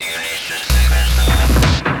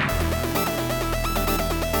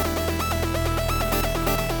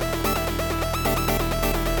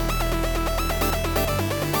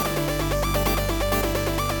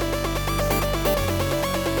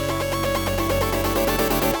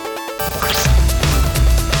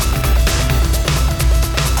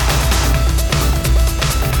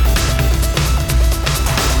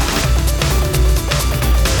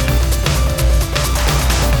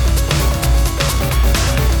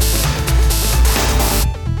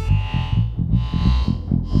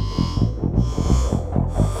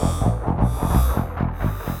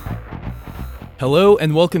Hello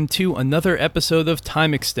and welcome to another episode of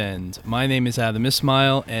Time Extend. My name is Adam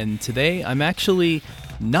Ismail, and today I'm actually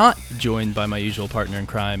not joined by my usual partner in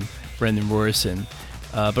crime, Brendan Rorison,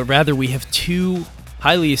 but rather we have two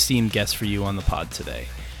highly esteemed guests for you on the pod today.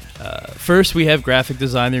 First, we have graphic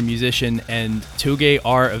designer, musician, and Toge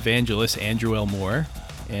R evangelist Andrew L. Moore.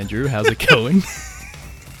 Andrew, how's it going?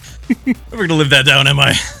 I'm going to live that down, am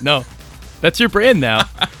I? No, that's your brand now.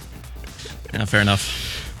 Yeah, fair enough.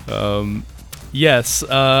 Yes, It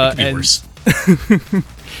could be and worse.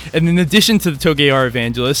 and in addition to the Toge R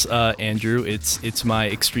evangelist, Andrew, it's my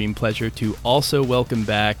extreme pleasure to also welcome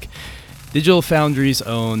back Digital Foundry's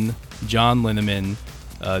own John Linneman,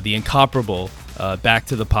 the incomparable, back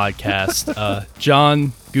to the podcast.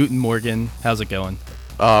 John, Guten Morgen, how's it going?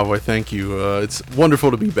 Why, thank you. It's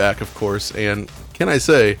wonderful to be back, of course, and can I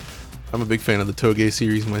say, I'm a big fan of the Toge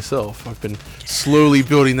series myself. I've been slowly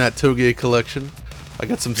building that Toge collection. I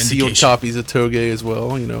got some sealed copies of Toge as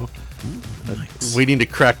well, you know. Nice. Waiting to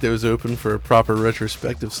crack those open for a proper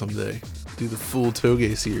retrospective someday. Do the full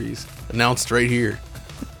Toge series. Announced right here.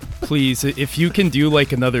 Please, if you can do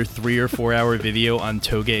like another 3 or 4 hour video on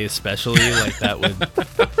Toge especially, like that would...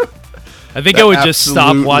 I think I would just stop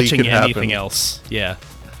absolutely watching could happen. anything else. Yeah.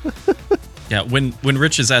 Yeah, when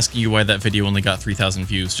Rich is asking you why that video only got 3,000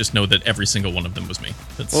 views, just know that every single one of them was me.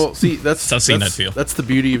 Well, see, that's how seen that feel. That's the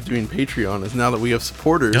beauty of doing Patreon, is now that we have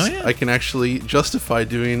supporters, Oh, yeah. I can actually justify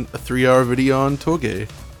doing a 3-hour video on Toge.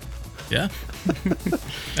 Yeah.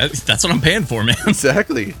 That's what I'm paying for, man.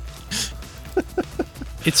 Exactly.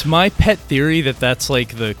 It's my pet theory that that's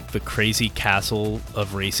like the crazy castle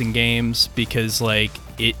of racing games, because like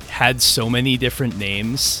it had so many different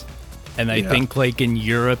names. And I think like in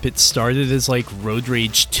Europe it started as like Road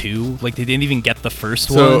Rage 2. Like they didn't even get the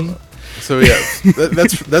first one. So yeah,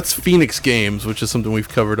 that's Phoenix Games, which is something we've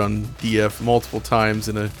covered on DF multiple times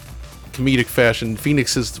in a comedic fashion.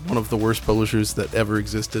 Phoenix is one of the worst publishers that ever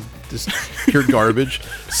existed. Just pure garbage.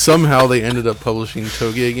 Somehow they ended up publishing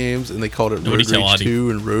Toge games, and they called it Road Rage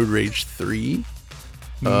 2 and Road Rage 3.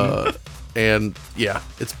 And yeah,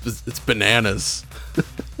 it's bananas.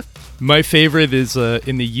 My favorite is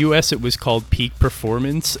in the US it was called Peak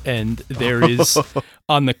Performance, and there is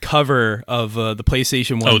on the cover of the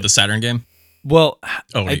PlayStation 1. Oh, the Saturn game? Well,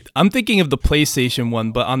 wait. I'm thinking of the PlayStation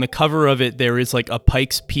one, but on the cover of it, there is like a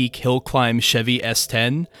Pikes Peak Hill Climb Chevy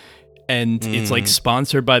S10, and it's like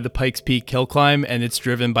sponsored by the Pikes Peak Hill Climb, and it's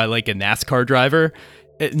driven by like a NASCAR driver.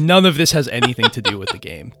 None of this has anything to do with the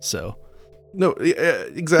game, so. No,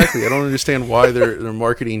 exactly. I don't understand why they're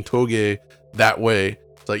marketing Toge that way.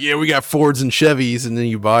 It's like, yeah, we got Fords and Chevys, and then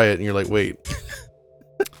you buy it, and you're like, wait.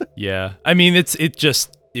 Yeah, I mean,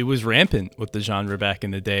 it was rampant with the genre back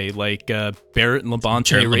in the day, like Barrett and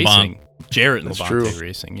Labonte Racing. Jarrett and That's Labonte true.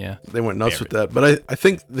 Racing, yeah. They went nuts with that. But I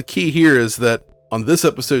think the key here is that on this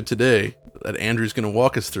episode today, that Andrew's going to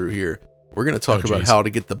walk us through here, we're going to talk about how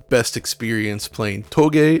to get the best experience playing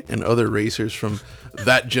Toge and other racers from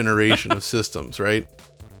that generation of systems, right?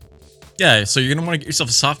 Yeah, so you're going to want to get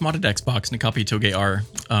yourself a soft-modded Xbox and a copy of Toge R.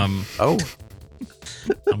 I'm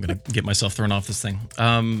going to get myself thrown off this thing.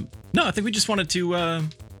 No, I think we just wanted to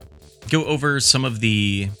go over some of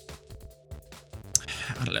the...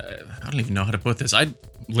 I don't even know how to put this. I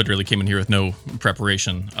literally came in here with no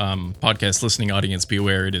preparation. Podcast listening audience, be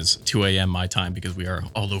aware it is 2 a.m. my time because we are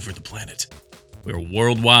all over the planet. We are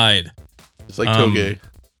worldwide. It's like Toge.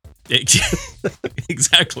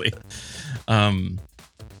 Exactly.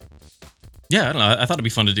 Yeah, I don't know. I thought it'd be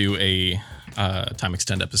fun to do a Time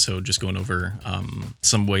Extend episode, just going over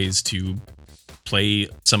some ways to play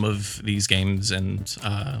some of these games and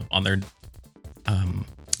on their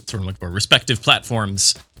sort of like respective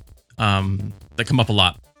platforms that come up a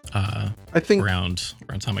lot. I think around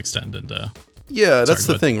Time Extend and yeah, that's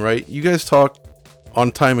the thing, right? You guys talk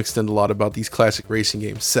on Time Extend a lot about these classic racing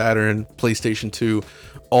games, Saturn, PlayStation 2,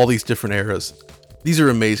 all these different eras. These are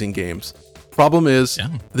amazing games. Problem is,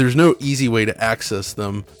 there's no easy way to access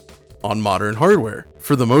them on modern hardware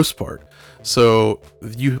for the most part. So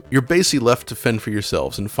you're basically left to fend for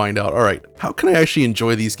yourselves and find out, all right, how can I actually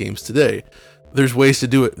enjoy these games today? There's ways to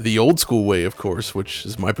do it the old school way, of course, which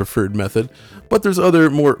is my preferred method, but there's other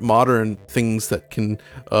more modern things that can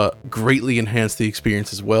greatly enhance the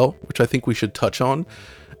experience as well, which I think we should touch on.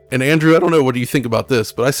 And Andrew, I don't know, what do you think about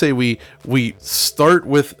this? But I say we start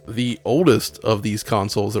with the oldest of these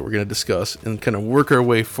consoles that we're going to discuss and kind of work our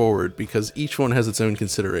way forward, because each one has its own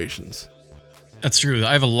considerations. That's true.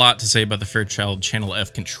 I have a lot to say about the Fairchild Channel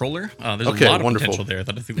F controller. There's a lot of potential there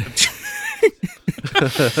that I think.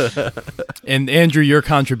 And Andrew, your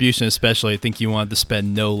contribution especially, I think you wanted to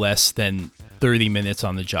spend no less than 30 minutes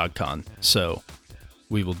on the Jog-Con. So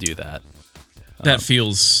we will do that. That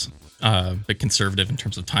feels a bit conservative in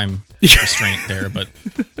terms of time restraint there, but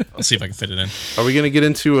I'll see if I can fit it in. Are we going to get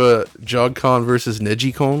into a JogCon versus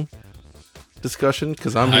Negicon discussion?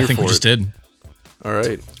 Because I'm here I think for we just did. All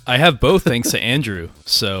right. I have both thanks to Andrew.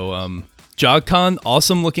 So, JogCon,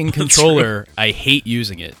 awesome looking controller. I hate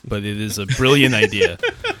using it, but it is a brilliant idea.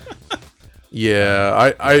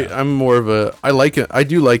 Yeah, I'm more of a, I like it. I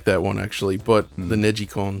do like that one actually, but the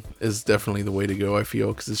Negicon is definitely the way to go, I feel,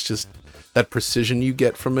 because it's just that precision you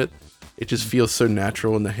get from it. It just feels so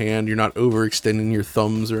natural in the hand. You're not overextending your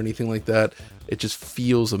thumbs or anything like that. It just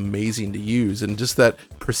feels amazing to use. And just that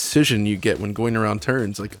precision you get when going around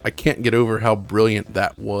turns. Like, I can't get over how brilliant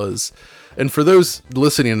that was. And for those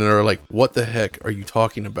listening that are like, what the heck are you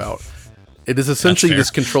talking about? It is essentially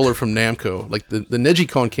this controller from Namco. Like, the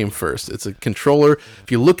Negicon came first. It's a controller.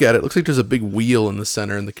 If you look at it, it looks like there's a big wheel in the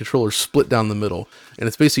center, and the controller's split down the middle. And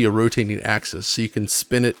it's basically a rotating axis. So you can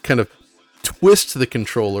spin it, kind of twist the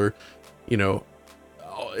controller. You know,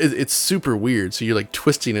 it's super weird. So you're like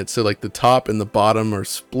twisting it, so like the top and the bottom are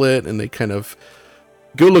split, and they kind of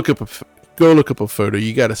go look up a photo.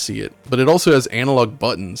 You got to see it. But it also has analog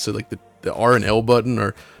buttons. So like the R and L button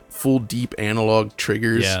are full deep analog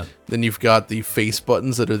triggers. Yeah. Then you've got the face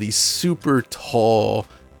buttons that are these super tall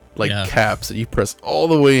caps that you press all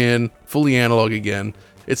the way in, fully analog again.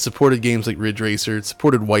 It supported games like Ridge Racer. It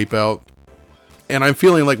supported Wipeout. And I'm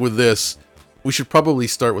feeling like with this, we should probably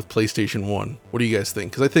start with PlayStation 1. What do you guys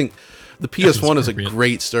think? Because I think the PS1 is a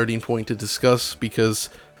great starting point to discuss, because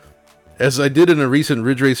as I did in a recent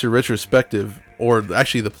Ridge Racer retrospective, or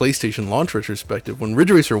actually the PlayStation launch retrospective, when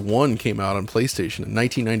Ridge Racer 1 came out on PlayStation in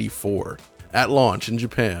 1994, at launch in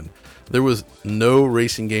Japan, there was no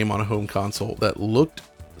racing game on a home console that looked,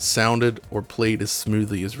 sounded, or played as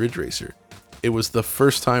smoothly as Ridge Racer. It was the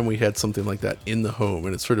first time we had something like that in the home,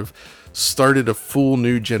 and it sort of started a full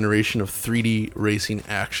new generation of 3D racing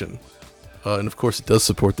action. And of course, it does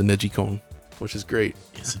support the Negicon, which is great.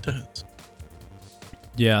 Yes, it does.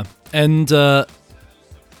 Yeah, and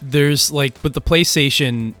there's like, with the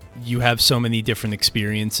PlayStation, you have so many different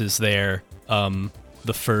experiences there.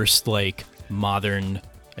 The first like modern,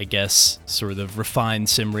 I guess, sort of refined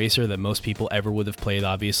sim racer that most people ever would have played,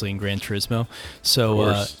 obviously, in Gran Turismo.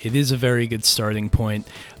 So it is a very good starting point.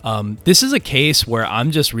 This is a case where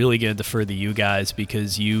I'm just really going to defer to you guys,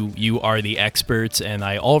 because you are the experts, and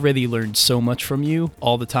I already learned so much from you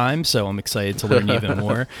all the time, so I'm excited to learn even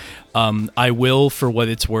more. I will, for what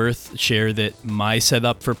it's worth, share that my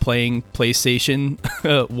setup for playing PlayStation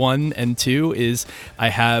 1 and 2 is I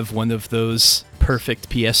have one of those perfect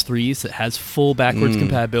PS3s that has full backwards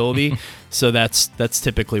compatibility. So that's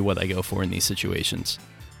typically what I go for in these situations.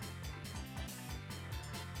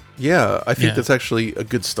 Yeah, I think that's actually a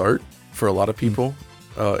good start for a lot of people,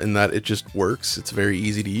 in that it just works. It's very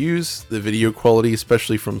easy to use. The video quality,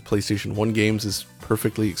 especially from PlayStation 1 games, is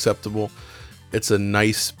perfectly acceptable. It's a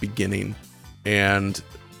nice beginning, and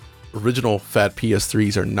original fat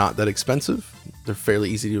PS3s are not that expensive. They're fairly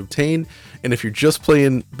easy to obtain, and if you're just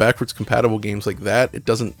playing backwards compatible games like that, it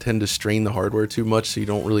doesn't tend to strain the hardware too much, so you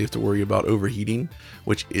don't really have to worry about overheating,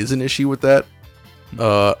 which is an issue with that.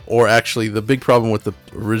 Or actually, the big problem with the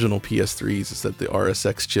original PS3s is that the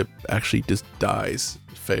RSX chip actually just dies,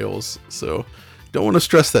 fails, so don't want to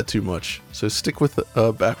stress that too much. So stick with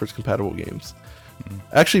backwards compatible games.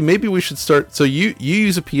 Actually, maybe we should start. So you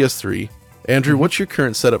use a PS3. Andrew, what's your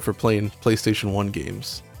current setup for playing PlayStation 1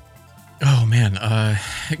 games? Oh, man.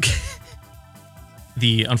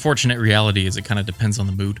 The unfortunate reality is it kind of depends on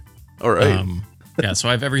the mood. All right. Yeah, so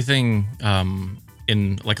I have everything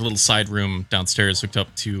in like a little side room downstairs hooked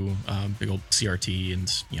up to big old CRT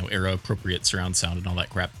and, era appropriate surround sound and all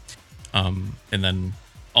that crap. And then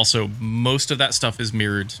also most of that stuff is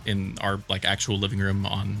mirrored in our like actual living room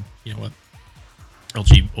on, a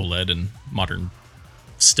LG OLED and modern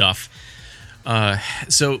stuff.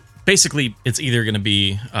 So basically, it's either going to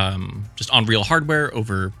be just on real hardware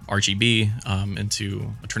over RGB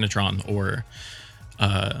into a Trinitron, or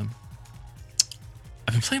I've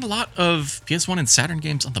been playing a lot of PS1 and Saturn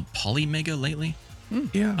games on the Polymega lately.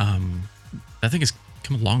 Yeah. That thing has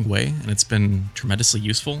come a long way, and it's been tremendously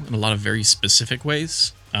useful in a lot of very specific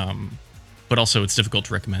ways. But also, it's difficult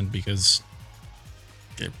to recommend because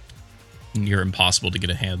you're impossible to get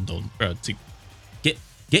a handle to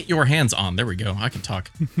get your hands on. There we go. I can talk.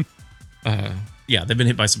 Yeah, they've been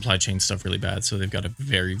hit by supply chain stuff really bad, so they've got a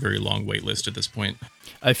very, very long wait list at this point.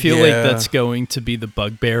 I feel like that's going to be the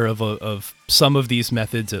bugbear of some of these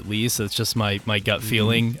methods, at least. That's just my gut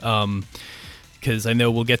feeling. Because I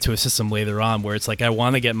know we'll get to a system later on where it's like I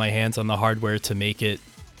want to get my hands on the hardware to make it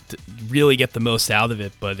to really get the most out of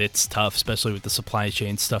it, but it's tough, especially with the supply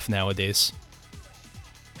chain stuff nowadays.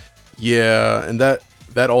 Yeah, and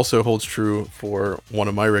that also holds true for one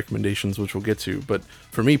of my recommendations, which we'll get to. But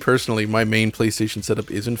for me personally, my main PlayStation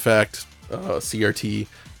setup is in fact CRT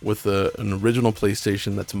with an original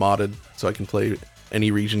PlayStation that's modded, so I can play any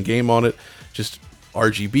region game on it. Just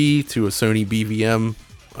RGB to a Sony BVM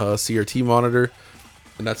CRT monitor,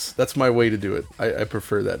 and that's my way to do it. I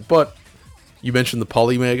prefer that. But you mentioned the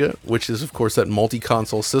Polymega, which is of course that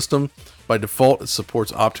multi-console system. By default, it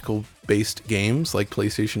supports optical-based games like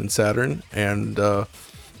PlayStation and Saturn, and it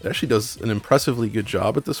actually does an impressively good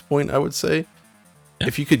job at this point, I would say. Yeah.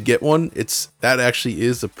 If you could get one, that actually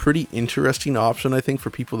is a pretty interesting option, I think, for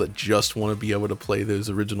people that just want to be able to play those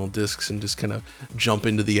original discs and just kind of jump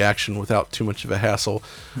into the action without too much of a hassle.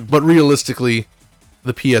 But realistically,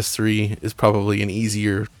 the PS3 is probably an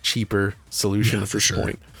easier, cheaper solution at this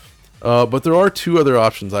point. But there are two other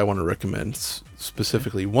options I want to recommend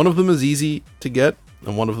specifically. One of them is easy to get,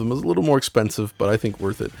 and one of them is a little more expensive, but I think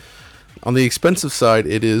worth it. On the expensive side,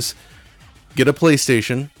 it is get a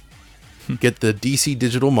PlayStation, get the DC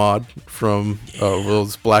Digital mod from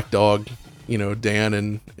it's Black Dog,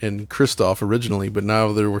 Dan and Christoph originally, but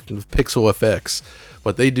now they're working with Pixel FX.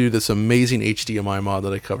 But they do this amazing HDMI mod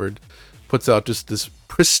that I covered. Puts out just this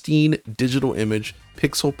pristine digital image,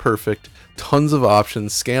 pixel perfect, tons of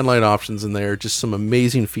options, scanline options in there, just some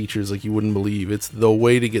amazing features like you wouldn't believe. It's the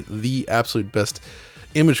way to get the absolute best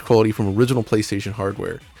image quality from original PlayStation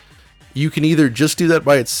hardware. You can either just do that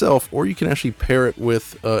by itself, or you can actually pair it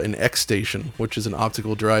with an X-Station, which is an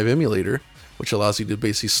optical drive emulator, which allows you to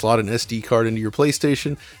basically slot an SD card into your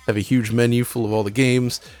PlayStation, have a huge menu full of all the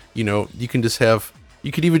games.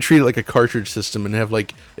 You could even treat it like a cartridge system and have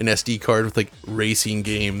like an SD card with like racing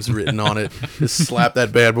games written on it. Just slap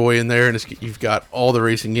that bad boy in there, and you've got all the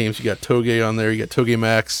racing games. You got Toge on there, you got Toge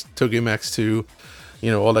Max 2,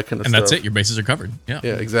 all that kind of stuff. And that's it. Your bases are covered. Yeah.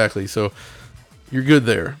 Yeah, exactly. So you're good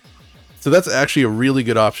there. So that's actually a really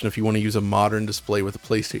good option if you want to use a modern display with a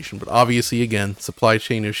PlayStation. But obviously, again, supply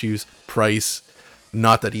chain issues, price,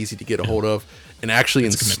 not that easy to get a hold of, and actually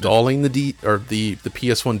installing the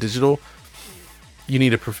PS1 digital. You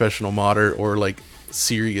need a professional modder or like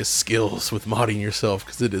serious skills with modding yourself,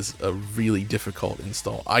 because it is a really difficult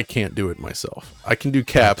install. I can't do it myself. I can do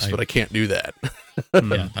caps, but I can't do that.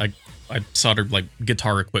 Yeah, I soldered like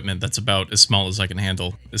guitar equipment that's about as small as I can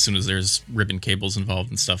handle. As soon as there's ribbon cables involved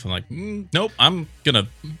and stuff, I'm like, nope, I'm gonna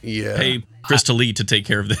pay Crystal Lee to take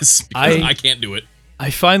care of this because I can't do it. I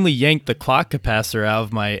finally yanked the clock capacitor out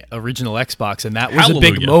of my original Xbox, and that was a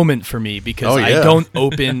big moment for me because I don't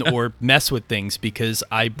open or mess with things because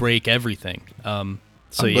I break everything. I'm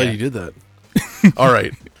glad you did that. All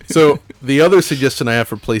right. So the other suggestion I have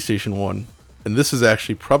for PlayStation 1, and this is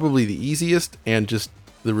actually probably the easiest, and just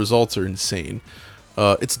the results are insane.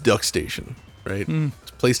 It's DuckStation, right?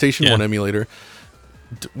 It's PlayStation 1 emulator.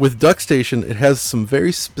 With DuckStation, it has some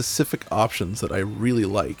very specific options that I really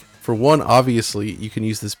like. For one, obviously, you can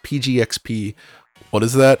use this PGXP. What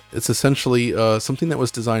is that? It's essentially something that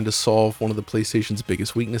was designed to solve one of the PlayStation's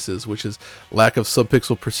biggest weaknesses, which is lack of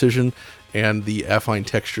subpixel precision and the affine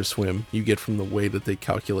texture swim you get from the way that they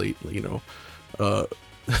calculate,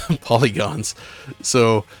 polygons.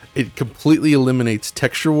 So it completely eliminates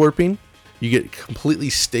texture warping. You get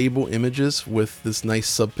completely stable images with this nice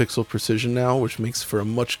subpixel precision now, which makes for a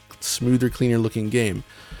much smoother, cleaner looking game.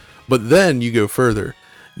 But then you go further.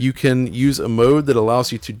 You can use a mode that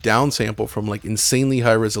allows you to downsample from like insanely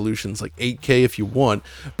high resolutions, like 8K if you want,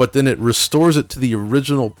 but then it restores it to the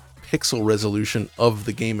original pixel resolution of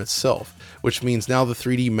the game itself, which means now the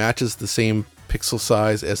 3D matches the same pixel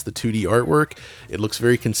size as the 2D artwork. It looks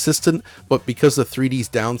very consistent, but because the 3D's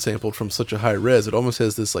downsampled from such a high res, it almost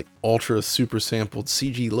has this like ultra super sampled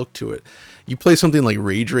CG look to it. You play something like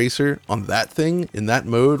Rage Racer on that thing in that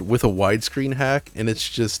mode with a widescreen hack, and it's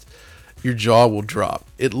just, your jaw will drop.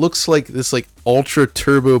 It looks like this like ultra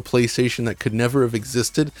turbo PlayStation that could never have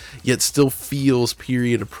existed, yet still feels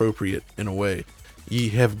period appropriate in a way.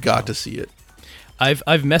 You have got to see it.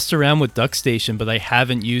 I've messed around with DuckStation, but I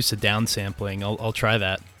haven't used the downsampling. I'll try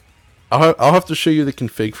that. I'll have to show you the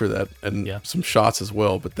config for that and some shots as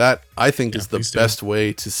well. But that, I think, is the best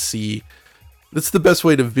way to see. That's the best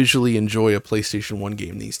way to visually enjoy a PlayStation 1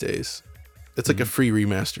 game these days. It's like a free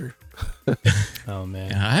remaster. Oh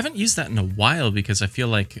man, yeah, I haven't used that in a while because I feel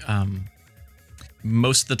like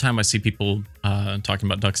most of the time I see people talking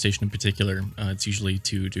about DuckStation in particular, it's usually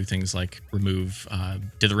to do things like remove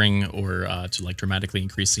dithering or to like dramatically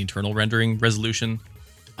increase the internal rendering resolution.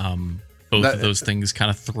 Both of those things kind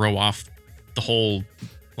of throw off the whole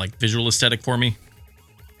like visual aesthetic for me.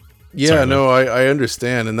 Yeah, I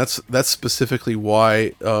understand, and that's specifically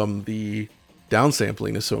why the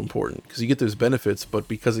downsampling is so important, because you get those benefits, but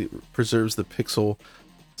because it preserves the pixel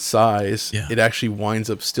size, it actually winds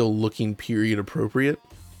up still looking period appropriate.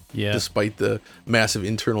 Yeah. Despite the massive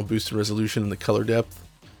internal boost in resolution and the color depth.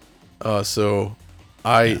 So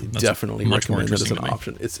I definitely recommend that as an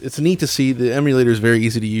option. It's neat to see. The emulator is very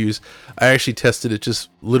easy to use. I actually tested it just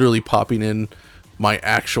literally popping in my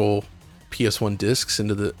actual PS1 discs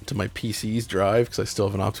into my PC's drive, because I still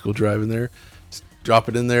have an optical drive in there. Just drop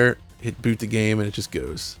it in there, hit boot the game, and it just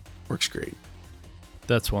goes. Works great.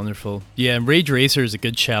 That's wonderful. Yeah, and Rage Racer is a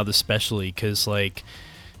good shout, especially because like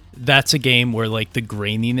that's a game where like the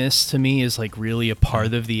graininess to me is like really a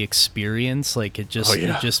part of the experience. Like it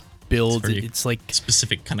just builds. It's like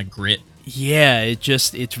specific kind of grit. Yeah,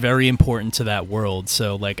 it's very important to that world.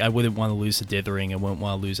 So like I wouldn't want to lose the dithering. I wouldn't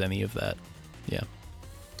want to lose any of that. Yeah,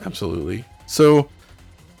 absolutely. So,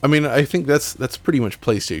 I mean, I think that's pretty much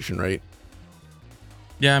PlayStation, right?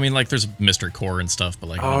 Yeah, I mean, like there's Mr. Core and stuff, but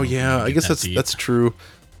like I guess that's true.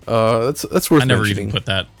 That's worth. I never mentioning. even put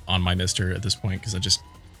that on my Mister at this point, because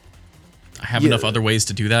I have enough other ways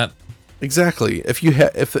to do that. Exactly. If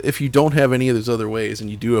you don't have any of those other ways,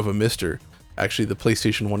 and you do have a Mister, actually the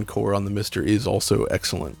PlayStation 1 Core on the Mister is also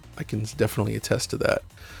excellent. I can definitely attest to that.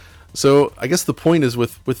 So I guess the point is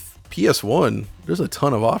with PS1, there's a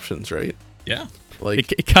ton of options, right? Yeah.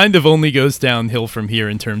 Like it kind of only goes downhill from here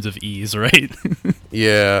in terms of ease, right?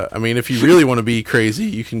 Yeah, I mean, if you really want to be crazy,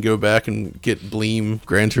 you can go back and get Bleem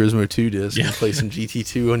Gran Turismo 2 disc and play some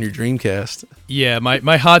GT2 on your Dreamcast. Yeah,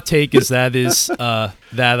 my hot take is that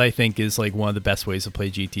I think is like one of the best ways to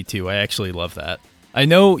play GT2. I actually love that. I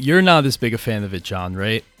know you're not as big a fan of it, John,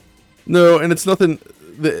 right? No, and it's nothing.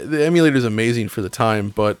 The emulator is amazing for the time,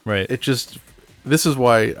 but it just. This is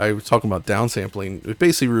why I was talking about downsampling. It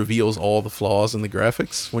basically reveals all the flaws in the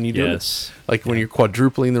graphics when you do it. Like when you're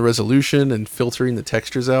quadrupling the resolution and filtering the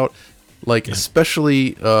textures out. Like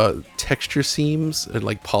especially texture seams and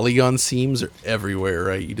like polygon seams are everywhere,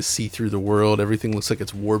 right? You just see through the world. Everything looks like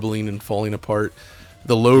it's warbling and falling apart.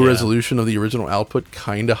 The low resolution of the original output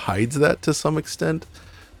kind of hides that to some extent.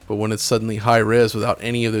 But when it's suddenly high res without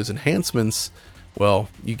any of those enhancements, well,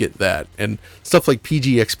 you get that. And stuff like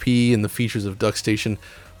PGXP and the features of DuckStation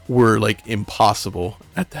were like impossible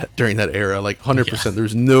during that era. Like 100%.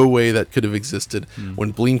 There's no way that could have existed.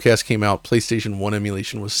 When Bleemcast came out, PlayStation 1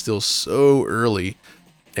 emulation was still so early,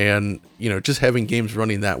 and just having games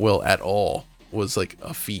running that well at all was like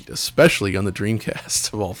a feat, especially on the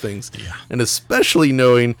Dreamcast of all things. And especially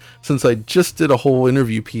knowing, since I just did a whole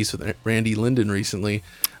interview piece with Randy Linden recently,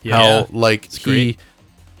 how like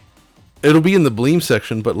it'll be in the Bleem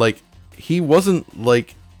section, but like he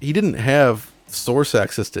didn't have source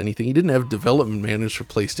access to anything. He didn't have development managers for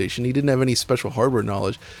PlayStation. He didn't have any special hardware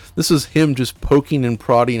knowledge. This was him just poking and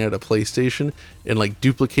prodding at a PlayStation and like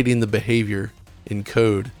duplicating the behavior in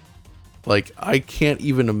code. Like I can't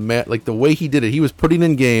even imagine, like the way he did it. He was putting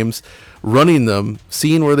in games, running them,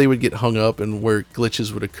 seeing where they would get hung up and where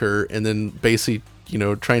glitches would occur, and then basically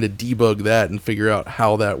trying to debug that and figure out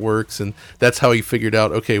how that works. And that's how he figured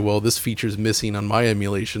out, okay, well, this feature's missing on my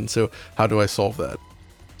emulation, so how do I solve that?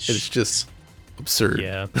 It's just absurd.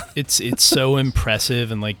 Yeah, it's so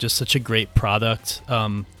impressive and like just such a great product.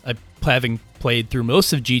 Having played through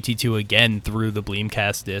most of GT2 again through the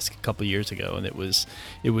Bleemcast disc a couple years ago, and it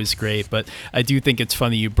was great. But I do think it's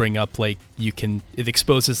funny you bring up like it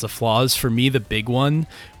exposes the flaws. For me, the big one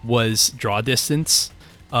was draw distance.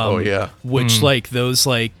 Which like those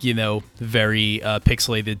like very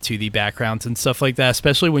pixelated 2D backgrounds and stuff like that,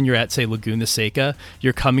 especially when you're at say Laguna Seca,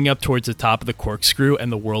 you're coming up towards the top of the corkscrew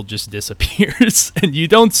and the world just disappears. And you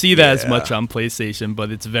don't see that as much on PlayStation, but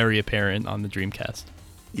it's very apparent on the Dreamcast.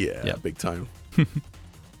 Yeah, big time.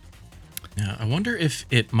 Yeah, I wonder if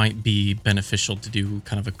it might be beneficial to do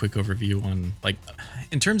kind of a quick overview on like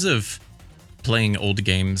in terms of playing old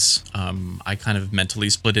games. I kind of mentally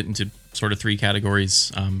split it into sort of three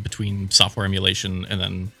categories between software emulation and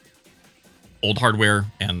then old hardware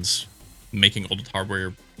and making old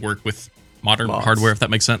hardware work with modern hardware, if that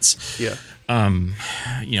makes sense. Yeah.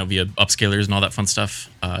 Via upscalers and all that fun stuff.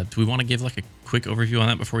 Do we want to give like a quick overview on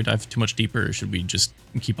that before we dive too much deeper, or should we just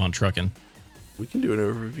keep on trucking? We can do an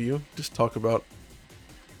overview. Just talk about.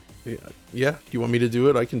 Yeah. You want me to do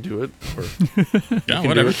it? I can do it. Or yeah,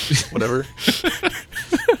 whatever. Whatever.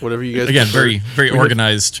 Whatever you guys. Again, prefer. very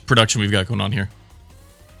organized production we've got going on here.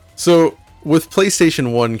 So with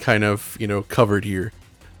PlayStation 1 kind of covered here,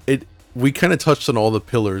 we kind of touched on all the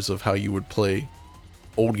pillars of how you would play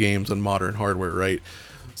old games on modern hardware, right?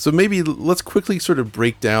 So maybe let's quickly sort of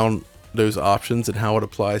break down those options and how it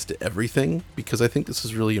applies to everything, because I think this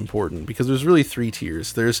is really important, because there's really three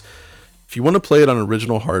tiers. There's, if you want to play it on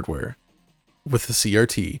original hardware, with the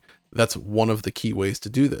CRT. That's one of the key ways to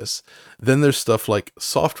do this. Then there's stuff like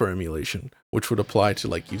software emulation, which would apply to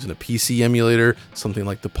like using a PC emulator, something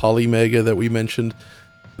like the Polymega that we mentioned.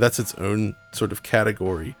 That's its own sort of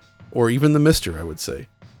category, or even the Mister, I would say.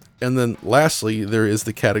 And then lastly, there is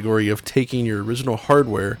the category of taking your original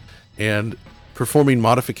hardware and performing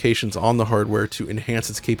modifications on the hardware to enhance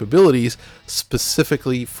its capabilities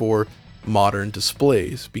specifically for modern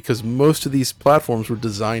displays, because most of these platforms were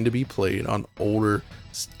designed to be played on older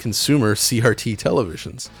consumer CRT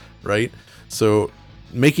televisions, right? So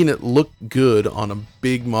making it look good on a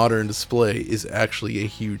big modern display is actually a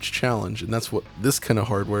huge challenge, and that's what this kind of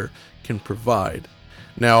hardware can provide.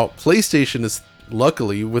 Now, PlayStation is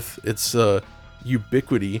luckily, with its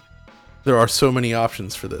ubiquity, there are so many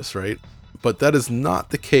options for this, right? But that is not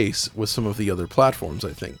the case with some of the other platforms,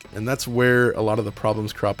 I think. And that's where a lot of the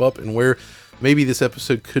problems crop up, and where maybe this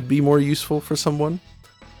episode could be more useful for someone,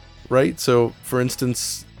 right? So, for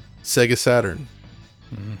instance, Sega Saturn.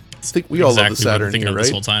 I think we all love the Saturn here, right? This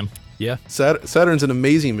whole time. Yeah. Saturn's an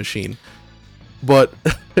amazing machine, but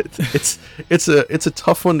it's a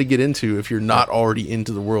tough one to get into if you're not already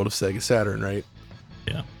into the world of Sega Saturn, right?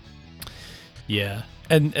 Yeah. Yeah.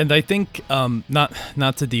 And I think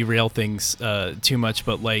not to derail things too much,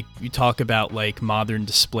 but like you talk about like modern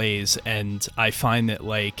displays, and I find that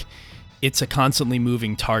like it's a constantly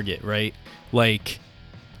moving target, right? Like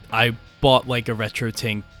I bought like a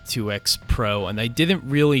RetroTink 2X Pro, and I didn't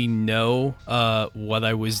really know what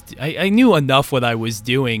I was. I knew enough what I was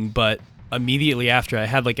doing, but immediately after I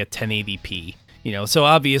had like a 1080p. So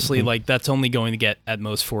obviously, like, that's only going to get at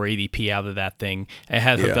most 480p out of that thing. I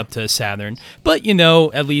had hooked up to a Saturn, but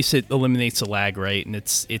at least it eliminates the lag, right? And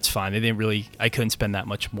it's fine. I couldn't spend that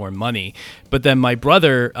much more money. But then my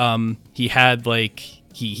brother, he had like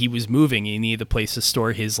he was moving. He needed a place to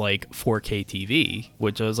store his like 4K TV,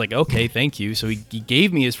 which I was like, okay, thank you. So he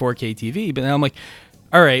gave me his 4K TV, but now I'm like,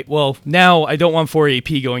 all right, well, now I don't want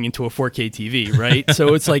 480p going into a 4K TV, right?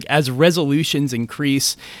 So it's like as resolutions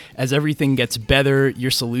increase, as everything gets better,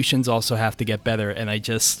 your solutions also have to get better. And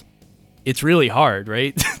it's really hard,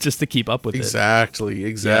 right? Just to keep up with it. Exactly.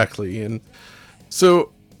 Yeah. And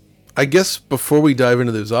so I guess before we dive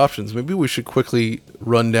into those options, maybe we should quickly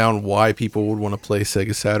run down why people would want to play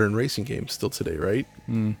Sega Saturn racing games still today, right?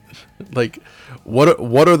 Like,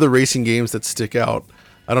 what are the racing games that stick out?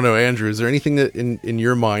 I don't know, Andrew, is there anything that in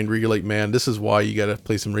your mind where you're like, man, this is why you got to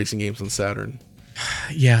play some racing games on Saturn?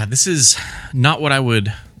 Yeah, this is not what I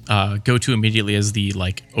would go to immediately as the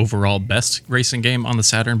like overall best racing game on the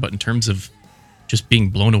Saturn, but in terms of just being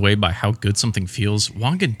blown away by how good something feels,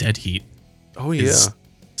 Wangan Dead Heat. Oh yeah, is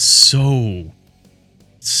so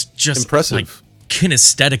it's just impressive, like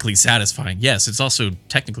kinesthetically satisfying. Yes, it's also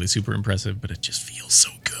technically super impressive, but it just feels so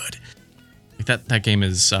good. Like that game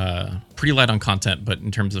is pretty light on content, but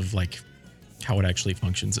in terms of like how it actually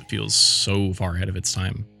functions, it feels so far ahead of its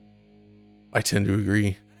time. I tend to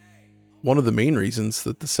agree. One of the main reasons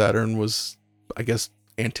that the Saturn was, I guess,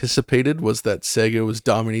 anticipated was that Sega was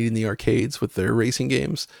dominating the arcades with their racing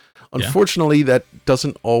games. Unfortunately, that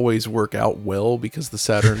doesn't always work out well because the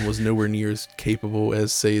Saturn was nowhere near as capable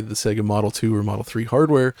as, say, the Sega Model 2 or Model 3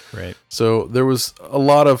 hardware. Right. So there was a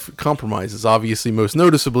lot of compromises, obviously, most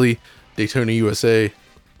noticeably Daytona USA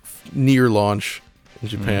near launch in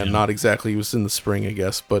Japan. Not exactly, it was in the spring, I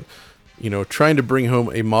guess, but trying to bring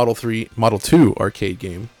home a Model 2 arcade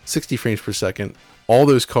game, 60 frames per second, all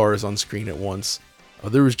those cars on screen at once.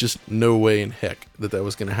 There was just no way in heck that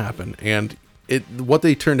was going to happen. And what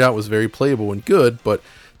they turned out was very playable and good, but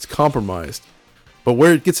it's compromised. But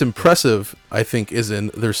where it gets impressive, I think, is in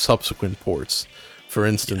their subsequent ports. For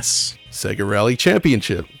instance, Sega Rally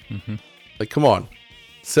Championship. Like, come on.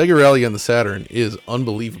 Sega Rally on the Saturn is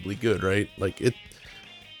unbelievably good, right? Like,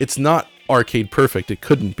 it's not arcade perfect. It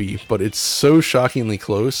couldn't be, but it's so shockingly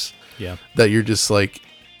close that you're just like,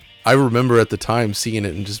 I remember at the time seeing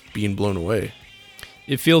it and just being blown away.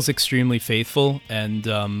 It feels extremely faithful,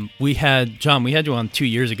 and we had you on 2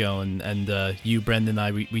 years ago, and you, Brendan, and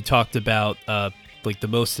I, we talked about like the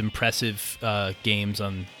most impressive games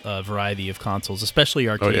on a variety of consoles, especially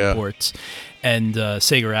arcade ports, and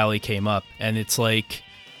Sega Rally came up, and it's like,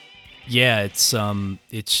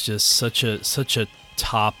 it's just such a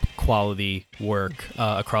top quality work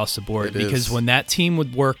across the board, because when that team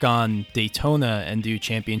would work on Daytona and do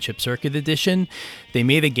Championship Circuit Edition, they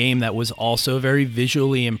made a game that was also very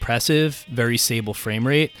visually impressive, very stable frame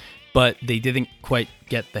rate, but they didn't quite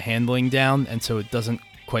get the handling down, and so it doesn't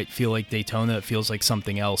quite feel like Daytona. It feels like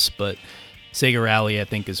something else. But Sega Rally, I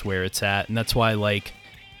think, is where it's at, and that's why like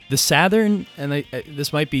the Saturn, and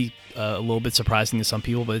this might be a little bit surprising to some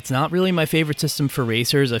people, but it's not really my favorite system for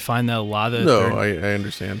racers. I find that a lot of I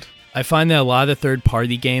understand. I find that a lot of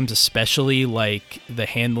third-party games, especially like the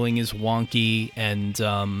handling is wonky and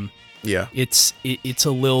it's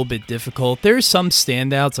a little bit difficult. There's some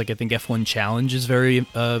standouts, like I think F1 Challenge is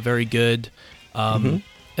very good.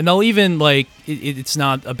 And they'll even like it's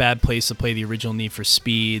not a bad place to play the original Need for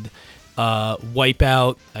Speed.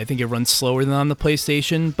 Wipeout, I think it runs slower than on the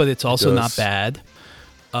PlayStation, but it's also not bad.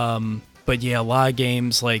 But yeah, a lot of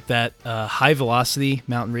games like that High Velocity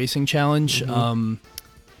Mountain Racing Challenge.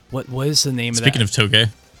 What is the name Speaking of that? Speaking of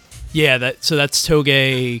Toge. Yeah, that's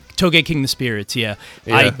Toge King of the Spirits. Yeah,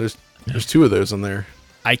 there's two of those in there.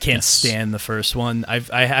 I can't stand the first one.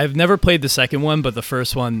 I've never played the second one, but the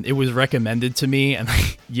first one, it was recommended to me and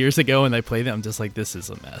years ago, and I played it. I'm just like, this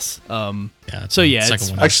is a mess. It's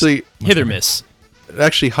actually hit or miss.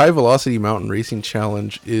 Actually, High Velocity Mountain Racing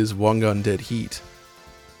Challenge is Wangan Dead Heat.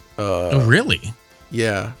 Oh, really?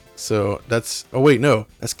 Yeah. So that's. Oh wait, no.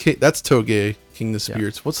 That's Toge King of the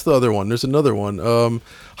Spirits. Yeah. What's the other one? There's another one.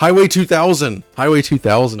 Highway 2000. Highway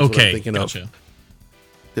 2000. Okay, what I'm thinking gotcha. of.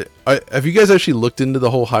 Have you guys actually looked into the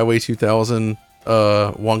whole Highway 2000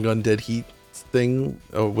 Wangan Dead Heat thing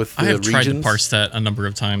with the regions? I have tried to parse that a number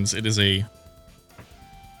of times. It is a.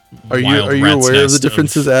 Are you aware of the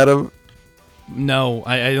differences, Adam? No,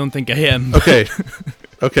 I don't think I am. Okay.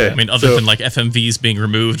 Okay. I mean, other than like FMVs being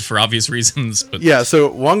removed for obvious reasons, but yeah. So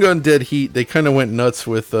Wangan Dead Heat, they kind of went nuts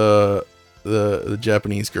with the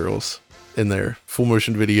Japanese girls in their full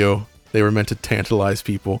motion video. They were meant to tantalize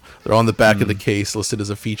people. They're on the back of the case, listed as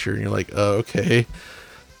a feature, and you're like, okay.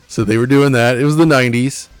 So they were doing that. It was the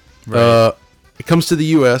 90s. Right. It comes to the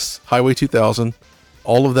U.S. Highway 2000.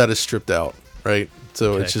 All of that is stripped out, right?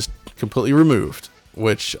 So it's just completely removed,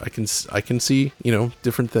 which I can see,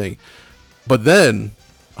 different thing. But then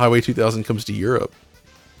Highway 2000 comes to Europe,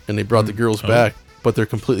 and they brought the girls back, but they're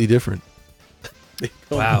completely different.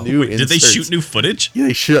 Wow. Did they shoot new footage? Yeah,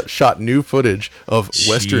 they shot new footage of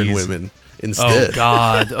Western women instead. Oh,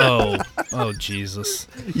 God. Oh, Jesus.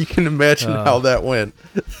 You can imagine how that went.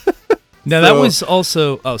 Now, that was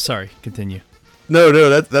also... Oh, sorry. Continue.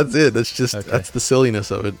 No, that's it. That's just that's the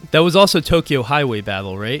silliness of it. That was also Tokyo Highway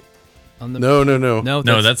Battle, right? No.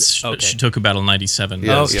 No, that's Shitoku Battle 97.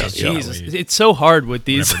 Yeah, Jesus. It's so hard with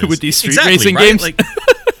these street racing right? games. Like,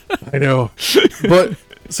 I know. But...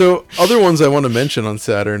 So, other ones I want to mention on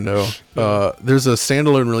Saturn, though, there's a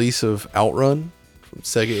standalone release of Outrun from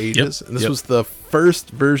Sega Ages, and this was the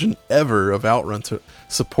first version ever of Outrun to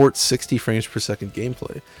support 60 frames per second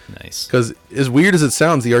gameplay. Nice. Because as weird as it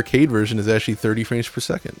sounds, the arcade version is actually 30 frames per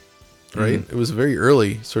second, right? It was a very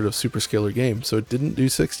early sort of superscalar game, so it didn't do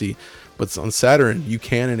 60. But on Saturn, you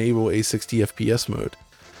can enable a 60 FPS mode,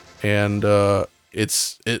 and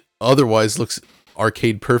it otherwise looks...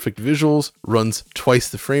 arcade perfect visuals, runs twice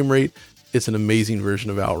the frame rate. It's an amazing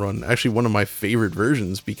version of Outrun. Actually, one of my favorite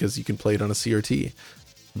versions because you can play it on a CRT.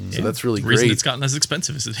 So that's really great. The reason it's gotten as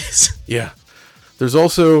expensive as it is. Yeah. There's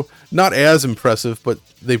also, not as impressive, but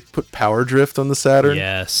they put Power Drift on the Saturn.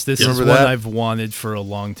 Yes, this is one I've wanted for a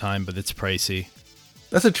long time, but it's pricey.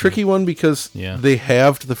 That's a tricky one because they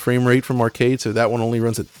halved the frame rate from arcade, so that one only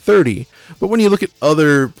runs at 30. But when you look at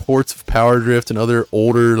other ports of Power Drift and other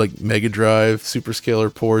older like Mega Drive,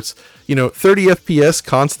 Superscaler ports, 30 FPS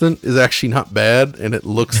constant is actually not bad, and it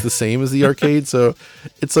looks the same as the arcade. So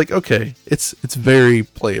it's like, okay, it's very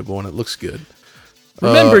playable and it looks good.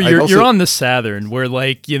 Remember, you're on the Saturn, where 20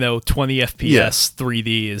 FPS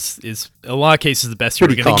 3D is in a lot of cases the best you're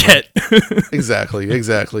going to get.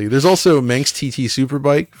 Exactly. There's also Manx TT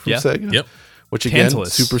Superbike from Sega, which again,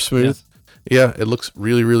 super smooth. Yeah, it looks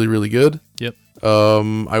really, really, really good. Yep.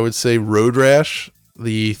 I would say Road Rash,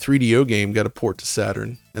 the 3DO game, got a port to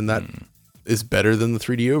Saturn, and that is better than the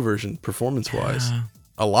 3DO version performance-wise.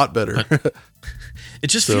 A lot better. It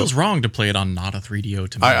just feels wrong to play it on not a 3DO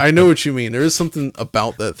to me. I know what you mean. There is something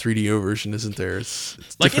about that 3DO version, isn't there? It's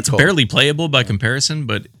like it's barely playable by comparison,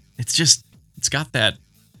 but it's got that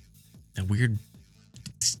weird.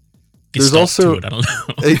 There's also to it. I don't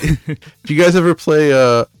know. Do you guys ever play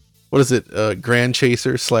what is it? Grand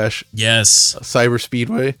Chaser / Cyber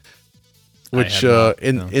Speedway, which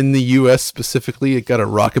in the US specifically, it got a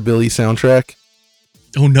rockabilly soundtrack.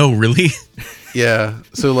 Oh no, really? Yeah.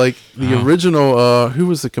 So like the original, who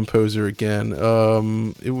was the composer again?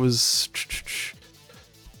 It was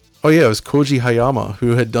Koji Hayama,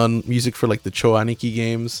 who had done music for like the Choaniki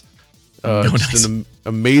games. Just an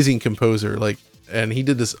amazing composer, and he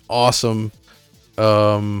did this awesome,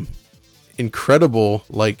 incredible,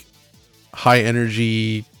 like high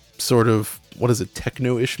energy sort of,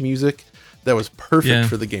 techno-ish music that was perfect Yeah.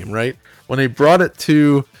 for the game, right? When they brought it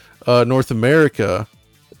to North America,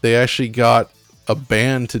 they actually got a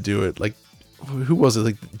band to do it. Like, who was it?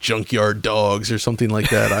 Like Junkyard Dogs or something like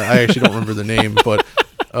that. I actually don't remember the name, but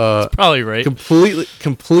Probably right.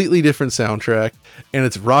 completely different soundtrack, and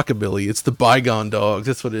it's rockabilly. It's the Bygone Dogs.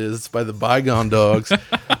 That's what it is. It's by the Bygone Dogs.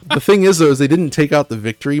 The thing is, though, is they didn't take out the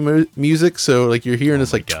victory music, so like you're hearing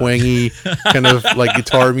this like twangy kind of like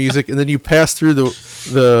guitar music, and then you pass through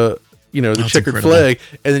the That's checkered incredible. flag,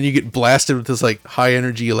 and then you get blasted with this like high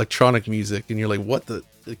energy electronic music, and you're like, what the?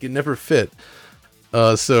 Like, it never fit.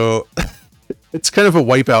 So it's kind of a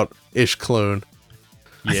Wipeout-ish clone.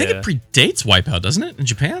 I think it predates Wipeout, doesn't it? In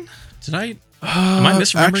Japan? Am I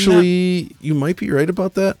misremembering Actually, you might be right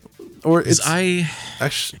about that. Or that? it's I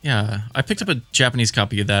actually picked up a Japanese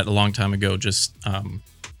copy of that a long time ago, just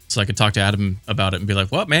so I could talk to Adam about it and be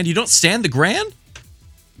like, "What, man? You don't stand the Grand?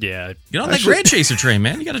 Yeah. You're on that Grand Chaser train,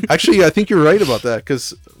 man. You gotta." Actually, I think you're right about that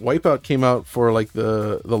because Wipeout came out for like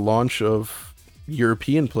the launch of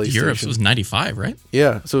European PlayStation. Europe was 95, right?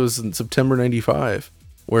 Yeah, so it was in September '95,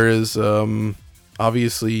 whereas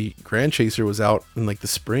obviously Grand Chaser was out in like the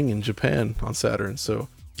spring in Japan on Saturn. So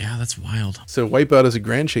Yeah, that's wild. Wipeout is a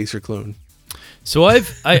Grand Chaser clone. So I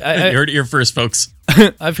You heard it here first, folks.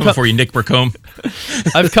 I've Coming for you, Nick Burcombe.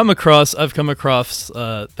 I've come across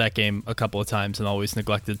that game a couple of times and always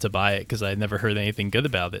neglected to buy it because I never heard anything good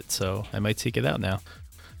about it. So I might seek it out now.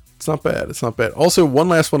 It's not bad. It's not bad. Also, one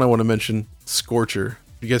last one I want to mention: Scorcher.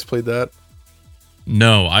 You guys played that?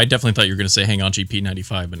 No, I definitely thought you were going to say Hang On GP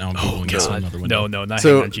 95, but now I'm Googling this on another window. No, not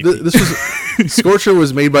So Hang On GP. this was Scorcher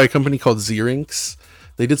was made by a company called Xerinx.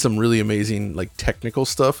 They did some really amazing like technical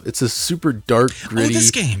stuff. It's a super dark, gritty,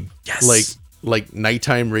 this game. Yes. like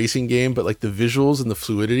nighttime racing game, but like the visuals and the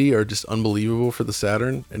fluidity are just unbelievable for the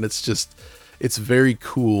Saturn, and it's very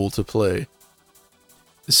cool to play.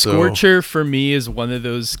 Scorcher for me is one of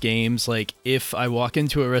those games, like if I walk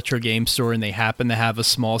into a retro game store and they happen to have a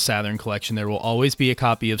small Saturn collection, there will always be a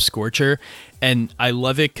copy of Scorcher, and I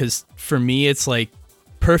love it because for me it's like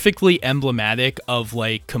perfectly emblematic of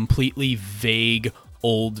like completely vague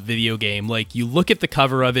old video game. Like you look at the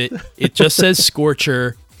cover of it, it just says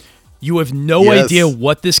Scorcher. You have no Yes. idea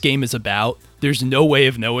what this game is about. There's no way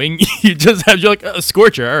of knowing. You're like, oh,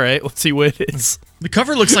 Scorcher, all right, let's see what it is. The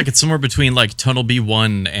cover looks like it's somewhere between like Tunnel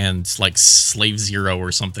B1 and like Slave Zero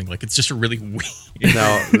or something. Like it's just a really weird.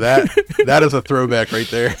 Now that is a throwback right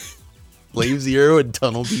there. Slave Zero and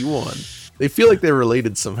Tunnel B1. They feel like they're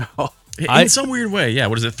related somehow. In some weird way. Yeah.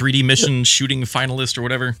 What is it? 3D mission shooting finalist or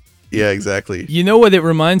whatever. Yeah, exactly. You know what? It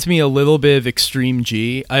reminds me a little bit of Extreme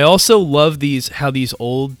G. I also love how these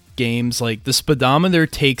old games, like the speedometer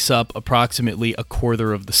takes up approximately a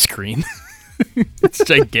quarter of the screen. It's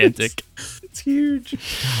gigantic. It's huge.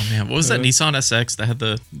 Oh man, what was that Nissan SX that had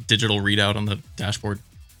the digital readout on the dashboard?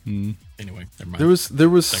 Anyway, never mind. There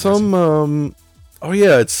was some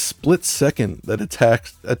it's split second that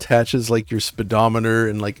attaches like your speedometer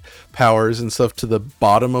and like powers and stuff to the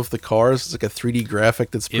bottom of the cars. It's like a 3D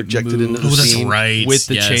graphic that's projected into the Oh, that's scene. right. With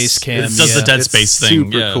the chase cam, It does the yeah. Dead Space thing.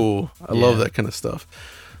 Super Yeah. cool. I love that kind of stuff.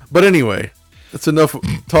 But anyway, that's enough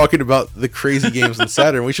talking about the crazy games on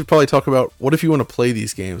Saturn. We should probably talk about what if you want to play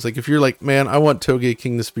these games. Like if you're like, man, I want Toge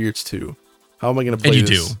King the Spirits 2. How am I going to play And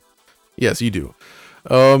you this? do. Yes, you do.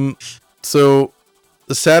 So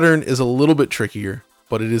the Saturn is a little bit trickier,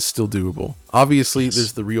 but it is still doable. Obviously,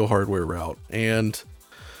 there's the real hardware route, and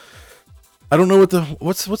I don't know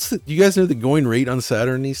what's the. You guys know the going rate on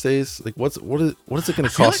Saturn these days? Like what is it going to feel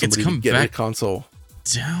cost like it's somebody to come get a back console?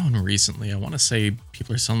 Down recently. I want to say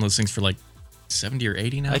people are selling those things for like 70 or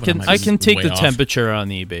 80 now. I but can might I be can take way the off. temperature on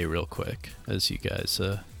eBay real quick as you guys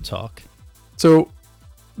talk. So,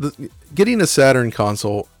 getting a Saturn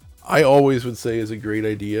console, I always would say is a great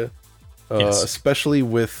idea, Yes. especially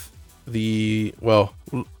with if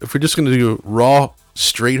we're just going to do raw,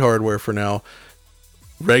 straight hardware for now,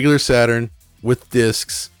 regular Saturn with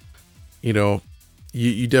discs,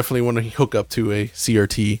 you definitely want to hook up to a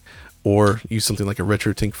CRT or use something like a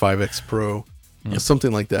RetroTink 5X Pro,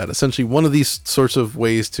 something like that. Essentially, one of these sorts of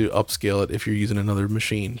ways to upscale it if you're using another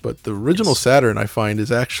machine. But the original Saturn, I find,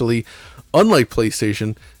 is actually, unlike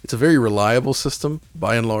PlayStation, it's a very reliable system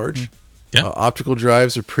by and large. Yeah. Optical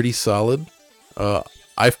drives are pretty solid.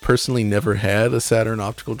 I've personally never had a Saturn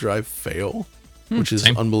optical drive fail, which is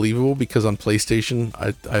Same. unbelievable because on PlayStation,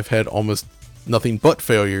 I've had almost nothing but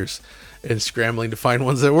failures and scrambling to find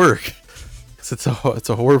ones that work. It's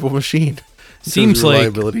a horrible machine. Seems like,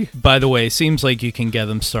 reliability. by the way, seems like you can get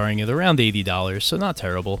them starting at around $80, so not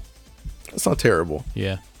terrible. It's not terrible.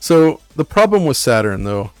 Yeah. So the problem with Saturn,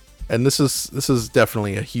 though, and this is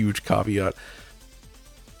definitely a huge caveat.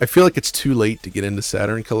 I feel like it's too late to get into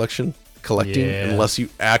Saturn collecting Yeah. unless you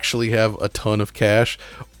actually have a ton of cash,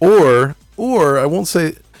 or I won't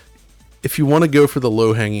say, if you want to go for the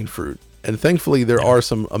low hanging fruit. And thankfully, there are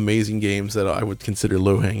some amazing games that I would consider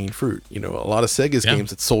low hanging fruit. You know, a lot of Sega's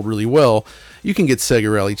games that sold really well. You can get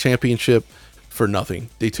Sega Rally Championship for nothing.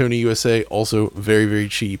 Daytona USA also very, very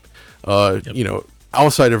cheap. You know,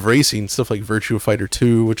 outside of racing, stuff like Virtua Fighter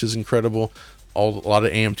 2, which is incredible. A lot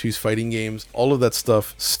of AM2's fighting games, all of that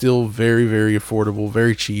stuff still very, very affordable,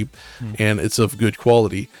 very cheap, and it's of good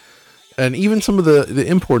quality. And even some of the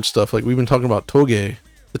import stuff, like we've been talking about Toge.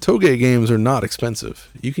 The Toge games are not expensive.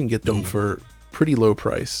 You can get them for pretty low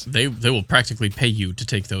price. They will practically pay you to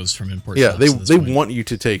take those from import Yeah, shops they want you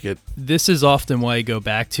to take it. This is often what I go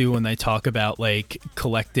back to when I talk about like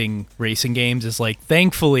collecting racing games, is like,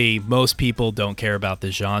 thankfully most people don't care about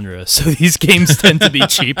the genre, so these games tend to be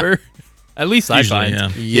cheaper. At least Usually, I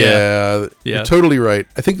find. Yeah, you're totally right.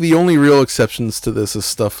 I think the only real exceptions to this is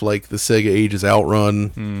stuff like the Sega Ages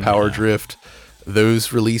Outrun, Power Drift.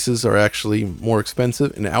 Those releases are actually more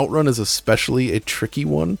expensive, and Outrun is especially a tricky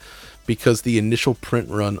one because the initial print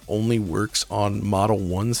run only works on Model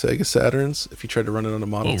 1 Sega Saturns. If you try to run it on a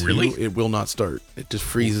Model 2, really? it will not start. It just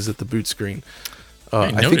freezes at the boot screen. I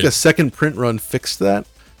think noted. a second print run fixed that.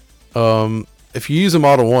 If you use a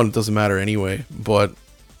Model 1, it doesn't matter anyway, but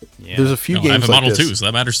there's a few games I have a like Model this. 2, so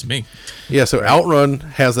that matters to me. Yeah, so Outrun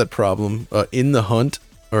has that problem. In the Hunt,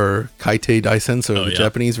 or Kaitei Daisenso, the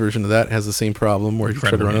Japanese version of that, has the same problem where if you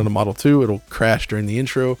try to run on a Model 2, it'll crash during the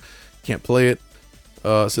intro. Can't play it.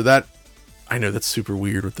 So that, I know that's super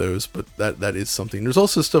weird with those, but that is something. There's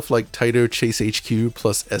also stuff like Taito Chase HQ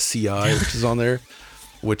plus SCI, which is on there,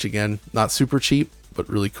 which again, not super cheap, but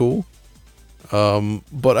really cool.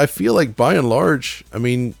 But I feel like by and large, I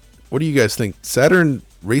mean, what do you guys think? Saturn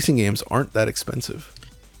racing games aren't that expensive.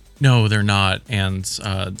 No, they're not. And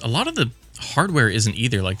a lot of the hardware isn't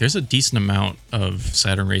either. Like, there's a decent amount of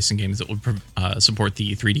Saturn racing games that would support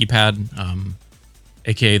the 3D pad,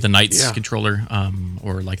 aka the Knights controller,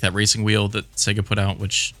 or like that racing wheel that Sega put out,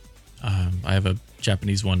 which I have a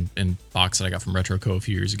Japanese one in box that I got from RetroCo a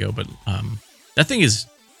few years ago. But that thing is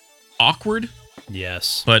awkward.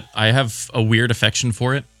 Yes. But I have a weird affection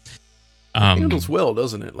for it. It handles well,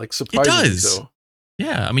 doesn't it? Like, surprisingly so.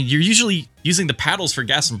 Yeah, I mean, you're usually using the paddles for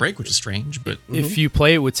gas and brake, which is strange, but if you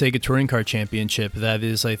play it with Sega Touring Car Championship, that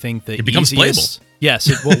is, I think, the it becomes easiest. playable.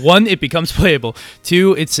 Yes, one, it becomes playable.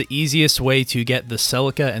 Two, it's the easiest way to get the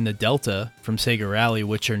Celica and the Delta from Sega Rally,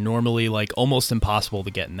 which are normally like almost impossible to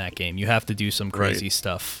get in that game. You have to do some crazy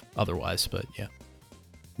stuff otherwise, but yeah.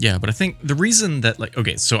 Yeah, but I think the reason that, like,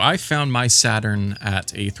 okay, so I found my Saturn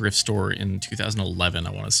at a thrift store in 2011, I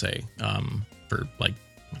want to say, for like,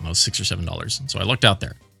 I don't know, $6 or $7. So I looked out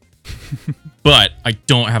there. But I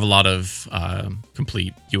don't have a lot of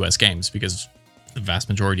complete US games because the vast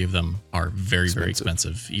majority of them are very, very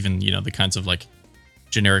expensive. Even, you know, the kinds of like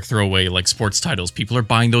generic throwaway like sports titles, people are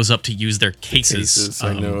buying those up to use their cases.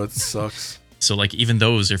 I know, it sucks. So like even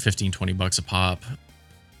those are $15-20 a pop.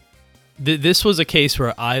 This was a case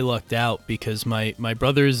where I lucked out because my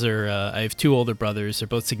brothers are, I have two older brothers. They're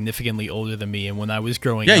both significantly older than me. And when I was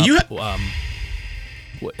growing up,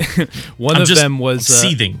 one of them was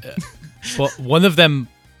seething. Well, one of them,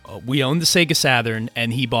 we owned the Sega Saturn,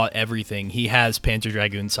 and he bought everything. He has Panzer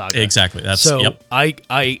Dragoon Saga. Exactly. That's so.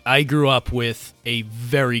 I grew up with a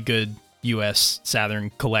very good U.S.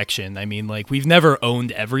 Saturn collection. I mean, like, we've never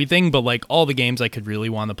owned everything, but like all the games I could really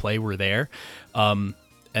want to play were there, and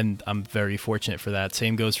I'm very fortunate for that.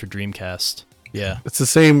 Same goes for Dreamcast. Yeah, it's the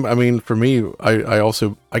same. I mean, for me,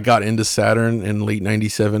 I got into Saturn in late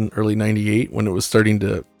 '97, early '98 when it was starting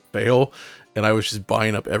to fail, and I was just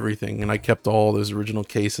buying up everything, and I kept all those original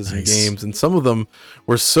cases and games, and some of them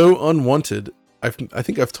were so unwanted. I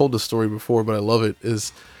think I've told this story before, but I love it.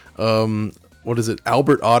 Is what is it?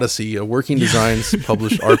 Albert Odyssey, a Working Designs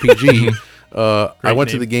published RPG. I went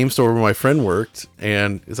to the game store where my friend worked,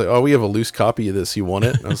 and it's like, oh, we have a loose copy of this. You want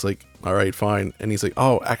it? And I was like, all right, fine. And he's like,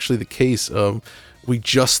 oh, actually, the case, we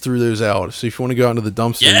just threw those out. So if you want to go out into the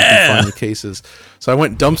dumpster, you can find the cases. So I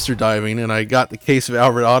went dumpster diving, and I got the case of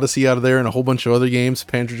Albert Odyssey out of there and a whole bunch of other games,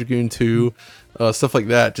 Panzer Dragoon 2, stuff like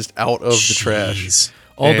that, just out of the trash.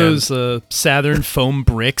 All those Saturn foam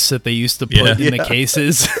bricks that they used to put in the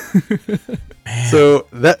cases. So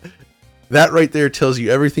that right there tells you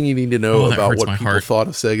everything you need to know about what people heart. thought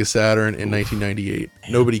of Sega Saturn in 1998.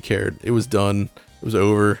 Nobody cared. It was done. It was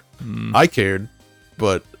over. I cared,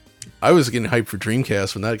 but I was getting hyped for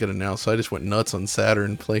Dreamcast when that got announced, so I just went nuts on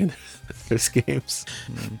Saturn playing those games.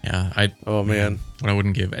 Yeah, oh man, what I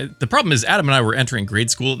wouldn't give. The problem is Adam and I were entering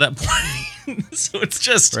grade school at that point, so it's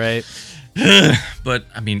just right. But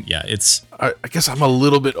I mean, yeah, it's I guess I'm a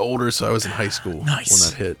little bit older, so I was in high school nice when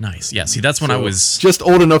that hit. Nice. Yeah, see, that's when I was just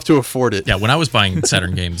old enough to afford it. Yeah, when I was buying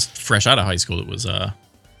Saturn games fresh out of high school, it was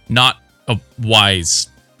not a wise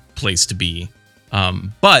place to be.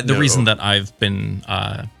 But the reason that I've been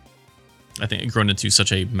I think grown into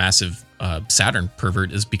such a massive Saturn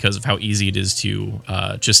pervert is because of how easy it is to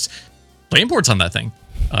just play imports on that thing.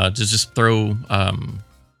 To just throw,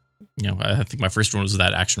 I think my first one was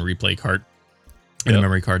that Action Replay cart in a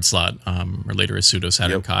memory card slot, or later a pseudo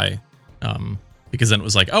Saturn Kai, because then it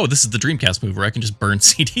was like, oh, this is the Dreamcast move where I can just burn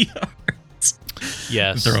CDRs.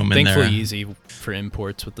 Yes, throw them in thankfully there. easy for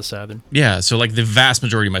imports with the Saturn. Yeah, so like the vast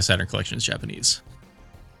majority of my Saturn collection is Japanese.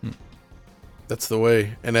 That's the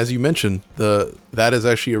way. And as you mentioned, that is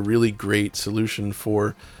actually a really great solution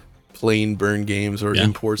for plain burn games or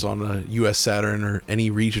imports on a US Saturn or any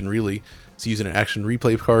region really. It's using an Action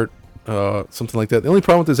Replay cart, something like that. The only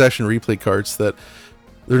problem with those Action Replay carts that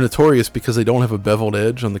they're notorious because they don't have a beveled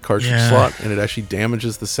edge on the cartridge slot, and it actually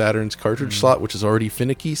damages the Saturn's cartridge slot, which is already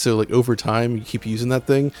finicky. So like over time, you keep using that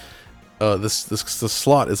thing, the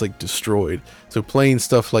slot is like destroyed. So playing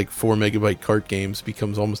stuff like 4 megabyte cart games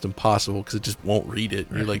becomes almost impossible because it just won't read it.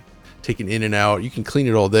 You're like taking in and out. You can clean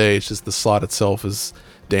it all day. It's just the slot itself is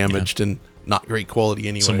damaged and not great quality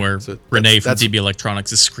anyway. Somewhere so Renee from DB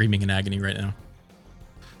Electronics is screaming in agony right now.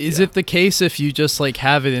 Is it the case if you just like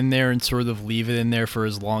have it in there and sort of leave it in there for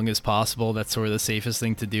as long as possible, that's sort of the safest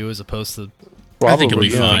thing to do as opposed to I think it'll be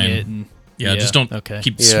throwing fine. it and Just don't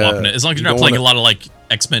keep swapping it. As long as you're not playing a lot of like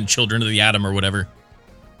X-Men Children of the Atom or whatever.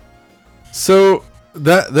 So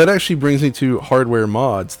that actually brings me to hardware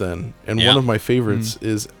mods then. And one of my favorites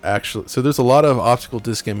is actually, so there's a lot of optical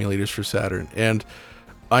disc emulators for Saturn, and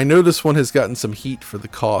I know this one has gotten some heat for the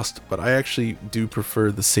cost, but I actually do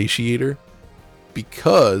prefer the Satiator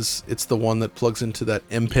because it's the one that plugs into that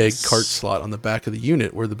MPEG cart slot on the back of the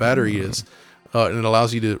unit where the battery is, and it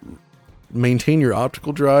allows you to maintain your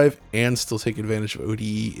optical drive and still take advantage of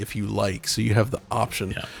ODE if you like. So you have the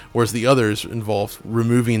option, whereas the others involve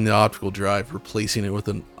removing the optical drive, replacing it with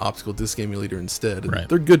an optical disc emulator instead. And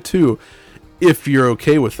they're good too if you're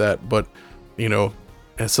okay with that, but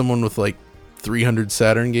as someone with like 300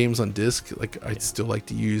 Saturn games on disc, like I'd still like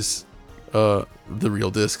to use the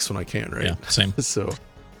real discs when I can, right? Yeah, same. So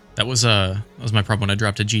that was my problem when I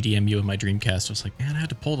dropped a GDMU in my Dreamcast. I was like, man, I had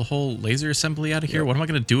to pull the whole laser assembly out of here. What am I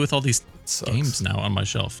going to do with all these games now on my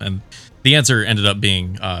shelf? And the answer ended up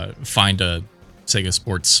being find a Sega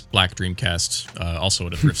Sports Black Dreamcast, also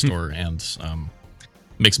at a thrift store, and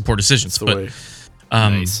make some poor decisions.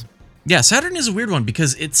 Nice. Yeah, Saturn is a weird one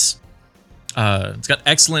because it's got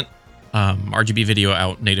excellent RGB video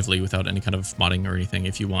out natively without any kind of modding or anything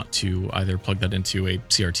if you want to either plug that into a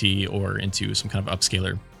CRT or into some kind of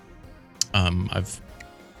upscaler. I've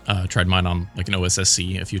tried mine on like an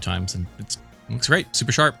OSSC a few times and it looks great,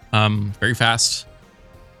 super sharp, very fast.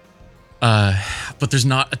 But there's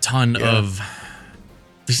not a ton of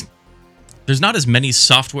there's not as many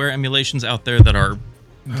software emulations out there that are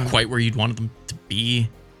quite where you'd want them to be.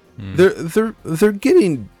 They're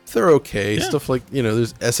okay. Stuff like,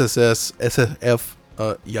 there's SSS, SFF,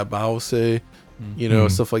 Yabause,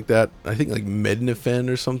 stuff like that. I think like Mednifen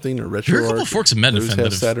or something, or RetroArch. There are a couple forks of Mednifen that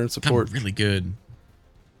have Saturn support. Really good.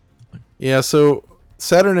 Yeah, so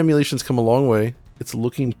Saturn emulations come a long way. It's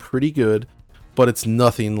looking pretty good, but it's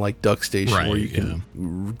nothing like DuckStation where you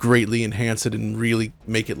can greatly enhance it and really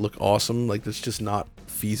make it look awesome. Like, that's just not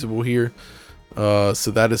feasible here.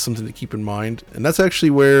 So that is something to keep in mind, and that's actually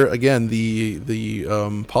where again the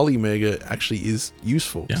Polymega actually is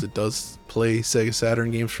useful because it does play Sega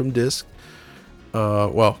Saturn games from disc.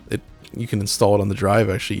 You can install it on the drive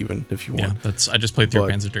actually, even if you want. I just played through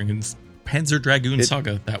Panzer Dragoon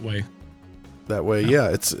Saga that way.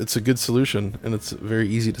 It's a good solution and it's very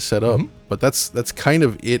easy to set up. But that's kind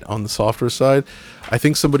of it on the software side. I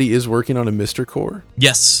think somebody is working on a Mr. Core.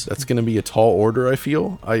 Yes, that's going to be a tall order, I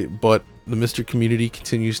feel. But the Mr. community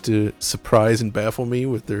continues to surprise and baffle me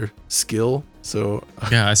with their skill. So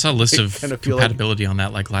I saw a list of compatibility on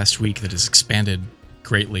that like last week that has expanded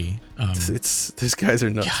greatly. These guys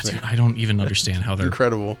are nuts. Dude, I don't even understand how they're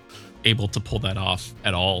incredible able to pull that off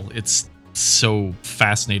at all. It's so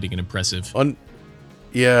fascinating and impressive.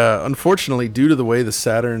 Unfortunately, due to the way the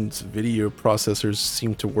Saturn's video processors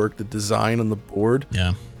seem to work, the design on the board,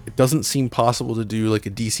 it doesn't seem possible to do like a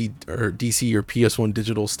DC or PS1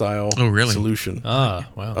 digital style solution.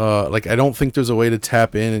 Wow. Like, I don't think there's a way to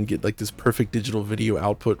tap in and get like this perfect digital video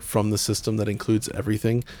output from the system that includes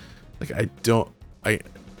everything. Like, I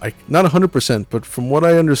not 100%, but from what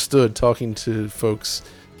I understood talking to folks,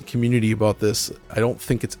 the community about this, I don't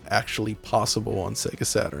think it's actually possible on Sega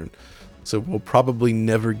Saturn. So we'll probably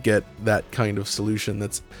never get that kind of solution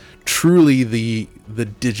that's truly the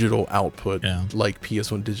digital output, like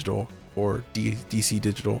PS1 digital or DC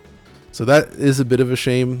digital. So that is a bit of a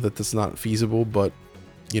shame that that's not feasible, but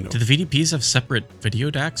you know. Do the VDPs have separate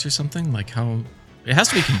video DACs or something? Like how it has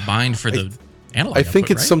to be combined for the analog I think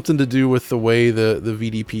output, it's right? something to do with the way the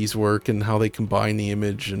VDPs work and how they combine the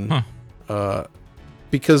image and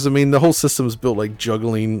because I mean the whole system is built like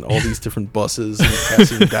juggling all these different buses and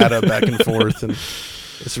passing data back and forth, and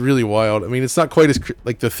it's really wild. I mean, it's not quite as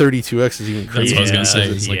like the 32X is even crazy. That's what I was gonna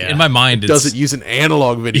say. It's like in my mind, it doesn't use an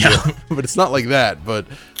analog video, but it's not like that. But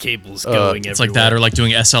cables going. It's like that, or like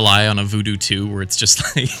doing SLI on a Voodoo 2, where it's just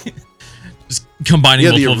like just combining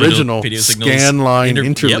multiple the original video signals, scan line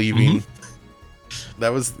interleaving. Yep, that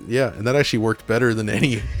was and that actually worked better than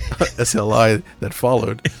any SLI that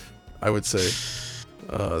followed, I would say.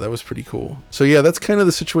 That was pretty cool. So yeah, that's kind of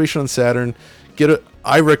the situation on Saturn.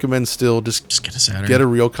 I recommend still just get a Saturn. Get a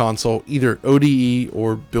real console, either ODE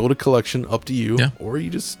or build a collection, up to you. Yeah. Or you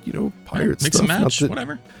just, pirate mix stuff. and match,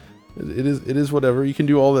 whatever. It is whatever. You can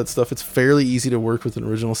do all that stuff. It's fairly easy to work with an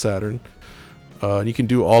original Saturn. And you can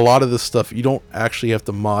do a lot of this stuff. You don't actually have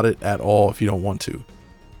to mod it at all if you don't want to.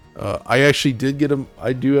 I actually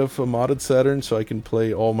I do have a modded Saturn, so I can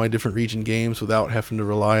play all my different region games without having to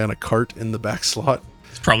rely on a cart in the back slot.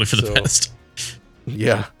 It's probably for the best.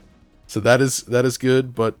 Yeah. So that is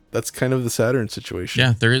good, but that's kind of the Saturn situation.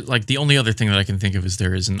 Yeah, there is like the only other thing that I can think of is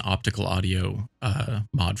there is an optical audio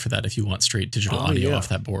mod for that if you want straight digital audio off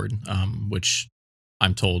that board, which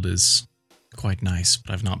I'm told is quite nice,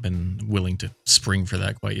 but I've not been willing to spring for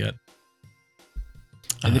that quite yet.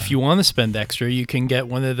 And if you want to spend extra, you can get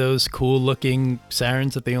one of those cool-looking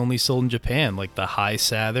Saturns that they only sold in Japan, like the High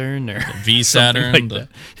Saturn or the V Saturn. Like that.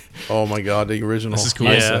 Oh my God, the original This is cool.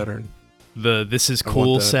 High Saturn. This is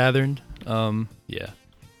cool Saturn. Yeah.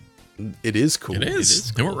 It is cool. It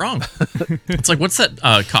is. They weren't wrong. It's like, what's that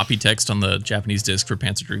copy text on the Japanese disc for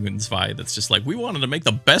Panzer Dragoon V that's just like, we wanted to make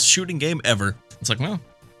the best shooting game ever. It's like, well,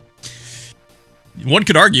 one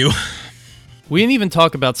could argue. We didn't even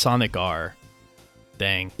talk about Sonic R.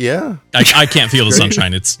 Dang. Yeah. I can't feel the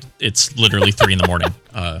sunshine. It's literally 3 a.m.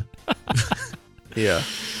 Yeah.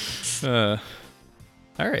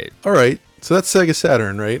 All right. So that's Sega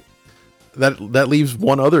Saturn, right? That leaves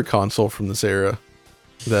one other console from this era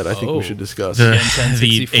that I think we should discuss.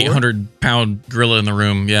 The 800-pound gorilla in the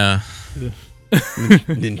room, yeah.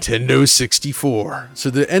 Nintendo 64. So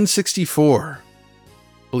the N64,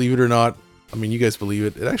 believe it or not, I mean, you guys believe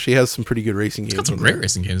it, it actually has some pretty good racing games. It's got some great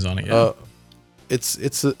racing games on it, yeah. It's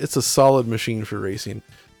a solid machine for racing.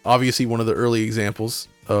 Obviously, one of the early examples,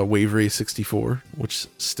 Wave Race 64, which is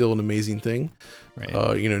still an amazing thing. Right.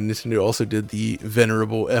 Nintendo also did the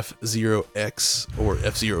venerable F-Zero X, or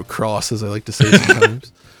F-Zero Cross, as I like to say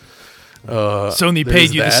sometimes. Sony paid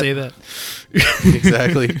you to say that.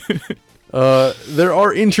 Exactly. There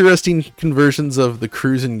are interesting conversions of the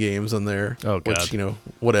cruising games on there. Oh, God. Which,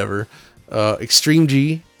 whatever. Extreme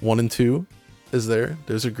G 1 and 2 is there.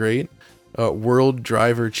 Those are great. World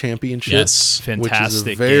Driver Championship. Yes, fantastic. Which is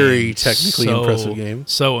a very game. technically impressive game.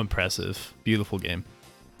 So impressive. Beautiful game.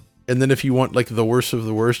 And then if you want like the worst of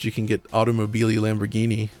the worst, you can get Automobili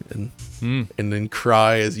Lamborghini and then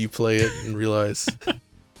cry as you play it and realize.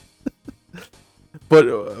 But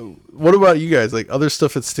what about you guys? Like other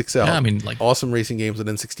stuff that sticks out? Yeah, I mean, like awesome racing games on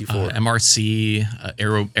N64. MRC,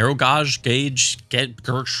 Aero Gauge,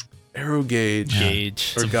 Aero Gauge.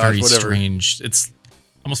 Gauge. It's very strange. It's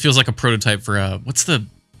almost feels like a prototype for the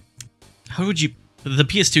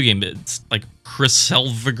PS2 game? It's like Chris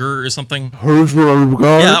Selviger or something. Yeah,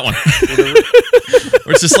 that one.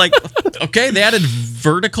 Where it's just like, okay, they added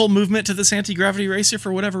vertical movement to this anti-gravity racer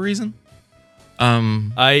for whatever reason.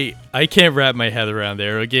 I can't wrap my head around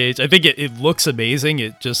Aero Gauge. I think it looks amazing.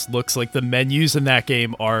 It just looks like the menus in that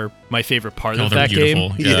game are my favorite part of that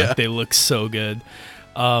game. Yeah. They look so good.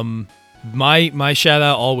 My shout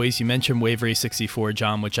out always, you mentioned Wave Race 64,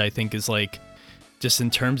 John, which I think is like, just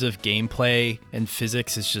in terms of gameplay and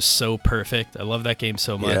physics, is just so perfect. I love that game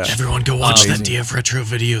so much. Yeah. Everyone go watch that DF Retro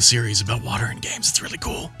video series about water and games. It's really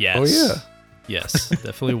cool. Yes. Oh, yeah. Yes,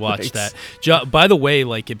 definitely watch that. By the way,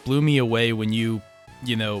 like it blew me away when you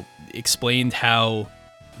explained how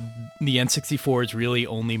the N64 is really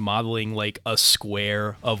only modeling like a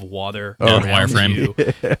square of water around wireframe. You.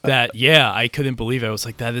 I couldn't believe it. I was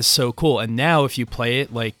like, that is so cool. And now if you play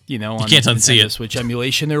it like, on you can't unsee it. Switch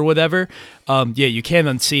emulation or whatever, you can't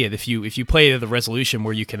unsee it. If you play it at the resolution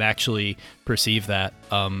where you can actually perceive that,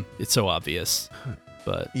 it's so obvious.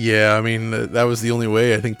 But yeah, I mean that was the only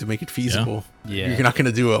way I think to make it feasible. Yeah. You're not going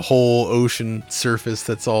to do a whole ocean surface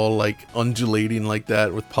that's all like undulating like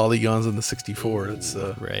that with polygons in the 64. It's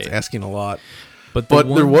Right. it's asking a lot. but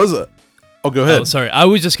There was a. Oh, go ahead. Oh, sorry. I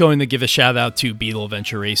was just going to give a shout out to Beetle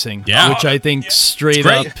Adventure Racing, Yeah. which I think straight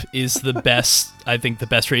great. up is the best. I think the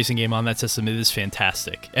best racing game on that system. It is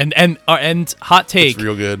fantastic. And hot take, It's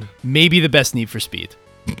real good. maybe the best Need for Speed.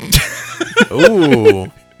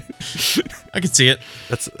 Ooh, I could see it.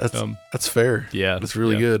 that's fair. Yeah, that's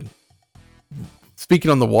really yeah. good.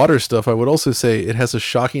 Speaking on the water stuff, I would also say it has a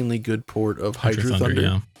shockingly good port of Hydro Thunder.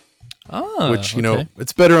 yeah. Oh, Which, you know,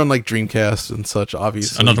 it's better on like Dreamcast and such,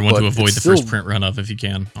 obviously. Another one but to avoid it's the still- first print run of if you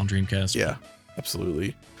can on Dreamcast. Yeah,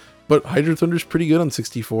 absolutely. But Hydro Thunder's pretty good on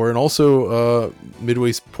 64, and also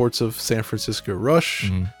Midway's ports of San Francisco Rush,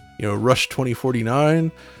 Mhm. you know, Rush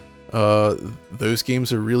 2049. Those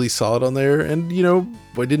games are really solid on there. And, you know,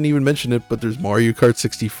 I didn't even mention it, but there's Mario Kart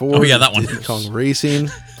 64. Oh, yeah, that one. Diddy Kong Racing.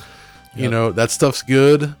 You Yep. know, that stuff's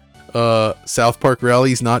good. South Park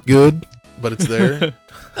Rally's not good, but it's there.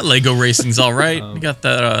 That Lego Racing's all right. We got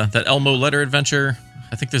that Elmo Letter Adventure.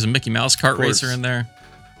 I think there's a Mickey Mouse kart course. racer in there.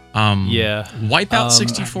 Yeah. Wipeout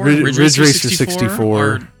 64, Ridge Racer 64, 64,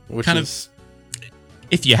 are which kind is...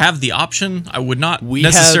 if you have the option, I would not We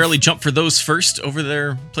necessarily have- jump for those first over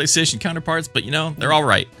their PlayStation counterparts, but you know, they're all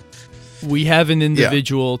right. We have an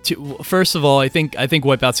individual. First of all, I think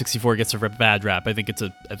Wipeout 64 gets a bad rap. I think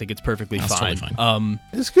it's perfectly That's fine. totally fine.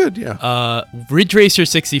 It's good, yeah. Ridge Racer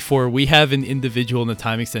 64. We have an individual in the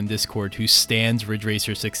Time Extend Discord who stands Ridge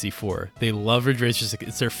Racer 64. They love Ridge Racer 64.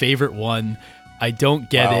 It's their favorite one. I don't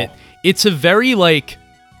get Wow. it. It's a very like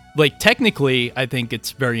technically, I think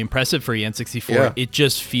it's very impressive for N64. Yeah. It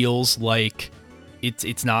just feels like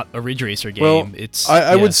it's not a Ridge Racer game. Well, It's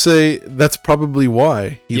I would say that's probably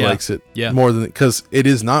why he Yeah. likes it Yeah. more than because it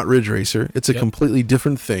is not Ridge Racer. It's a Yep. completely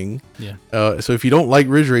different thing. Yeah. So if you don't like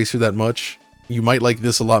Ridge Racer that much, you might like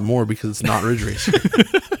this a lot more because it's not Ridge Racer.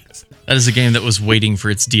 That is a game that was waiting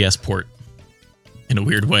for its DS port in a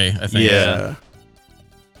weird way, I think. Yeah.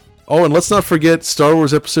 Oh, and let's not forget Star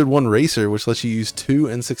Wars Episode 1 Racer, which lets you use two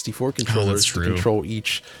N64 controllers to true. control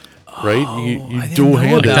each. Right? You I didn't dual know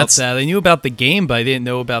hand about it. that. I knew about the game, but I didn't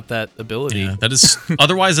know about that ability. Yeah, that is.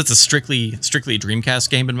 Otherwise, it's a strictly a Dreamcast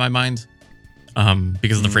game in my mind,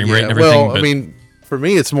 because of the frame rate and everything. Well, but I mean, for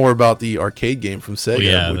me, it's more about the arcade game from Sega,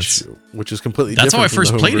 yeah, which is completely that's different. how I from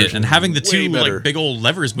first the home played it, version. and having the Way two better. like big old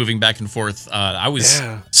levers moving back and forth, I was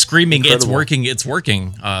Yeah. screaming, Incredible. "It's working! It's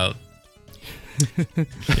working!" Yeah,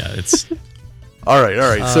 it's All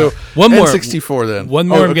right. So one more. N64 then. One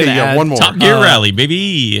more I'm okay, gonna add. one more. Top Gear Rally,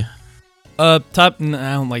 baby. I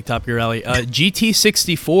don't like Top Gear Rally.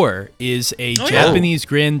 GT64 is a Oh, yeah. Japanese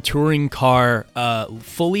Grand Touring car,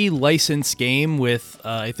 fully licensed game with,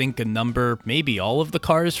 I think, a number, maybe all of the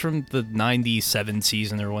cars from the 97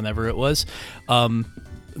 season or whenever it was.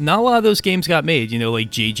 Not a lot of those games got made, like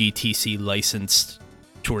JGTC licensed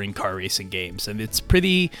touring car racing games. And it's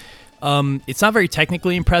pretty... it's not very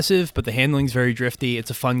technically impressive, but the handling's very drifty. It's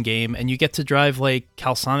a fun game, and you get to drive like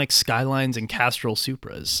Calsonic Skylines and Castrol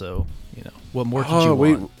Supras. So, what more could you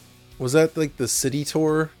want? Was that like the City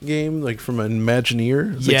Tour game, like from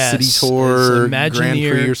Imagineer? It's Yes, like City Tour it's Grand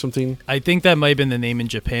Imagineer. Prix or something. I think that might have been the name in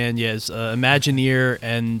Japan. Yes, Imagineer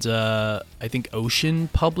and I think Ocean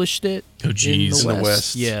published it. Oh, geez. in In the the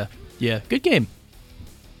West. West. Yeah, good game.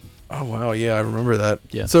 Oh wow, yeah, I remember that.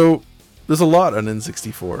 Yeah. So there's a lot on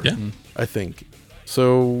N64. Yeah. I think.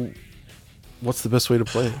 So what's the best way to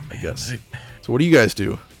play it, I guess? So what do you guys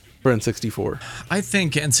do for N64? I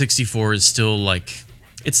think N64 is still like,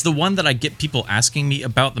 it's the one that I get people asking me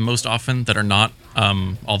about the most often that are not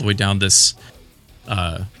all the way down this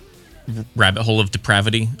rabbit hole of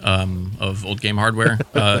depravity of old game hardware.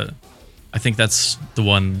 I think that's the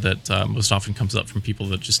one that most often comes up from people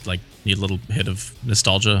that just like need a little hit of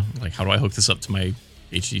nostalgia. Like, how do I hook this up to my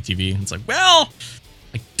HD TV? And it's like, well,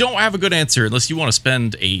 I don't have a good answer unless you want to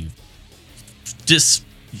spend a just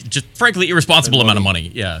frankly irresponsible amount of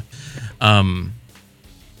money. Yeah.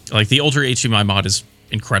 Like the Ultra HDMI mod is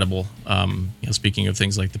incredible. Speaking of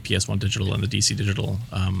things like the PS1 digital and the DC digital.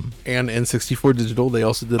 And N64 digital, they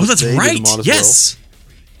also did. Oh, that's they did a right. mod as Yes. well.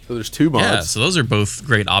 So there's two mods. Yeah. So those are both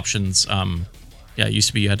great options. Yeah, it used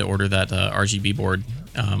to be you had to order that RGB board.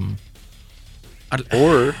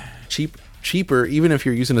 Or cheaper, even if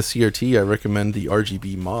you're using a CRT, I recommend the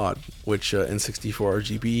RGB mod, which N64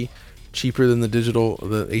 RGB, cheaper than the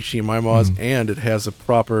HDMI mods, and it has a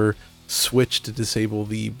proper switch to disable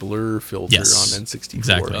the blur filter on N64.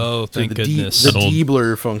 Exactly. Oh, thank goodness. The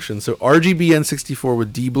de-blur function. So RGB N64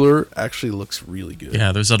 with de-blur actually looks really good.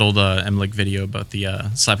 Yeah, there's that old MLiG video about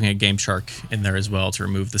the slapping a Game Shark in there as well to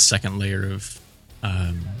remove the second layer of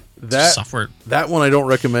software. That one I don't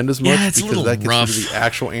recommend as much it's because that gets rough. rid of the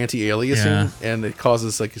actual anti-aliasing and it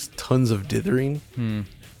causes like tons of dithering.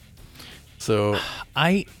 So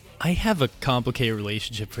I have a complicated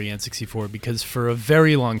relationship for the N64 because for a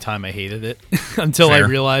very long time I hated it until I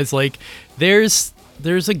realized like there's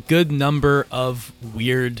a good number of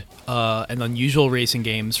weird and unusual racing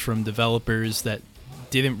games from developers that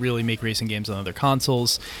didn't really make racing games on other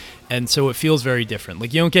consoles, and so it feels very different.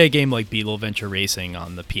 Like you don't get a game like Beetle Adventure Racing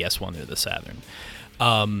on the PS1 or the Saturn.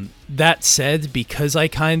 That said, because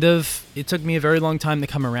it took me a very long time to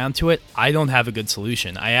come around to it, I don't have a good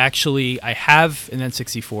solution. I have an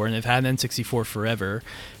N64 and I've had an N64 forever,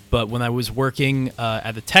 but when I was working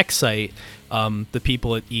at a tech site, the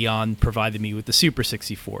people at Eon provided me with the Super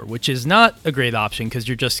 64, which is not a great option because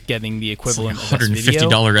you're just getting the equivalent of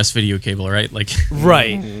 $150 S-Video cable, right? Like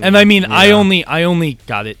right. And I mean, I only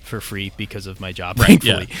got it for free because of my job,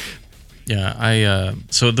 thankfully. Yeah,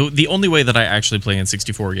 so the only way that I actually play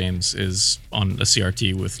N64 games is on a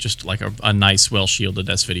CRT with just like a nice, well-shielded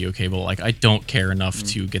S-Video cable. Like I don't care enough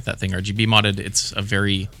to get that thing RGB modded. It's a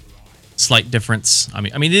very slight difference. I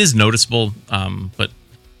mean, it is noticeable, but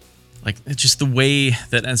like it's just the way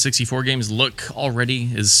that N64 games look already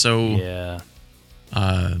is so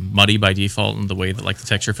muddy by default, and the way that like the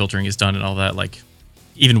texture filtering is done and all that. Like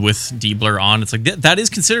even with de-blur on, it's like that is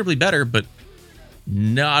considerably better, but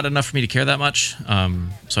not enough for me to care that much.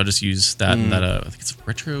 So I just use that and that. I think it's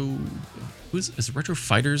Retro. Is it Retro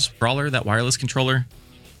Fighters Brawler? That wireless controller.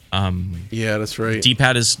 Yeah, that's right.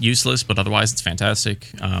 D-pad is useless, but otherwise it's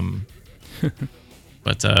fantastic.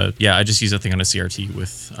 But I just use that thing on a CRT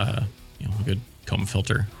with a good comb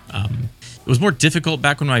filter. It was more difficult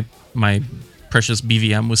back when my precious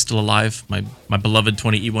BVM was still alive. My beloved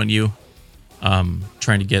 20E1U.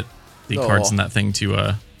 Trying to get the cards in that thing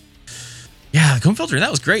to. Yeah, the comb filter,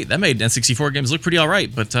 that was great. That made N64 games look pretty all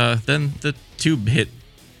right, but then the tube hit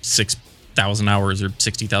 6,000 hours or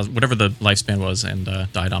 60,000, whatever the lifespan was, and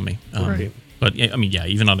died on me. Right. But, I mean,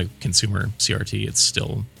 even on a consumer CRT, it's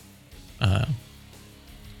still...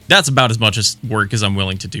 that's about as much work as I'm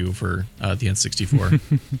willing to do for the N64.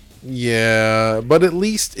 Yeah, but at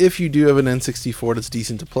least if you do have an N64 that's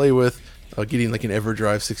decent to play with, getting like an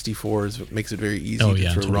EverDrive 64 makes it very easy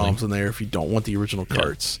to throw ROMs in there if you don't want the original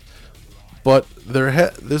carts. But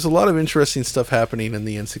there's a lot of interesting stuff happening in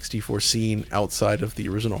the N64 scene outside of the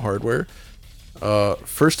original hardware.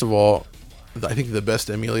 First of all, I think the best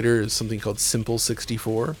emulator is something called Simple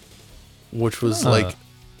 64, which was like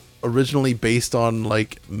originally based on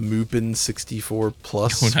like Mupen 64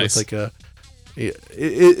 Plus. Oh, nice. With like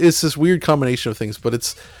it's this weird combination of things, but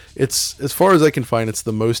it's as far as I can find, it's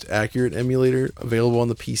the most accurate emulator available on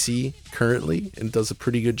the PC currently, and does a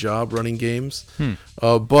pretty good job running games.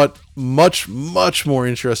 But much more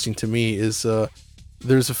interesting to me is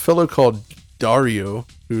there's a fellow called Dario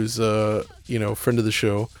who's friend of the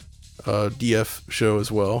show, DF show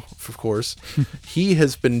as well, of course. He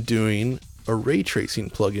has been doing a ray tracing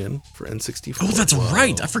plugin for N64. Oh, that's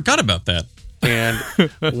right. I forgot about that. And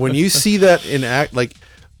when you see that in act, like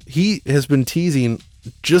he has been teasing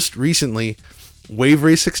just recently, Wave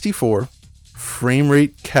Ray 64, frame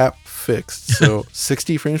rate cap fixed, so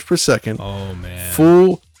 60 frames per second. Oh man.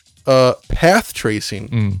 Full path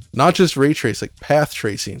tracing, not just ray trace, like path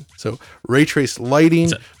tracing. So ray trace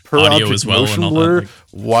lighting, per object motion blur,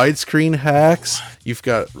 widescreen hacks. You've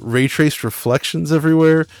got ray traced reflections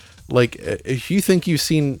everywhere. Like, if you think you've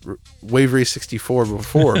seen Wave Ray 64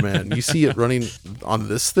 before, man, you see it running on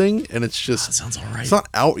this thing, and it's just... That sounds all right. It's not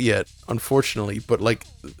out yet, unfortunately, but, like,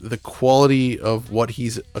 the quality of what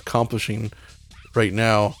he's accomplishing right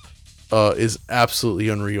now is absolutely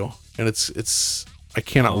unreal. And it's I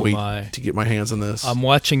cannot wait to get my hands on this. I'm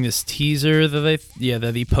watching this teaser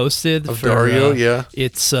that he posted of Dario.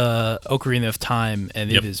 It's Ocarina of Time,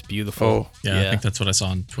 and it is beautiful. Oh, yeah, I think that's what I saw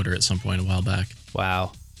on Twitter at some point a while back.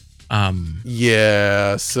 Wow.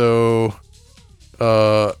 Yeah, so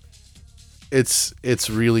it's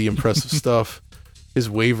really impressive stuff. His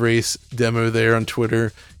Wave Race demo there on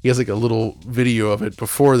Twitter, he has like a little video of it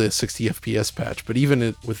before the 60 FPS patch, but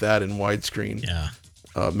even with that in widescreen,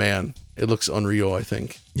 man, it looks unreal, I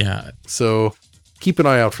think. Yeah. So keep an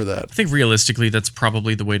eye out for that. I think realistically, that's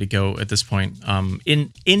probably the way to go at this point.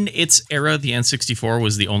 In its era, the N64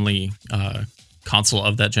 was the only console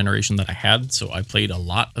of that generation that I had, so I played a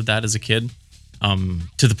lot of that as a kid,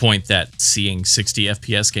 to the point that seeing 60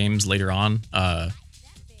 FPS games later on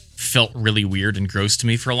felt really weird and gross to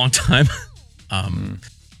me for a long time.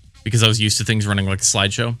 Because I was used to things running like a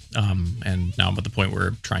slideshow. And now I'm at the point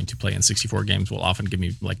where trying to play N64 games will often give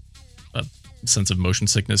me like a sense of motion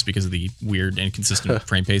sickness because of the weird, inconsistent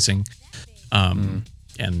frame pacing.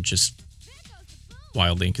 And just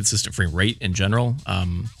wildly inconsistent frame rate in general.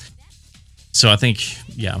 So I think,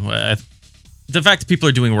 the fact that people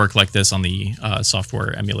are doing work like this on the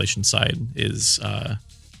software emulation side is an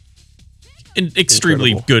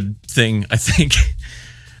extremely good thing, I think.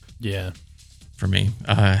 Yeah. For me.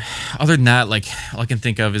 Other than that, like, all I can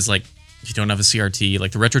think of is like, if you don't have a CRT,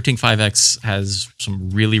 like the RetroTink 5X has some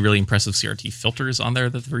really, really impressive CRT filters on there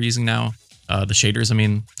that we're using now. The shaders, I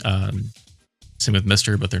mean, same with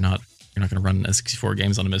Mister, but you're not going to run N64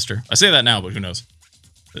 games on a Mister. I say that now, but who knows?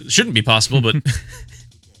 It shouldn't be possible, but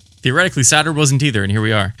theoretically Saturn wasn't either, and here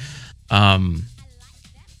we are. I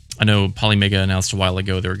know Polymega announced a while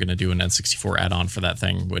ago they were going to do an N64 add-on for that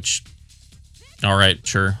thing, which, all right,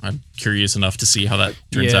 sure. I'm curious enough to see how that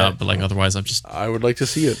turns out, but like otherwise, I would like to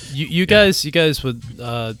see it. You guys would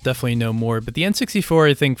definitely know more, but the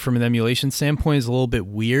N64, I think, from an emulation standpoint, is a little bit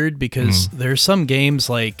weird because there's some games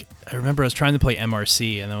like I remember I was trying to play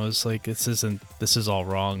MRC and I was like, this is all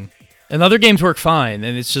wrong. And other games work fine,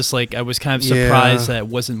 and it's just like I was kind of surprised that it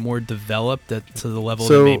wasn't more developed to the level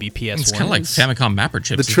that maybe PS1. It's kind of like Famicom mapper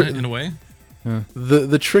chips, isn't it, in a way.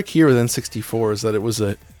 The trick here with N64 is that it was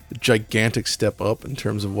a gigantic step up in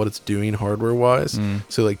terms of what it's doing hardware-wise.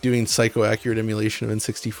 So like doing psycho-accurate emulation of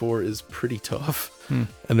N64 is pretty tough.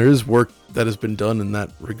 And there is work that has been done in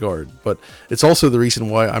that regard. But it's also the reason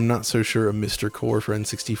why I'm not so sure a Mister Core for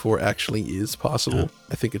N64 actually is possible.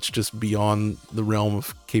 I think it's just beyond the realm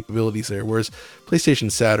of capabilities there. Whereas PlayStation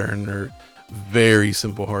Saturn are very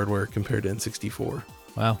simple hardware compared to N64.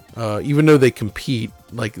 Wow. Even though they compete,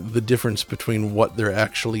 like the difference between what they're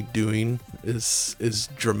actually doing is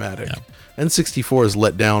dramatic. N64 is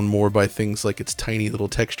let down more by things like its tiny little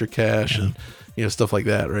texture cache and stuff like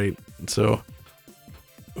that, right? So,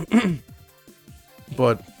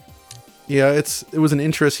 but yeah, it was an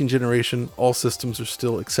interesting generation. All systems are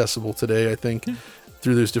still accessible today, I think,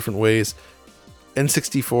 through those different ways.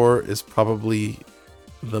 N64 is probably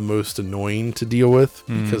the most annoying to deal with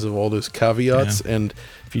because of all those caveats. And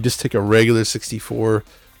if you just take a regular 64,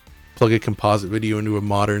 plug a composite video into a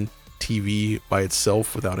modern TV by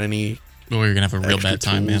itself without any you're gonna have a real bad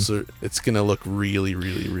time, man. It's gonna look really,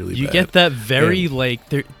 really, really bad. You get that very like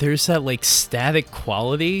there's that like static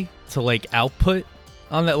quality to like output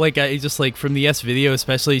on that, like I just like from the S video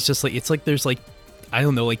especially, it's like there's like I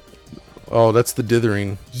don't know, like, oh, that's the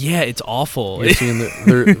dithering. Yeah, it's awful. You're seeing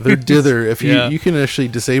their dither. If you can actually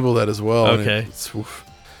disable that as well. Okay.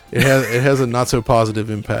 It has a not so positive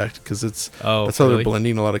impact because that's how they're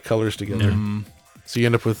blending a lot of colors together. So you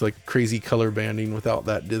end up with like crazy color banding without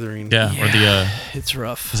that dithering. Yeah. Or the it's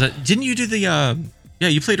rough. Didn't you do the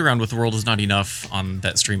you played around with The World Is Not Enough on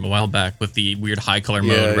that stream a while back with the weird high color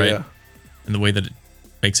mode, right? Yeah. And the way that it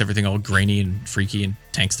makes everything all grainy and freaky and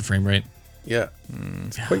tanks the frame rate. Yeah,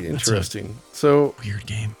 it's quite interesting. So weird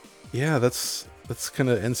game. Yeah, that's kind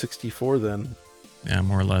of N64 then. Yeah,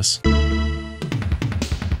 more or less.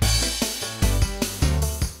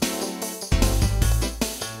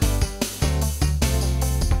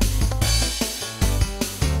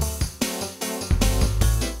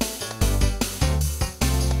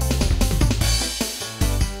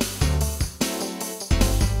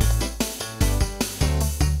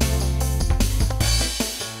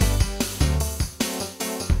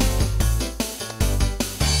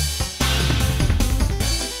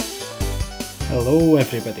 Hello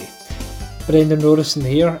everybody, Brendan Rorison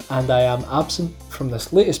here, and I am absent from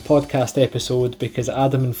this latest podcast episode because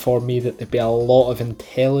Adam informed me that there'd be a lot of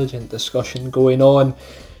intelligent discussion going on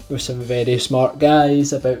with some very smart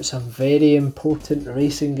guys about some very important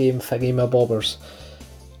racing game thingy-mabobbers.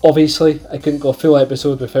 Obviously, I couldn't go a full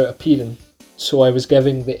episode without appearing, so I was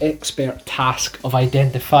given the expert task of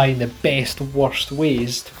identifying the best worst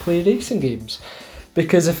ways to play racing games,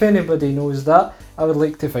 because if anybody knows that, I would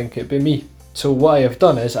like to think it'd be me. So what I have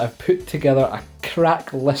done is I've put together a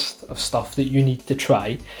crack list of stuff that you need to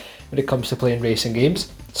try when it comes to playing racing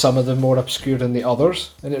games, some of them more obscure than the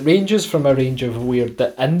others, and it ranges from a range of weird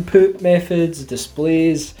input methods,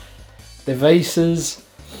 displays, devices,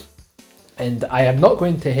 and I am not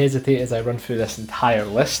going to hesitate as I run through this entire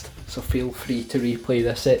list, so feel free to replay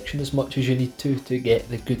this section as much as you need to get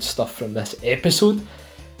the good stuff from this episode,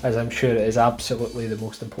 as I'm sure it is absolutely the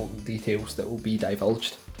most important details that will be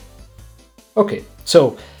divulged. Okay,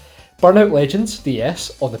 so Burnout Legends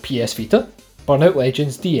DS on the PS Vita, Burnout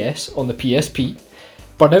Legends DS on the PSP,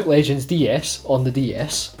 Burnout Legends DS on the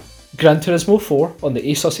DS, Gran Turismo 4 on the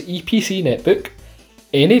Asus EPC netbook,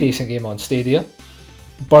 any racing game on Stadia,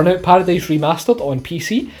 Burnout Paradise Remastered on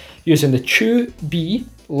PC using the Chew-B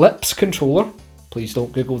Lips controller, please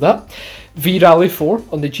don't Google that, V-Rally 4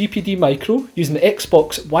 on the GPD Micro using the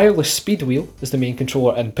Xbox Wireless Speed Wheel as the main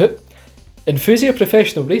controller input, Infusia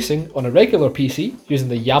Professional Racing on a regular PC using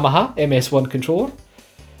the Yamaha MS1 controller,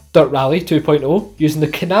 Dirt Rally 2.0 using the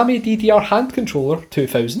Konami DDR hand controller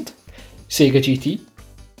 2000, Sega GT,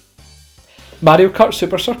 Mario Kart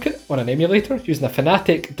Super Circuit on an emulator using a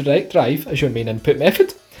Fanatec Direct Drive as your main input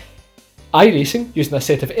method, iRacing using a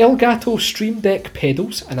set of Elgato Stream Deck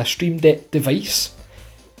pedals and a Stream Deck device,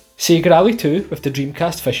 Sega Rally 2 with the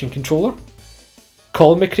Dreamcast fishing controller,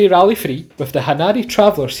 Colin McRae Rally 3 with the Hanari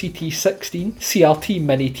Traveller CT16 CRT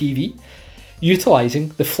Mini TV, utilising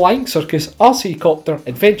the Flying Circus RC Copter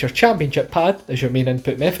Adventure Championship pad as your main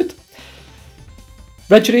input method,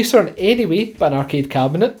 Ridge Racer in any way but an arcade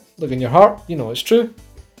cabinet, look in your heart, you know it's true,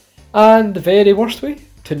 and the very worst way,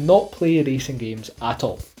 to not play racing games at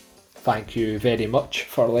all. Thank you very much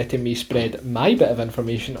for letting me spread my bit of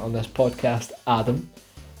information on this podcast, Adam,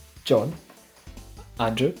 John,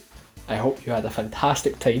 Andrew. I hope you had a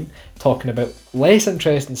fantastic time talking about less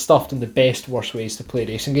interesting stuff than the best, worst ways to play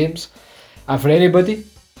racing games. And for anybody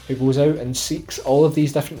who goes out and seeks all of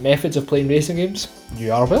these different methods of playing racing games,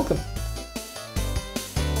 you are welcome.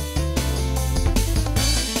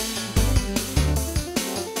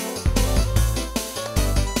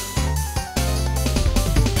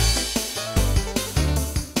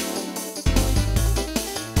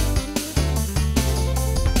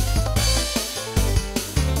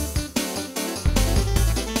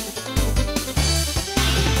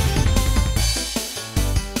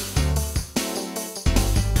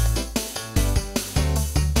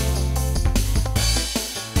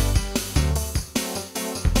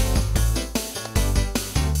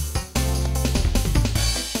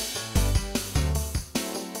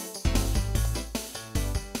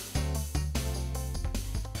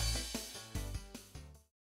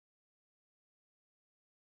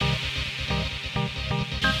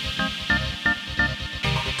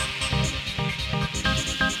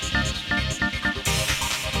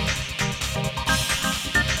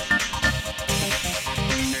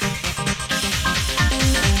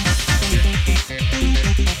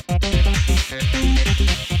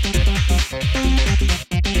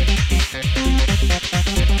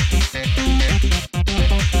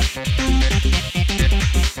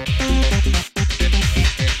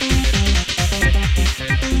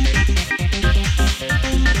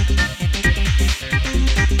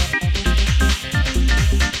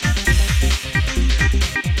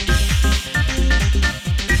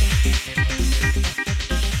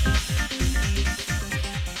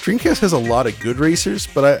 Dreamcast has a lot of good racers,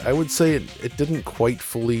 but I would say it didn't quite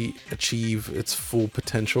fully achieve its full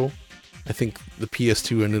potential. I think the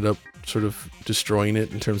PS2 ended up sort of destroying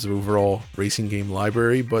it in terms of overall racing game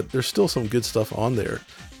library, but there's still some good stuff on there,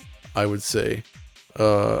 I would say.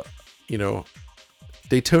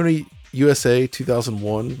 Daytona USA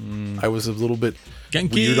 2001, I was a little bit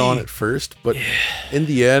weird on at first, but in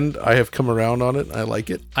the end, I have come around on it. And I like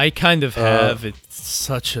it. I kind of have. It's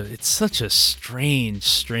such a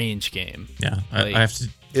strange game. Yeah, I have to.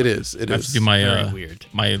 It is. I have to do my weird.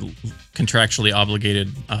 My contractually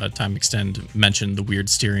obligated time extend mention the weird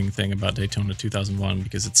steering thing about Daytona 2001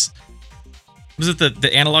 because it's. Was it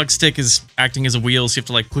the analog stick is acting as a wheel, so you have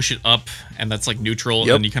to like push it up, and that's like neutral, and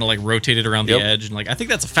then you kind of like rotate it around the edge, and like I think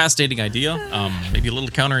that's a fascinating idea. Maybe a little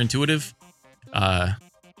counterintuitive.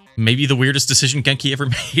 Maybe the weirdest decision Genki ever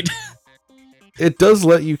made. It does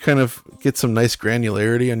let you kind of get some nice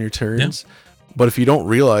granularity on your turns, but if you don't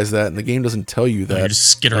realize that, and the game doesn't tell you that, you're just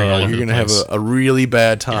skittering all over you're the gonna place. have a really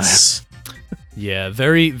bad time. Yes. Yeah,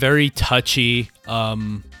 very, very touchy.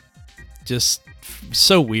 Just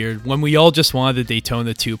so weird. When we all just wanted the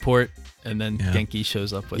Daytona 2 port, and then Genki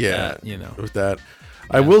shows up with that, With that.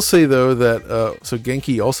 I will say, though, that so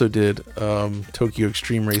Genki also did Tokyo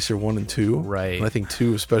Extreme Racer 1 and 2. Right. And I think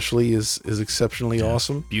 2 especially is exceptionally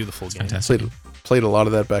awesome. Beautiful game. Fantastic. Played a lot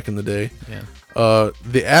of that back in the day. Yeah.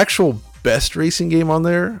 The actual best racing game on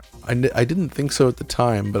there, I didn't think so at the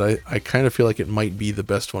time, but I kind of feel like it might be the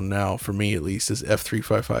best one now, for me at least, is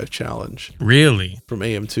F355 Challenge. Really? From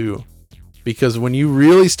AM2. Because when you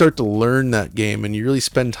really start to learn that game and you really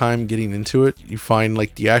spend time getting into it, you find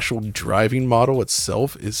like the actual driving model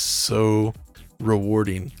itself is so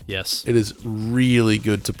rewarding. Yes. It is really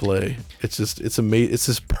good to play. It's amazing. It's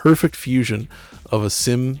this perfect fusion of a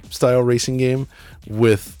sim style racing game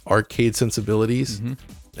with arcade sensibilities.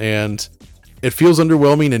 And it feels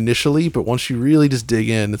underwhelming initially, but once you really just dig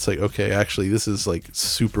in, it's like, okay, actually, this is like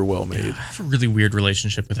super well made. I have a really weird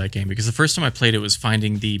relationship with that game because the first time I played it was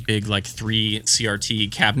finding the big like 3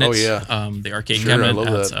 CRT cabinet. Oh, yeah. The arcade Sure, I cabinet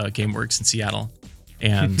love at GameWorks in Seattle,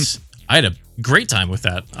 and I had a great time with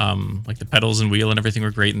that. Like the pedals and wheel and everything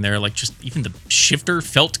were great in there. Like just even the shifter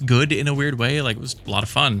felt good in a weird way. Like it was a lot of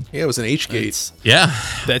fun. Yeah, it was an H-gate. Yeah.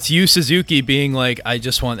 That's Yu Suzuki being like, I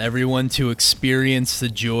just want everyone to experience the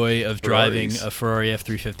joy of driving Ferraris. a Ferrari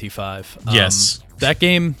F355. Yes. That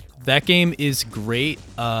game is great.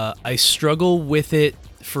 I struggle with it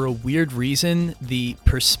for a weird reason. The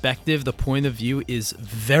perspective, the point of view is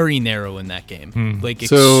very narrow in that game. Like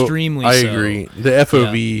extremely I so. agree. The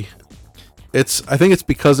FOV, I think it's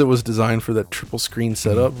because it was designed for that triple screen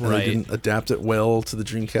setup, and Right. they didn't adapt it well to the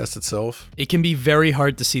Dreamcast itself. It can be very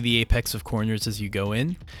hard to see the apex of corners as you go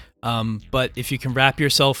in. But if you can wrap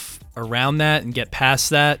yourself around that and get past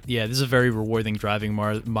that, yeah, this is a very rewarding driving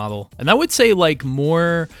model. And I would say like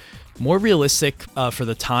more realistic for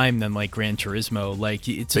the time than like Gran Turismo. Like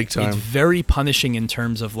it's Big time. It's very punishing in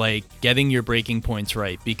terms of like getting your braking points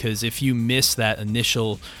right, because if you miss that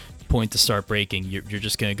initial point to start braking, you're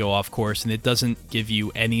just going to go off course, and it doesn't give you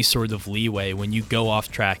any sort of leeway. When you go off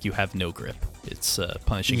track, you have no grip. It's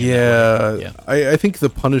punishing. in that way. I think the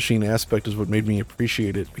punishing aspect is what made me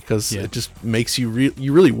appreciate it, because Yeah. it just makes you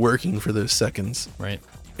you're really working for those seconds, Right.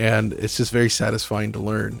 and it's just very satisfying to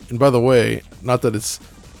learn. And by the way, not that it's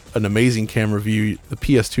an amazing camera view, the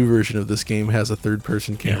PS2 version of this game has a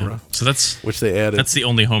third-person camera, So that's which they added. the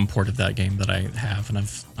only home port of that game that I have, and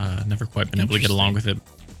I've never quite been able to get along with it.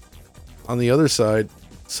 On the other side,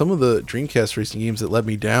 some of the Dreamcast racing games that let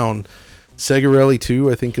me down, Sega Rally 2,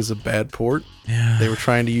 I think, is a bad port. Yeah. They were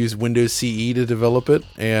trying to use Windows CE to develop it,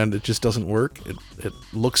 and it just doesn't work. It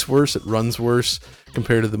looks worse, it runs worse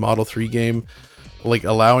compared to the Model 3 game. Like,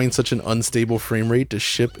 allowing such an unstable frame rate to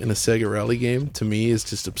ship in a Sega Rally game, to me, is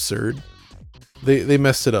just absurd. They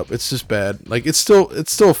messed it up. It's just bad. Like, it's still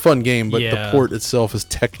a fun game, but the Yeah. port itself is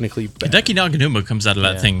technically bad. Hideki Naganuma comes out of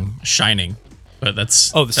that Yeah. thing shining, but The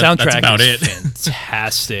that's soundtrack about is it.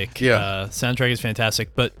 fantastic. Yeah. Soundtrack is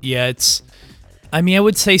fantastic. But yeah, I mean, I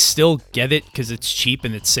would say still get it because it's cheap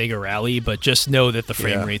and it's Sega Rally, but just know that the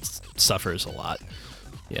frame Yeah. rate suffers a lot.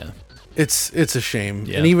 Yeah. It's a shame.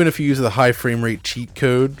 Yeah. And even if you use the high frame rate cheat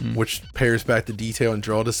code, which pairs back the detail and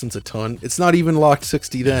draw distance a ton, it's not even locked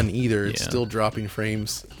 60 then either. It's Yeah. still dropping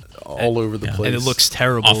frames all over the place. And it looks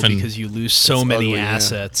terrible Often- because you lose so It's many ugly, yeah.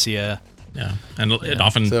 assets. Yeah. Yeah, and it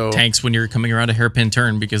often So- tanks when you're coming around a hairpin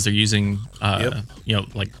turn because they're using, Yep.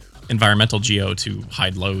 like environmental geo to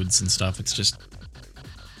hide loads and stuff. It's just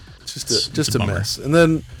It's just it's a a bummer. mess. And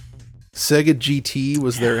then Sega GT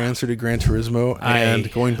was their answer to Gran Turismo,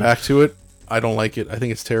 and going back to it, I don't like it. I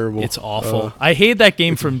think it's terrible. It's awful. I hated that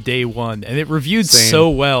game from day one, and it reviewed Same. so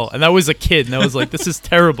well. And I was a kid, and I was like, "This is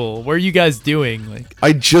terrible. What are you guys doing?" Like,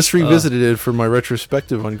 I just revisited it for my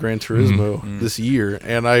retrospective on Gran Turismo this year,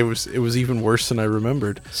 and it was even worse than I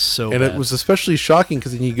remembered. so. And bad. it was especially shocking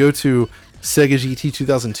because then you go to Sega GT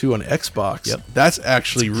 2002 on Xbox. Yep. That's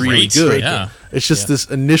actually It's really great, good. yeah. It's just this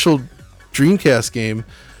initial Dreamcast game.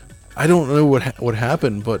 I don't know what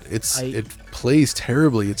happened, but it plays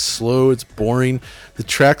terribly. It's slow. It's boring. The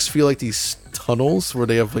tracks feel like these tunnels where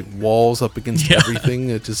they have like walls up against everything.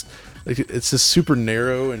 It's just super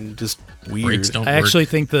narrow and just weird. brakes don't I work. actually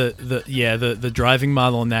think the driving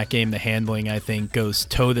model in that game, the handling, I think goes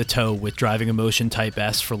toe to toe with Driving Emotion Type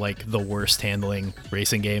S for like the worst handling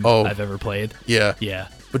racing game I've ever played. Yeah. Yeah.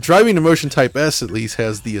 But Driving Emotion Type S at least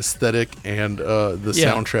has the aesthetic and the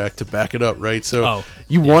Yeah. soundtrack to back it up, right? So Oh,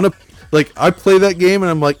 you want to, like, I play that game and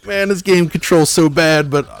I'm like, man, this game controls so bad,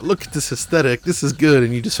 but look at this aesthetic. This is good.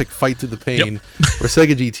 And you just like fight through the pain. Where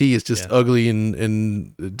Sega GT is just ugly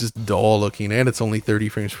and just dull looking, and it's only 30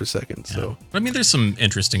 frames per second. So I mean, there's some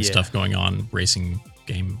interesting stuff going on racing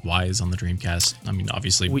game wise on the Dreamcast. I mean,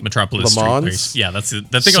 obviously Metropolis Le Street Mans? Race. Yeah, that's the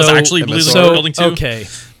thing I was actually really MSR. building to. Okay.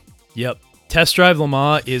 Yep. Test Drive Le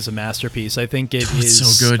Mans is a masterpiece. I think it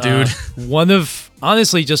is so good, dude. One of,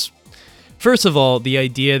 honestly, just first of all, the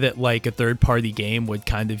idea that like a third-party game would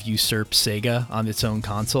kind of usurp Sega on its own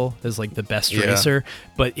console as like the best racer,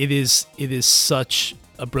 but it is such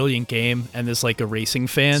a brilliant game, and as like a racing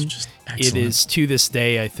fan, It's just it excellent. is to this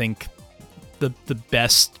day, I think, the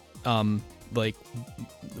best like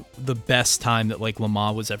the best time that like Le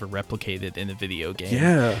Mans was ever replicated in a video game.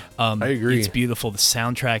 yeah, I agree. It's beautiful. The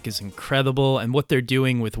soundtrack is incredible, and what they're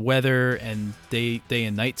doing with weather and day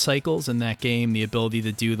and night cycles in that game, the ability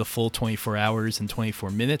to do the full 24 hours in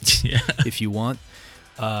 24 minutes if you want.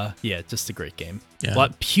 Just a great game. Yeah.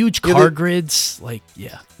 Huge car grids,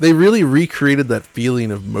 They really recreated that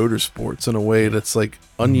feeling of motorsports in a way that's like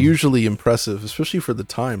unusually impressive, especially for the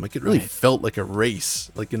time. Like it really felt like a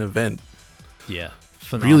race, like an event. Yeah,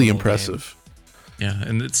 really impressive. Yeah,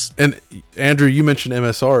 and Andrew, you mentioned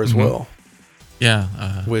MSR as well. Yeah,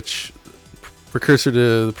 which precursor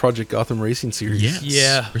to the Project Gotham Racing series. Yes,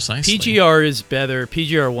 yeah, precisely. PGR is better.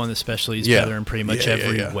 PGR 1 especially is better in pretty much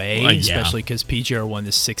every way, especially because PGR 1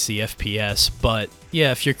 is 60 FPS. But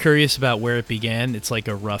yeah, if you're curious about where it began, it's like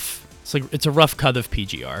a rough cut of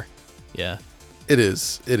PGR. Yeah. It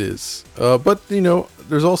is. But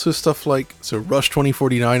there's also stuff like Rush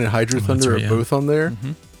 2049 and Hydro Thunder are both on there.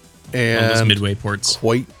 Mm-hmm. And those midway ports.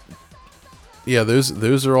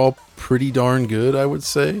 Those are all pretty darn good, I would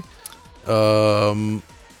say. I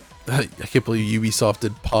can't believe Ubisoft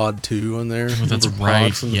did Pod 2 on there. Oh, that's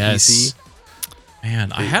right. Yes. PC?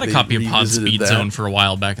 Man, I had a copy of Pod Speed Zone for a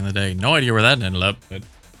while back in the day. No idea where that ended up. But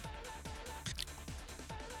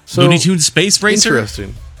Looney Tunes Space Racer?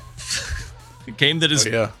 Interesting. A game that is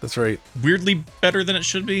that's right. Weirdly better than it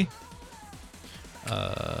should be.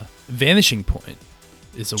 Vanishing Point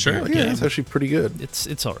is a weird game. It's actually pretty good.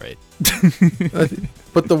 It's all right.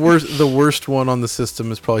 But the worst one on the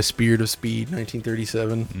system is probably Spirit of Speed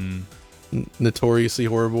 1937. Notoriously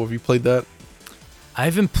horrible. Have you played that? I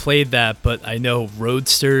haven't played that, but I know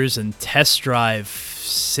Roadsters and Test Drive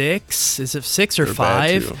 6. Is it 6 or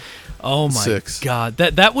 5? Oh my god.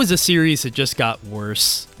 That was a series that just got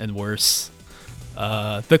worse and worse.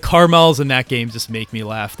 The car models in that game just make me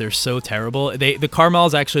laugh. They're so terrible. The car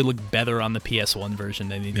models actually look better on the PS1 version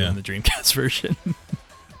than they do on the Dreamcast version.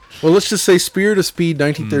 Well, let's just say Spirit of Speed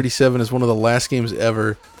 1937 is one of the last games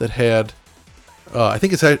ever that had. I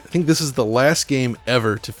think this is the last game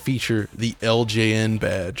ever to feature the LJN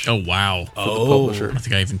badge. Oh wow! For the publisher. I don't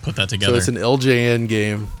think I even put that together. So it's an LJN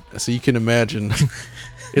game. So you can imagine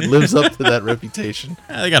it lives up to that reputation.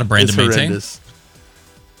 They got a brand to maintain. Horrendous.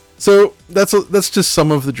 So that's just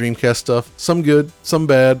some of the Dreamcast stuff. Some good, some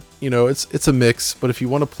bad. It's a mix. But if you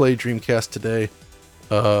want to play Dreamcast today,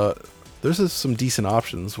 there's some decent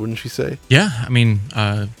options, wouldn't you say? Yeah, I mean,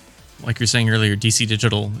 like you were saying earlier, DC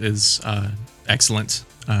Digital is excellent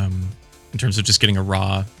in terms of just getting a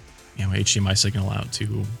raw, HDMI signal out to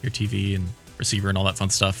your TV and receiver and all that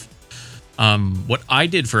fun stuff. What I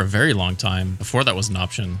did for a very long time before that was an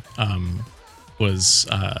option was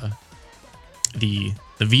the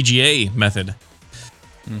VGA method.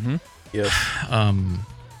 Mm-hmm. Yes.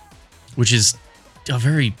 Which is a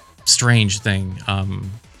very strange thing.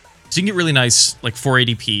 So you can get really nice, like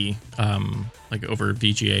 480p, like over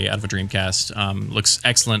VGA out of a Dreamcast. Looks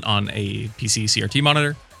excellent on a PC CRT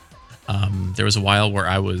monitor. There was a while where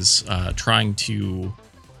I was trying to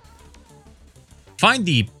find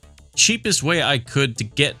the cheapest way I could to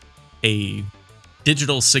get a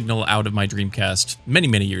digital signal out of my Dreamcast many,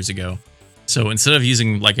 many years ago. So instead of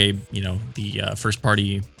using like the first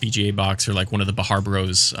party VGA box or like one of the Bahar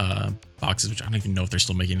Bros boxes, which I don't even know if they're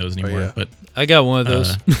still making those anymore, but I got one of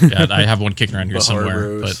those. I have one kicking around here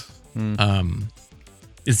somewhere. Bros.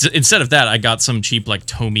 But instead of that, I got some cheap like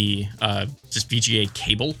Tomy just VGA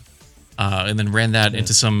cable, and then ran that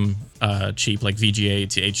into some cheap like VGA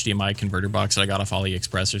to HDMI converter box that I got off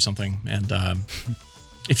AliExpress or something. And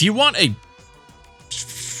if you want a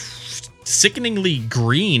sickeningly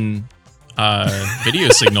green video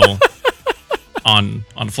signal on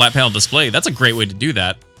a flat panel display, that's a great way to do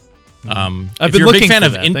that. If you're a big fan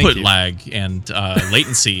of input lag and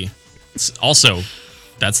latency, also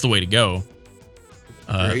that's the way to go.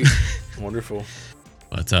 Great. Wonderful.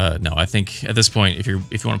 But no, I think at this point, if you want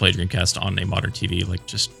to play Dreamcast on a modern TV, like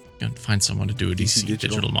just find someone to do a DC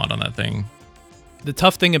digital mod on that thing. The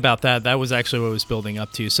tough thing about that was actually what I was building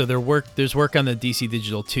up to. So there's work on the DC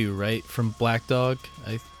Digital 2, right? From Black Dog.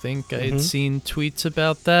 I think I had seen tweets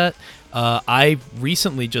about that. I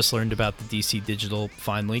recently just learned about the DC Digital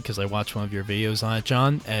finally because I watched one of your videos on it,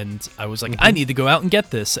 John, and I was like, I need to go out and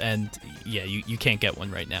get this. And yeah, you can't get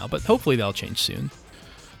one right now, but hopefully that'll change soon.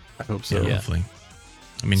 I hope so. Yeah, hopefully.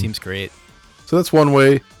 I mean, seems great. So that's one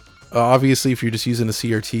way. Obviously, if you're just using a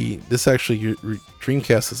CRT, this actually, your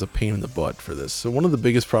Dreamcast is a pain in the butt for this. So one of the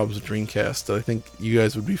biggest problems with Dreamcast that I think you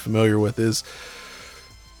guys would be familiar with is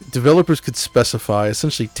developers could specify,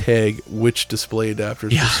 essentially tag which display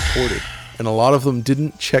adapters were supported. And a lot of them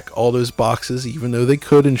didn't check all those boxes, even though they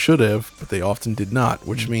could and should have, but they often did not,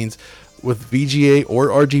 which means with VGA or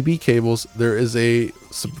RGB cables, there is a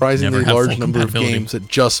surprisingly large number of games that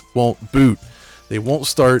just won't boot. They won't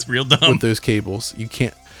start with those cables. You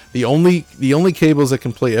can't. The only cables that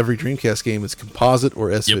can play every Dreamcast game is composite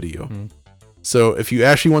or S-Video. So if you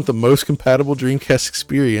actually want the most compatible Dreamcast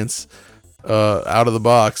experience out of the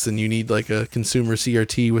box, then you need like a consumer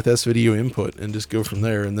CRT with S-Video input and just go from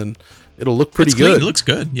there, and then it'll look pretty good. It looks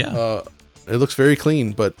good, yeah. It looks very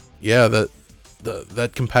clean, but yeah,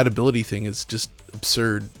 that compatibility thing is just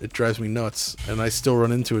absurd. It drives me nuts, and I still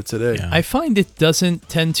run into it today. Yeah. I find it doesn't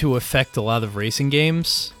tend to affect a lot of racing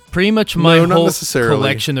games. Pretty much my whole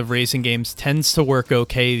collection of racing games tends to work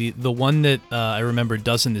okay. The one that I remember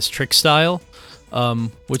doesn't is Trick Style,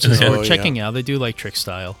 which is worth checking out. They do like Trick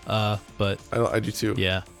Style, but I do too.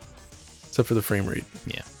 Yeah, except for the frame rate.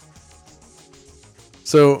 Yeah.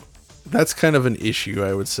 So that's kind of an issue,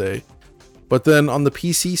 I would say. But then on the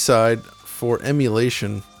PC side for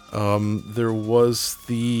emulation, there was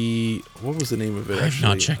what was the name of it? I've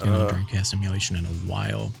not checked in on Dreamcast emulation in a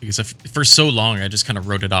while because for so long I just kind of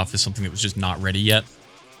wrote it off as something that was just not ready yet.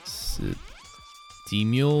 Is it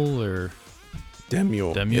Demule or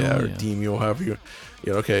Demule? Demule, yeah, or Demule, however you.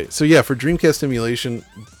 Yeah, okay. So yeah, for Dreamcast emulation,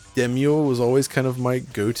 Demule was always kind of my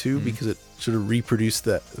go-to because it sort of reproduced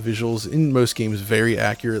that visuals in most games very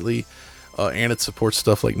accurately, and it supports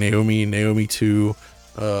stuff like Naomi 2.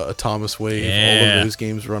 Atomus Wave, all of those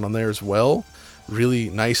games run on there as well, really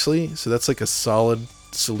nicely. So that's like a solid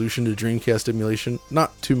solution to Dreamcast emulation.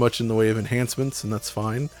 Not too much in the way of enhancements, and that's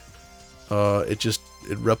fine. It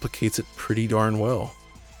replicates it pretty darn well.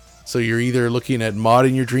 So you're either looking at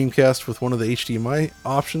modding your Dreamcast with one of the HDMI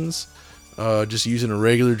options, just using a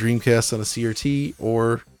regular Dreamcast on a CRT,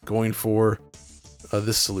 or going for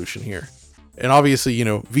this solution here. And obviously,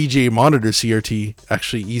 VGA monitor CRT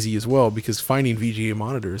actually easy as well, because finding VGA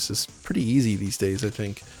monitors is pretty easy these days, I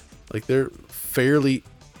think. Like, they're fairly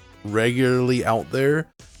regularly out there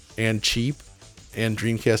and cheap, and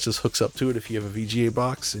Dreamcast just hooks up to it if you have a VGA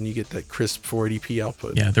box, and you get that crisp 480p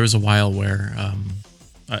output. Yeah, there was a while where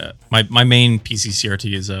my main PC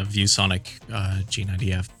CRT is a ViewSonic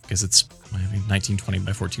G90F, because it's 1920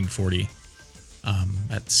 by 1440.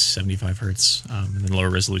 At 75 hertz, and then lower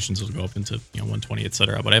resolutions will go up into 120,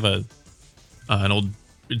 etc. But I have an old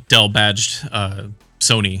Dell badged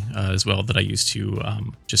Sony as well that I used to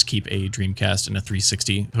just keep a Dreamcast and a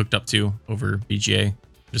 360 hooked up to over VGA.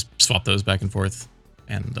 Just swap those back and forth,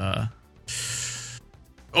 and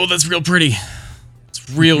that's real pretty. It's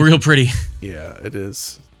real pretty. Yeah, it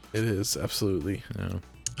is. It is absolutely. Yeah.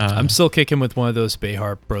 I'm still kicking with one of those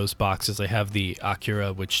Behar Bros boxes. I have the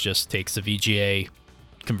Acura, which just takes the VGA,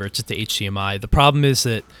 converts it to HDMI. The problem is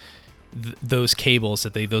that those cables,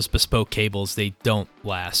 those bespoke cables, they don't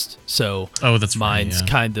last. So that's mine's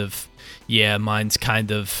kind of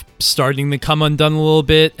starting to come undone a little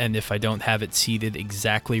bit. And if I don't have it seated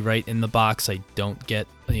exactly right in the box, I don't get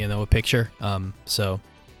a picture. So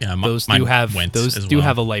yeah, those do have a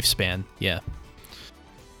lifespan. Yeah.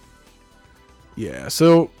 Yeah,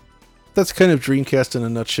 so that's kind of Dreamcast in a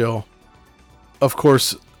nutshell. Of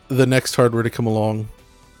course, the next hardware to come along.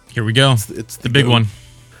 Here we go. It's the big one.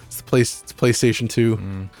 It's PlayStation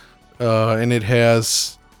 2. And it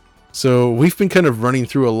has... So we've been kind of running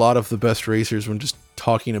through a lot of the best racers when just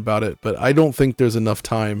talking about it, but I don't think there's enough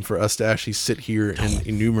time for us to actually sit here and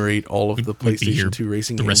enumerate all of the PlayStation 2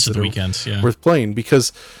 racing games the rest of the weekends, worth playing,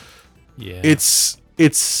 because it's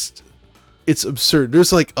absurd.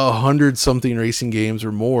 There's like 100-something racing games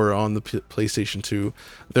or more on the PlayStation 2.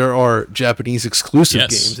 There are Japanese exclusive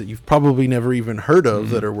games that you've probably never even heard of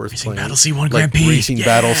that are worth Racing playing. Battle C1 Grand Prix. Racing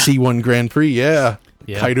Battle C1 Grand Prix,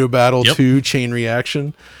 Kaido Battle 2, Chain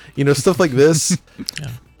Reaction. Stuff like this.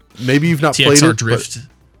 Maybe you've not played it, Drift.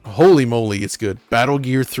 But holy moly, it's good. Battle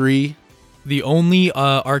Gear 3. The only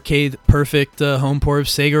arcade perfect home port of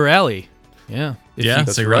Sega Rally. Yeah.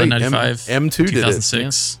 That's Sega right. Rally 95. M2 did it.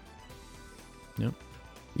 2006.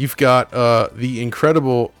 You've got the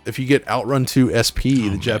incredible, if you get Outrun 2 SP,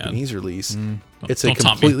 the Japanese release, it's a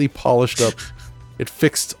completely polished up. It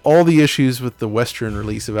fixed all the issues with the Western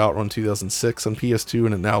release of Outrun 2006 on PS2,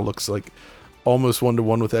 and it now looks like almost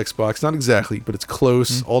one-to-one with Xbox. Not exactly, but it's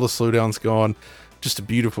close. All the slowdown's gone. Just a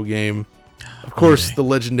beautiful game. Of course, the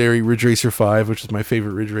legendary Ridge Racer 5, which is my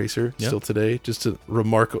favorite Ridge Racer still today. Just a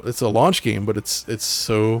remarkable... It's a launch game, but it's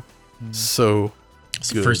so It's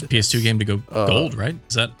the first PS2 game to go gold, right?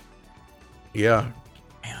 Is that? Yeah.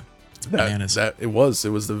 Man, it was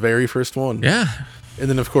the very first one. Yeah. And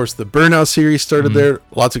then, of course, the Burnout series started there.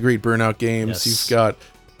 Lots of great Burnout games. Yes.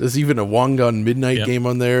 There's even a Wangan Midnight game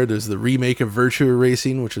on there. There's the remake of Virtua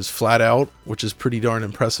Racing, which is Flat Out, which is pretty darn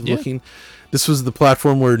impressive looking. This was the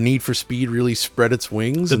platform where Need for Speed really spread its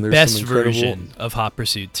wings. And there's best some version of Hot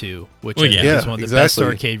Pursuit 2, which is one of the best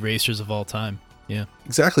arcade racers of all time. Yeah.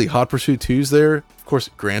 Exactly. Hot Pursuit 2's there. Of course,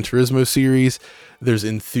 Gran Turismo series. There's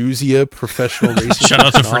Enthusia Professional Racing. Shout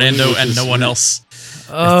out to Fernando and no one else.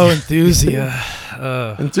 Oh, Enthusia.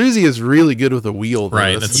 Enthusia is really good with a wheel, though.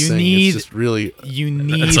 Right, That's the you thing. need- It's just really. You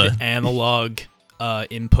need analog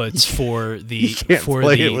inputs for the can't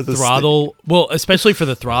play it with a throttle. Well, especially for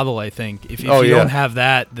the throttle, I think. If you don't have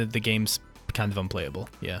that, the game's kind of unplayable.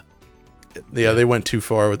 Yeah. Yeah, they went too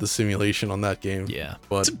far with the simulation on that game. Yeah.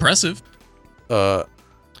 But It's impressive.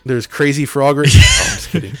 there's Crazy Frog Racing. Oh, I'm just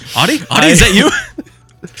kidding. Audie, is that you?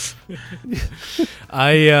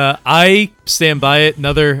 I stand by it.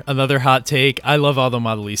 Another hot take. I love Auto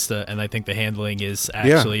Modelista, and I think the handling is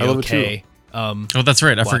actually I love it okay. Oh, that's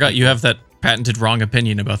right. I forgot you have that patented wrong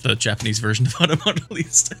opinion about the Japanese version of Auto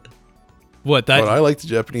Modelista. What that? But I like the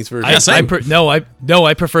Japanese version.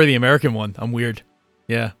 I prefer the American one. I'm weird.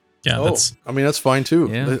 Yeah. Yeah, that's that's fine too.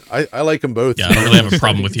 Yeah. I like them both. yeah. I don't really have a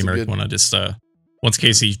problem I with think the it's a American one. I just once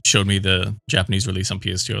Casey showed me the Japanese release on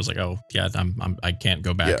PS2, I was like, oh yeah, I can't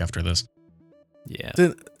go back after this. Yeah.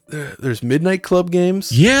 Then there's Midnight Club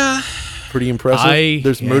games. Yeah, Pretty impressive.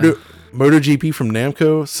 There's MotoGP from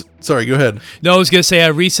Namco. Sorry, go ahead. No, I was gonna say I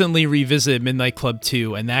recently revisited Midnight Club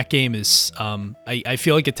 2, and that game is I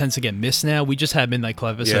feel like it tends to get missed now. We just had Midnight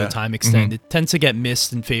Club episode Time Extend. It tends to get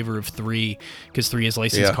missed in favor of 3 because 3 has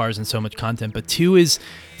licensed cars and so much content, but 2 is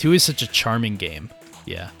such a charming game.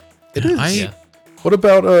 Yeah. It is. Yeah. What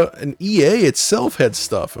about an EA itself had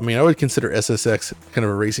stuff? I mean, I would consider SSX kind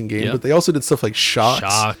of a racing game, but they also did stuff like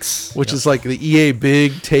Shocks, which is like the EA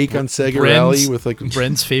big take on Sega Rally with like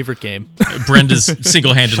Bren's favorite game. Brenda's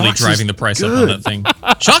single-handedly Shocks driving is the price up good. on that thing.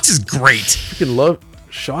 Shocks is great. freaking love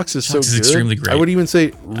Shocks is Shocks so is good. extremely great. I would even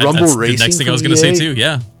say Rumble That's Racing. the next thing I was going going to to say too.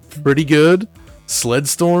 Yeah, pretty good.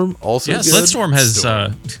 Sledstorm also. yeah. good. Sledstorm has.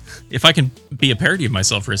 If I can be a parody of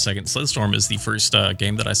myself for a second, Sledstorm is the first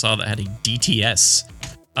game that I saw that had a DTS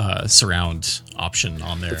surround option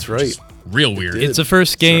on there. That's right. Real weird. did. It's the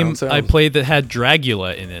first game Surround I sound. played that had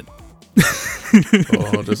Dragula in it.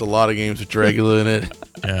 Oh, there's a lot of games with Dragula in it.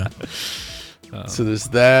 Yeah. So there's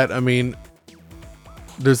that. I mean,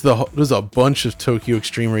 there's a bunch of Tokyo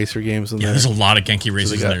Extreme Racer games in Yeah, there. there's a lot of Genki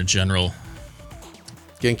racers got- in there in general.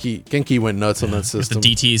 Genki went nuts on that With the system.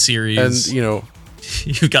 DT series. And you know,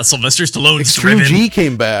 You've got Sylvester Stallone's Extreme driven. G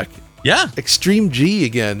came back. Yeah. Extreme G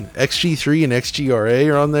again. XG3 and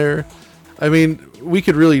XGRA are on there. I mean, we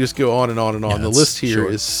could really just go on and on and on. Yeah, The it's list here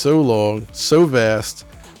is short. so long, so vast.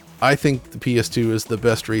 I think the PS2 is the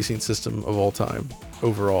best racing system of all time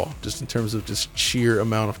overall, just in terms of just sheer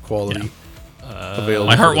amount of quality available.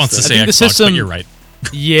 My heart for wants to this say thing. think the Xbox, but system- you're right.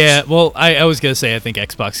 Yeah, well, I was gonna say I think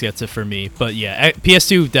Xbox gets it for me, but yeah,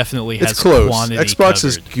 PS2 definitely has It's close. quantity Xbox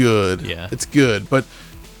is covered. good. Yeah. It's good, but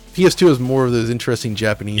PS2 has more of those interesting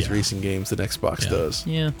Japanese Yeah. racing games than Xbox Yeah. does.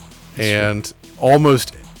 Yeah, And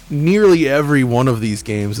almost nearly every one of these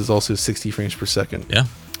games is also 60 frames per second, Yeah.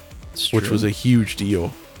 it's which true. was a huge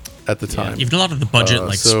deal at the time. Even a lot of the budget,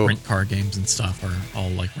 like so- sprint car games and stuff, are all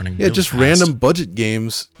like running. Yeah, really just fast. random budget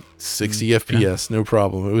games, 60 FPS, no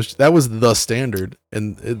problem. That was the standard,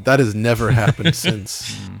 and that has never happened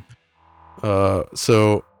since.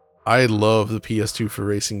 So I love the PS2 for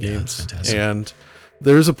racing Yeah, games, it's fantastic. and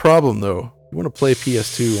there's a problem though. You want to play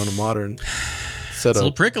PS2 on a modern It's a little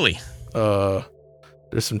setup? prickly.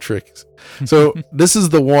 There's some tricks. So this is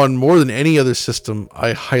the one more than any other system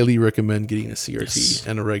I highly recommend getting a CRT Yes.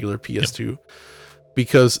 and a regular PS2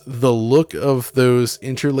 because the look of those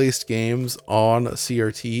interlaced games on a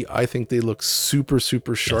CRT, I think they look super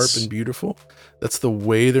sharp Yes. and beautiful. That's the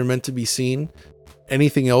way they're meant to be seen.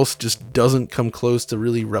 Anything else just doesn't come close to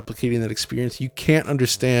really replicating that experience. You can't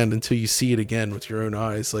understand until you see it again with your own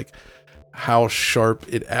eyes, like how sharp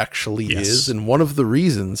it actually Yes. is. And one of the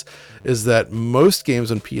reasons is that most games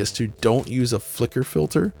on PS2 don't use a flicker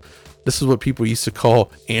filter. This is what people used to call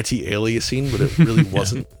anti-aliasing, but it really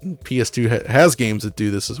wasn't. PS2 has games that do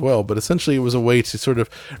this as well, but essentially it was a way to sort of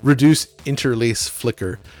reduce interlace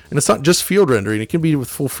flicker. And it's not just field rendering, it can be with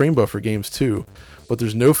full frame buffer games too, but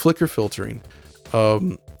there's no flicker filtering.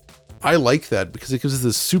 I like that because it gives us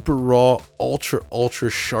this super raw, ultra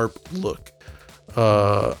sharp look.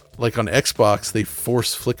 Like on Xbox, they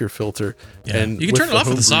force flicker filter, Yeah. and You can turn it off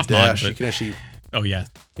with the soft mod, You but- can actually, Oh yeah.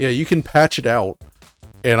 yeah, you can patch it out,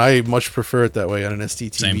 and I much prefer it that way on an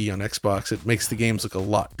SDTV Same. on Xbox. It makes the games look a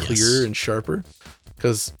lot Yes. clearer and sharper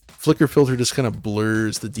because flicker filter just kind of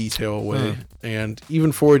blurs the detail away. And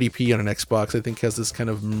even 480p on an Xbox, I think, has this kind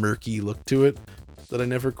of murky look to it that I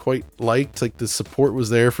never quite liked. Like the support was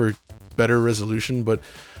there for better resolution, but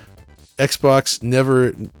Xbox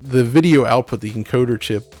never, the video output, the encoder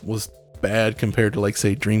chip was bad compared to like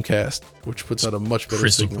say Dreamcast, which puts out a much better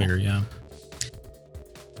Crystal signal. clear. Yeah.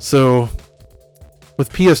 So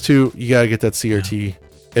with PS2, you gotta get that CRT.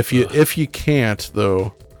 If you can't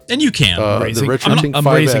though, and you can. The RetroTink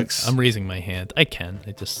 5X. I'm raising my hand. I can.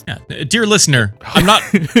 I just. Yeah. Dear listener, I'm not.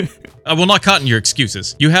 I will not cotton your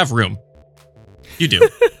excuses. You have room. You do.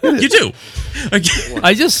 You do.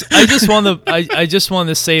 I just want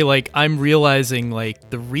to say, like, I'm realizing, like,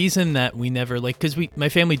 the reason that we never, like, because my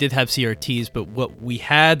family did have CRTs, but what we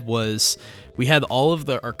had was we had all of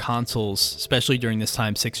our consoles, especially during this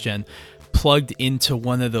time, 6th gen, plugged into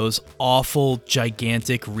one of those awful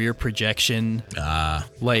gigantic rear projection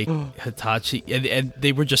like Hitachi, and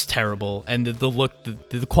they were just terrible, and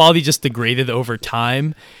the quality just degraded over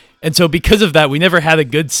time. And so because of that, we never had a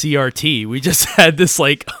good CRT. We just had this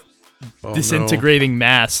like disintegrating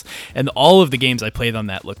mass, and all of the games I played on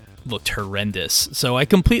that looked horrendous. So I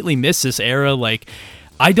completely miss this era. Like,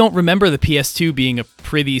 I don't remember the PS2 being a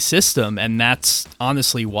pretty system, and that's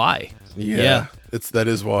honestly why. Yeah. That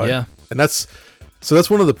is why. Yeah. And that's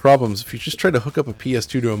one of the problems. If you just try to hook up a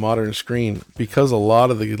PS2 to a modern screen, because a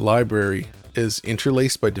lot of the library is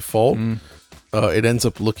interlaced by default, it ends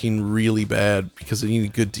up looking really bad because you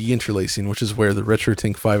need good deinterlacing, which is where the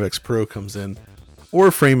RetroTink 5X Pro comes in. Or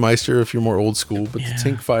FrameMeister if you're more old school, but the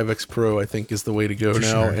Tink 5X Pro I think is the way to go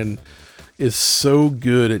now, and is so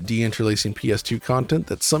good at deinterlacing PS2 content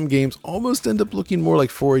that some games almost end up looking more like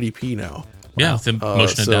 480p now. Yeah, the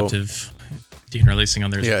motion adaptive deinterlacing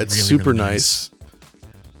on there is it's really, super really nice.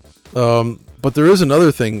 But there is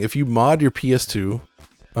another thing. If you mod your PS2,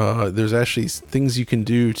 there's actually things you can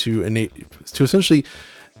do to essentially,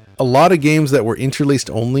 a lot of games that were interlaced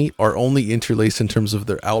only are only interlaced in terms of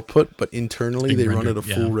their output, but internally they run at a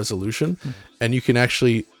full resolution, and you can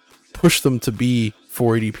actually push them to be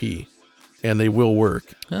 480p, and they will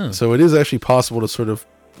work. So it is actually possible to sort of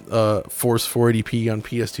force 480p on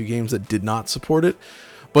PS2 games that did not support it.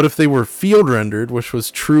 But if they were field rendered, which was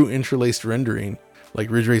true interlaced rendering, like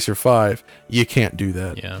Ridge Racer 5, you can't do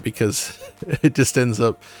that because it just ends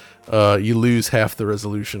up you lose half the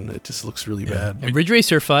resolution. It just looks really bad. And Ridge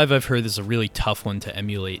Racer 5, I've heard, is a really tough one to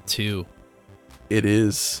emulate too. It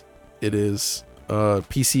is.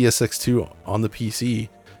 PCSX2 on the PC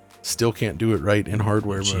still can't do it right in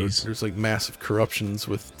hardware mode. There's like massive corruptions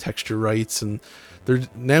with texture rights, and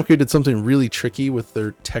Namco did something really tricky with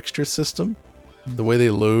their texture system. The way they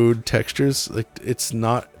load textures, like, it's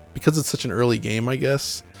not, because it's such an early game, I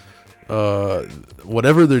guess,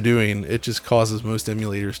 whatever they're doing, it just causes most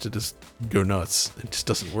emulators to just go nuts. It just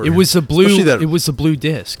doesn't work. It was a blue. It was a blue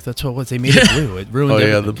disc. That's what it was. They made it blue. It ruined.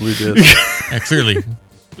 everything. The blue disc. Yeah, clearly,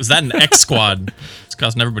 was that an X Squad? It's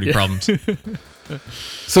causing everybody problems.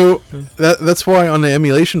 So that's why on the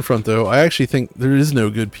emulation front, though, I actually think there is no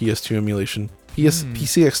good PS2 emulation.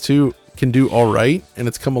 PCX2 can do all right, and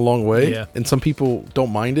it's come a long way, and some people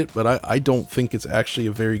don't mind it, but I don't think it's actually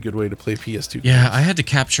a very good way to play PS2 games. I had to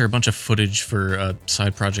capture a bunch of footage for a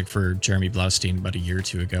side project for Jeremy Blaustein about a year or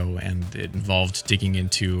two ago, and it involved digging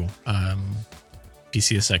into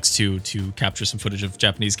PCSX2 to capture some footage of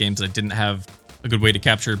Japanese games I didn't have a good way to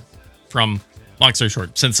capture from. Long story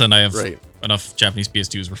short, since then I have enough Japanese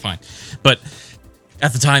PS2s, we're fine. But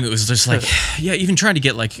at the time, it was just like, even trying to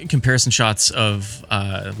get like comparison shots of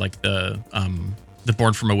like the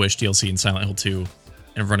Born from a Wish DLC in Silent Hill 2,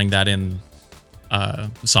 and running that in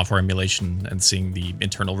software emulation and seeing the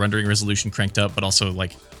internal rendering resolution cranked up, but also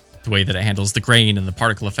like the way that it handles the grain and the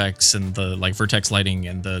particle effects and the like vertex lighting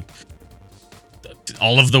and the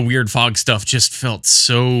all of the weird fog stuff just felt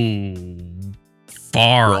so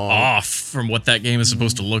far off from what that game is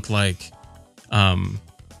supposed to look like.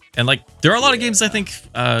 And like, there are a lot of games I think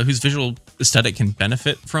whose visual aesthetic can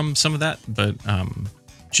benefit from some of that, but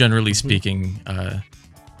generally speaking,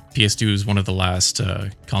 PS2 is one of the last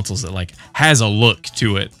consoles that like has a look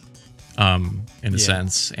to it, in a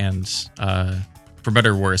sense, and for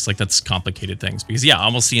better or worse, like that's complicated things because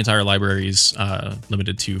almost the entire library is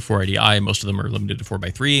limited to 480i. Most of them are limited to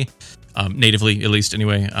 4x3, natively at least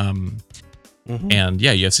anyway. And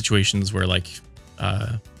you have situations where like,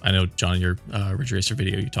 I know, John, in your Ridge Racer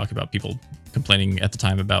video, you talk about people complaining at the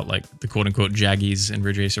time about like the quote unquote jaggies in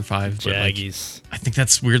Ridge Racer 5. Jaggies. But, like, I think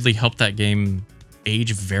that's weirdly helped that game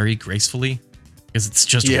age very gracefully because it's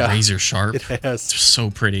just razor sharp. It has. It's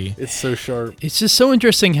so pretty. It's so sharp. It's just so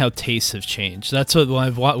interesting how tastes have changed. That's what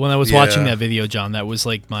when I was watching that video, John, that was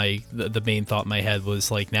like the main thought in my head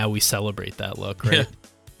was like, now we celebrate that look, right?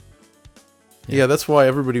 Yeah, that's why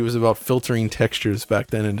everybody was about filtering textures back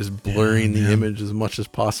then and just blurring the image as much as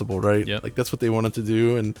possible, right? Yep. Like that's what they wanted to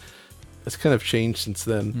do, and It's kind of changed since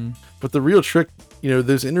then. But the real trick,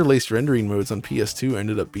 those interlaced rendering modes on PS2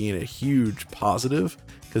 ended up being a huge positive,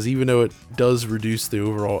 because even though it does reduce the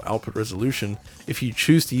overall output resolution, if you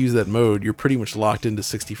choose to use that mode, you're pretty much locked into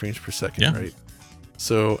 60 frames per second, right?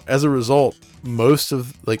 So as a result, most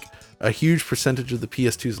of a huge percentage of the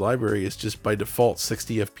PS2's library is just by default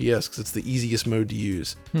 60 FPS because it's the easiest mode to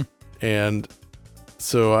use. And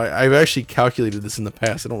so I've actually calculated this in the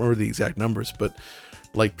past. I don't remember the exact numbers, but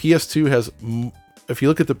like PS2 has, if you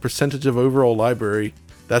look at the percentage of overall library,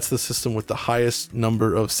 that's the system with the highest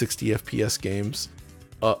number of 60 FPS games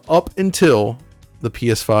up until the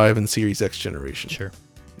PS5 and Series X generation. Sure.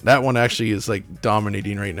 That one actually is like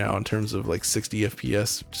dominating right now in terms of like 60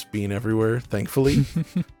 FPS just being everywhere, thankfully.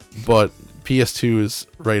 But PS2 is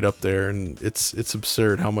right up there, and it's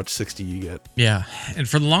absurd how much 60 you get. Yeah, and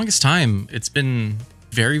for the longest time, it's been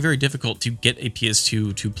very, very difficult to get a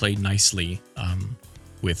PS2 to play nicely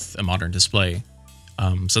with a modern display.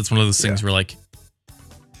 So it's one of those things where like,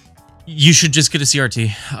 you should just get a CRT,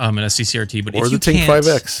 an SDCRT, but or if the you Ting can't,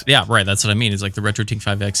 5X. Yeah, right. That's what I mean. It's like the Retro Ting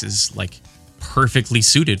 5X is like perfectly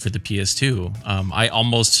suited for the PS2. I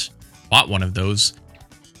almost bought one of those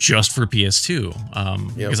just for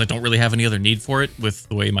PS2 because I don't really have any other need for it with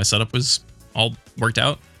the way my setup was all worked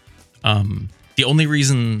out. The only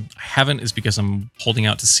reason I haven't is because I'm holding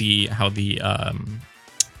out to see how the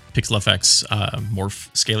PixelFX morph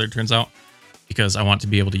scaler turns out, because I want to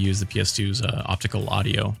be able to use the PS2's optical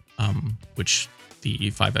audio, which the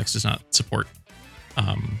 5X does not support.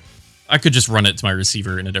 I could just run it to my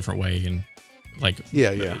receiver in a different way and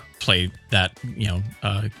play that,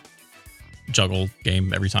 juggle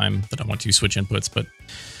game every time that I want to switch inputs. But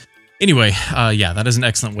anyway, that is an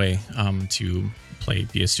excellent way to play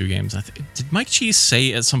PS2 games. Did Mike Cheese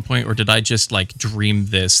say at some point, or did I just like dream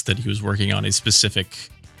this, that he was working on a specific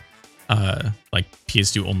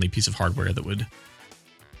PS2 only piece of hardware that would...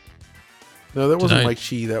 No, that wasn't Mike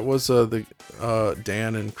Chi. That was the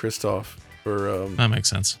Dan and Christoph. That makes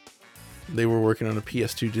sense. They were working on a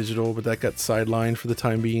PS2 digital, but that got sidelined for the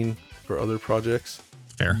time being for other projects.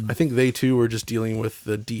 Fair. I think they too were just dealing with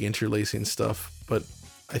the de-interlacing stuff, but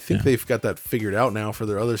I think they've got that figured out now for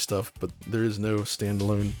their other stuff, but there is no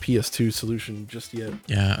standalone PS2 solution just yet.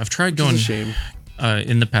 Yeah, I've tried going... shame.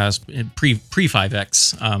 In the past, pre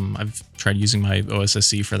 5X, I've tried using my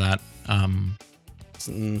OSSC for that.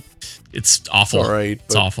 It's awful. It's all right.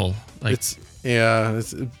 It's awful. Like,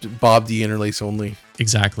 it's Bob de-interlace only.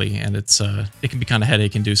 Exactly, and it can be kind of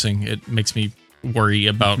headache inducing. It makes me worry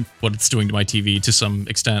about what it's doing to my TV to some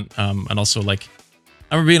extent, and also like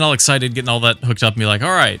I remember being all excited, getting all that hooked up, and be like,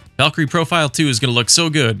 all right, Valkyrie Profile 2 is gonna look so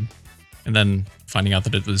good, and then finding out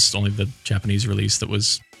that it was only the Japanese release that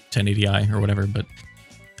was 1080i or whatever. But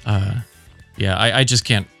I just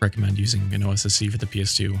can't recommend using an OSSC for the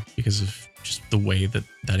PS2 because of just the way that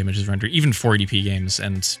image is rendered. Even 480p games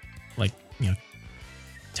and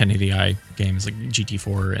 1080i games like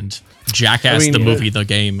GT4 and Jackass the movie, the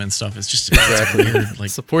game and stuff. It's just exactly weird. Like,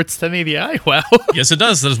 supports 1080i. Wow. Yes, it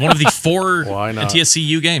does. That is one of the 4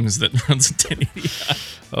 NTSC-U games that runs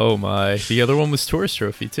 1080i. Oh my! The other one was Tourist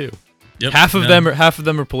Trophy too. Yep, half of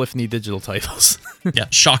them are Polyphony digital titles. Yeah,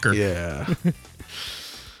 shocker. Yeah.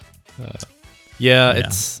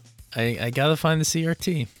 It's I gotta find the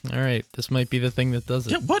CRT. All right, this might be the thing that does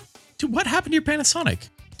it. Yeah, what happened to your Panasonic?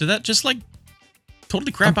 Did that just like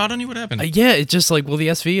totally crap out on you? What happened? It just the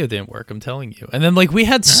SVO didn't work. I'm telling you. And then we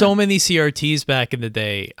had so many CRTs back in the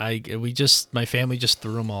day. My family just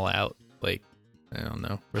threw them all out. I don't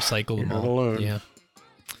know, recycled them all. Alone. Yeah.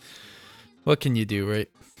 What can you do, right?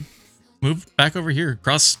 Move back over here,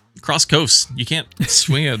 cross coast. You can't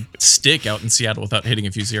swing a stick out in Seattle without hitting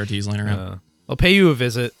a few CRTs laying around. I'll pay you a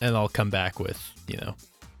visit, and I'll come back with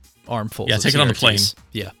armfuls. Yeah, take it on the plane.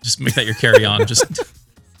 Yeah, just make that your carry-on.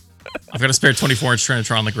 I've got a spare 24-inch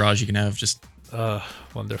Trinitron in the garage. You can have just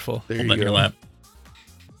wonderful. There hold you that in go. your lap.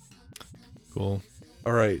 Cool.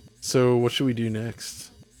 All right. So what should we do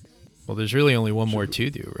next? Well, there's really only one more to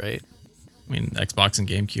do, right? I mean, Xbox and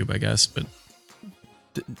GameCube, I guess, but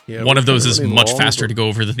Yeah, one of those is running much long, faster but- to go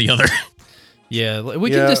over than the other. Yeah, we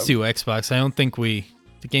can just do Xbox. I don't think the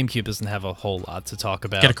GameCube doesn't have a whole lot to talk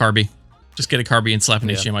about. Get a Carby. Just get a Carby and slap an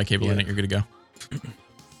Yeah. HDMI cable in it. You're good to go.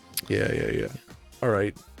 Yeah. All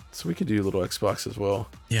right. So we could do a little Xbox as well.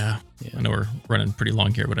 Yeah. I know we're running pretty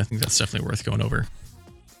long here, but I think that's definitely worth going over.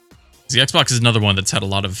 The Xbox is another one that's had a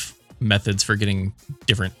lot of methods for getting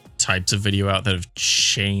different types of video out that have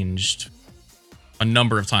changed a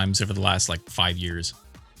number of times over the last 5 years.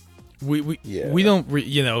 We don't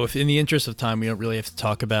if in the interest of time we don't really have to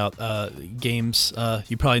talk about games.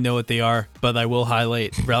 You probably know what they are, but I will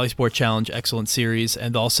highlight Rally Sport Challenge, excellent series,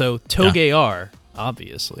 and also ToGayR,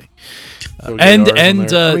 obviously,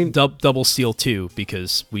 and Double Steel 2,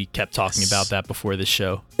 because we kept talking about that before this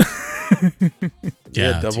show.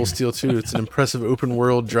 Double Steel 2. It's an impressive open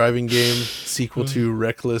world driving game, sequel to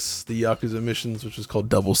Reckless, the Yakuza missions, which is called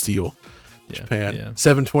Double Steel. Japan.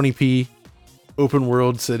 720p. Open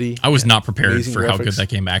world city. I was not prepared for how good that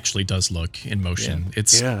game actually does look in motion.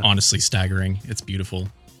 It's honestly staggering. It's beautiful.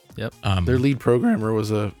 Yep. Their lead programmer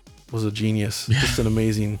was a genius. Just an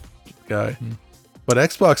amazing guy. But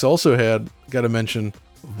Xbox also had, got to mention,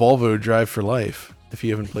 Volvo Drive for Life. If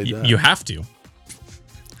you haven't played that, you have to.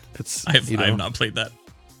 I have not played that.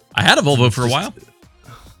 I had a Volvo for a while.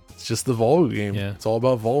 It's just the Volvo game. Yeah. It's all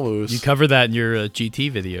about Volvos. You cover that in your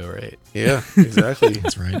GT video, right? Yeah, exactly.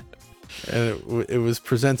 That's right. And it was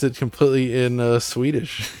presented completely in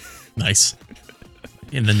Swedish. Nice.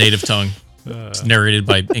 In the native tongue. It's narrated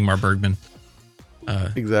by Ingmar Bergman.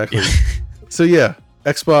 Exactly. So yeah,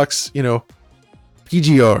 Xbox,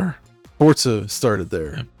 PGR, Forza started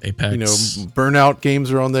there. Apex. Burnout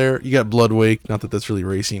games are on there. You got Blood Wake. Not that that's really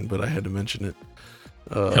racing, but I had to mention it.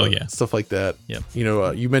 Hell yeah. Stuff like that. Yep.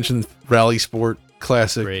 You mentioned Rally Sport,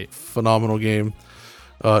 classic, Great. phenomenal game.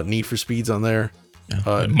 Need for Speed's on there.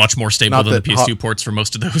 Much more stable than the PS2 ports for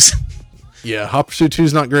most of those. Yeah, Hot Pursuit 2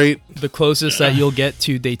 is not great. The closest that you'll get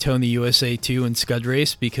to Daytona USA 2 and Scud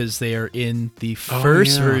Race, because they are in the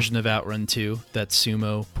first version of Outrun 2 that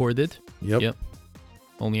Sumo ported. Yep.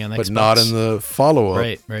 Only on Xbox. But not in the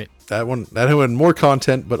follow-up. Right. That had more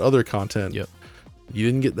content, but other content. Yep. You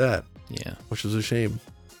didn't get that. Yeah. Which was a shame.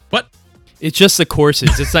 What? It's just the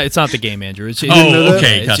courses. It's not the game, Andrew.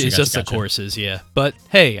 Okay. Gotcha, it's just the courses, yeah. But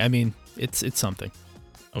hey, I mean, it's something.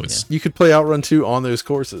 You could play Outrun 2 on those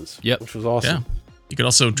courses. Yep. Which was awesome. Yeah. You could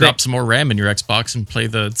also drop some more RAM in your Xbox and play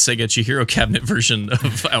the Sega Chihiro cabinet version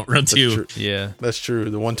of Outrun 2. Yeah. That's true.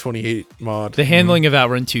 The 128 mod. The handling of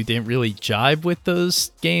Outrun 2 didn't really jive with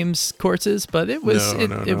those games courses, but it was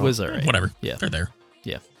it was all right. Whatever. Yeah. They're there.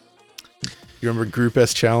 Yeah. You remember Group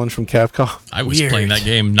S Challenge from Capcom? I was playing that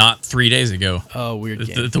game not 3 days ago. Oh, weird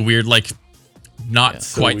game. The weird, not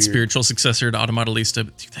quite weird. spiritual successor to Automodelista,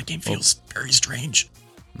 but dude, that game feels very strange.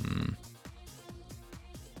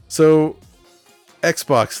 So,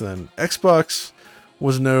 Xbox then. Xbox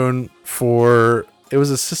was known for, it was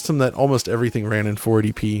a system that almost everything ran in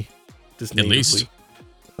 480p. Just natively.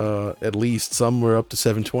 At least. Some were up to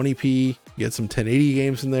 720p. You had some 1080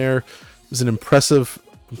 games in there. It was an impressive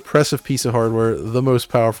piece of hardware. The most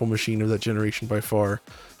powerful machine of that generation by far.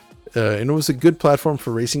 And it was a good platform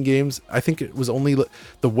for racing games. I think it was only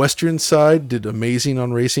the Western side did amazing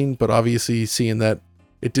on racing, but obviously seeing that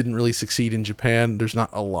it didn't really succeed in Japan. There's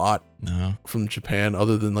not a lot from Japan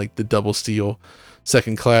other than the Double Steel,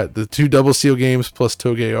 Second Class, the 2 Double Steel games plus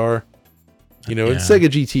ToGayR. And Sega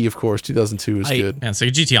GT, of course, 2002 is good. And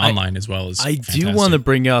Sega GT Online as well is fantastic. do want to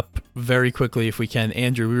bring up very quickly, if we can,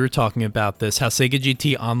 Andrew, we were talking about this, how Sega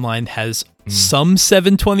GT Online has some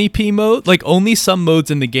 720p mode. Only some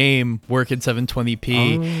modes in the game work in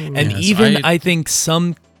 720p. I think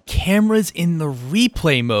some cameras in the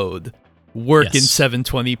replay mode work in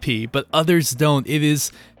 720p, but others don't. It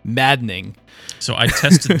is maddening. So I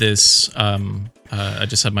tested this. I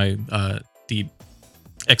just had my the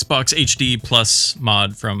Xbox HD Plus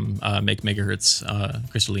mod from Make Megahertz.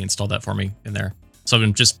 Crystal Lee installed that for me in there. So I've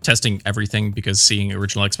been just testing everything because seeing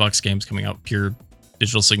original Xbox games coming out pure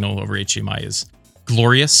digital signal over HDMI is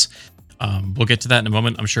glorious. We'll get to that in a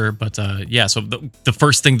moment, I'm sure. But so the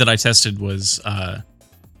first thing that I tested was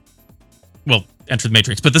Enter the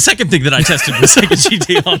Matrix. But the second thing that I tested was Sega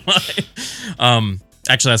GT Online.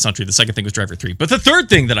 Actually, that's not true. The second thing was Driver 3. But the third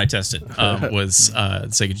thing that I tested was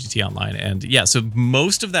Sega GT Online. And so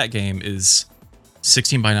most of that game is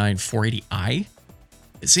 16:9 480i,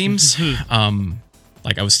 it seems.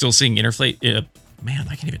 I was still seeing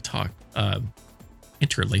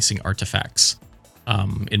interlacing artifacts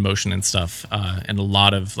in motion and stuff. And a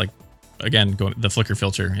lot of the flicker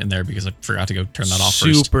filter in there because I forgot to go turn that off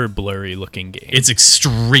first. Super blurry looking game. It's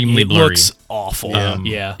extremely blurry. It looks awful.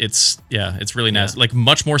 It's really nasty.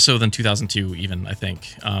 Much more so than 2002 even, I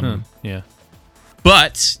think. Yeah.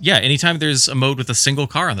 But anytime there's a mode with a single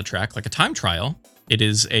car on the track, like a time trial, it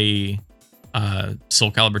is a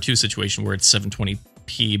Soul Calibur 2 situation where it's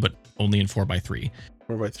 720p but only in 4:3.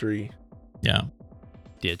 4:3. Yeah.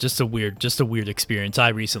 Yeah, just a weird experience I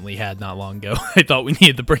recently had not long ago. I thought we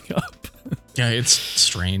needed to bring up. Yeah, it's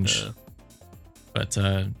strange. But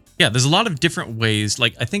there's a lot of different ways.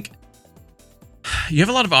 I think, you have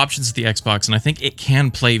a lot of options with the Xbox, and I think it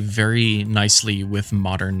can play very nicely with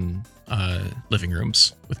modern living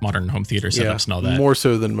rooms, with modern home theater setups and all that. More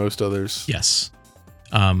so than most others. Yes.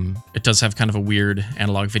 It does have kind of a weird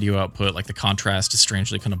analog video output. Like the contrast is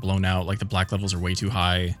strangely kind of blown out. Like the black levels are way too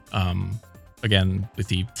high. Again, with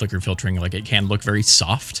the flicker filtering, like it can look very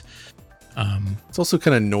soft. It's also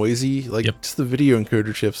kind of noisy. Like just the video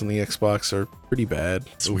encoder chips on the Xbox are pretty bad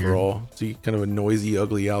overall. Weird. So you kind of a noisy,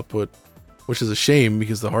 ugly output, which is a shame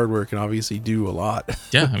because the hardware can obviously do a lot.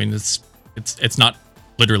 Yeah, I mean it's not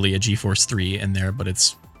literally a GeForce 3 in there, but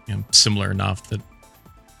it's similar enough that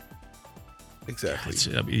exactly.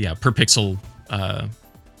 Per pixel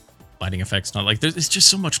lighting effects. Not like there's just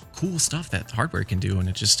so much cool stuff that hardware can do, and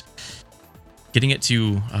it just getting it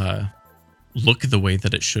to look the way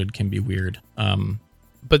that it should can be weird.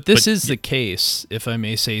 But this is the case, if I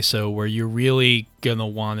may say so, where you're really gonna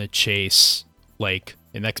want to chase like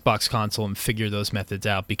an Xbox console and figure those methods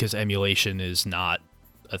out because emulation is not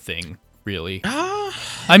a thing, really.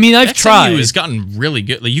 I mean, I've tried. It's gotten really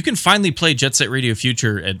good. Like, you can finally play Jet Set Radio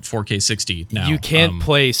Future at 4K 60 now. You can't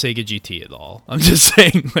play Sega GT at all. I'm just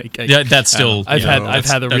saying, like, that's still. I've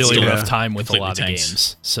had a really rough time with a lot of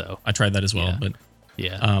games. So I tried that as well, but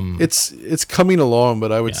it's coming along,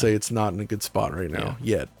 but I would say it's not in a good spot right now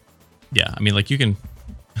yet. Yeah, I mean, like you can.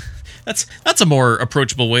 That's a more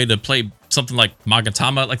approachable way to play something like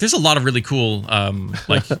Magatama. Like, there's a lot of really cool,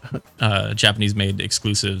 Japanese-made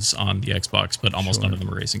exclusives on the Xbox, but almost none of them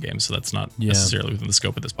are racing games, so that's not necessarily within the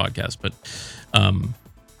scope of this podcast. But,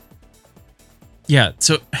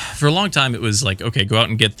 so for a long time, it was like, okay, go out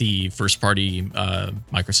and get the first-party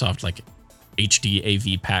Microsoft, like, HD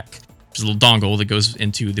AV pack, which is a little dongle that goes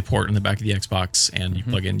into the port in the back of the Xbox, and you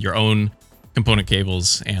plug in your own component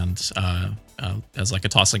cables and as like a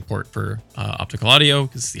Toslink port for optical audio,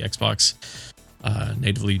 because the Xbox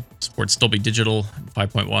natively supports Dolby Digital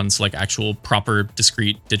 5.1, so like actual proper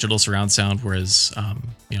discrete digital surround sound, whereas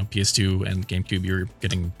PS2 and GameCube you're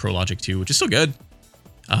getting Pro Logic 2, which is still good.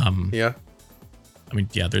 I mean,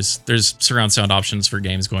 there's surround sound options for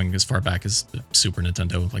games going as far back as the Super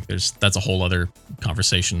Nintendo. Like that's a whole other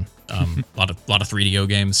conversation. A lot of 3DO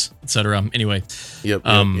games, etc. Anyway. Yep.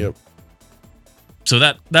 So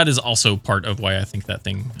that is also part of why I think that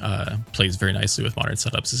thing plays very nicely with modern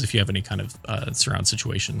setups, is if you have any kind of surround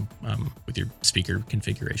situation with your speaker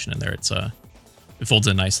configuration in there, it folds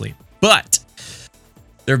in nicely. But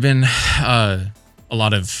there have been a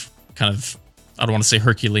lot of kind of, I don't want to say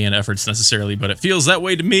Herculean efforts necessarily, but it feels that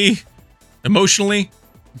way to me emotionally,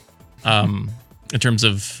 in terms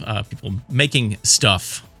of people making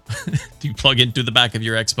stuff to plug into the back of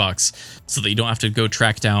your Xbox so that you don't have to go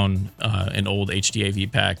track down an old HD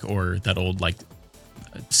AV pack or that old like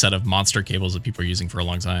set of monster cables that people are using for a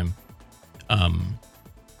long time. Like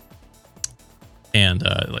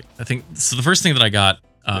I think so the first thing that I got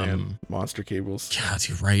monster cables. God,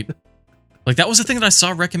 you're right. Like that was the thing that I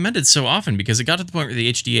saw recommended so often, because it got to the point where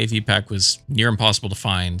the HD AV pack was near impossible to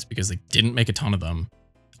find because they didn't make a ton of them.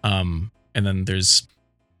 And then there's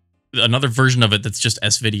another version of it that's just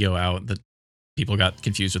S-Video out that people got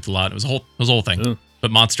confused with a lot. It was a whole thing. Ooh.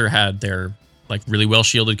 But Monster had their like really well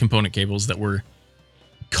shielded component cables that were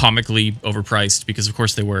comically overpriced, because of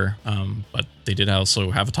course they were. But they did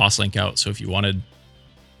also have a Toslink out, so if you wanted,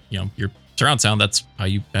 your surround sound, that's how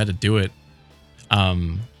you had to do it.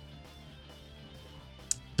 The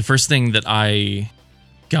first thing that I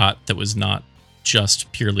got that was not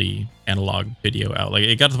just purely analog video out, like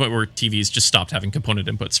it got to the point where TVs just stopped having component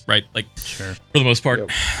inputs, right? Like, sure, for the most part. Yep.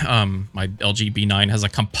 My LG B9 has a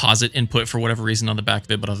composite input for whatever reason on the back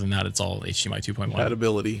of it, but other than that, it's all HDMI 2.1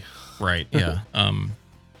 compatibility. Right. Yeah.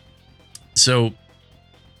 So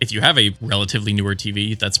if you have a relatively newer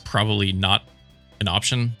TV, that's probably not an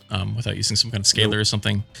option without using some kind of scaler or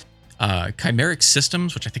something. Chimeric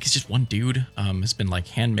Systems, which I think is just one dude, has been like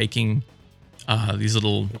hand making these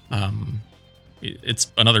little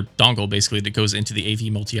it's another dongle basically that goes into the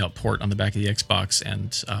AV multi-out port on the back of the Xbox, and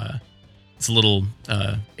it's a little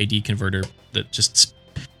AD converter that just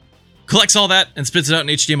collects all that and spits it out in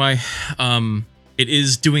HDMI. It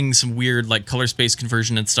is doing some weird like color space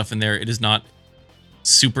conversion and stuff in there. It is not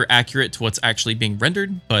super accurate to what's actually being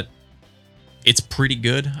rendered, but it's pretty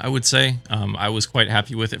good, I would say. I was quite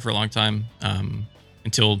happy with it for a long time,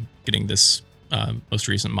 until getting this most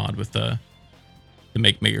recent mod with the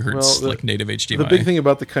make megahertz like native HDMI. The big thing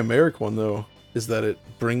about the Chimeric one, though, is that it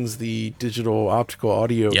brings the digital optical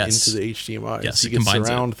audio into the HDMI. Yes, so you can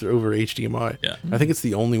surround over HDMI. Yeah. I think it's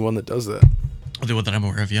the only one that does that. The one that I'm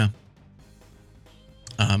aware of, yeah.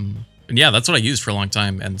 And yeah, that's what I used for a long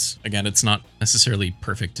time. And again, it's not necessarily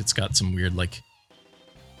perfect. It's got some weird like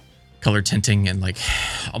color tinting and like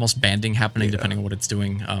almost banding happening depending on what it's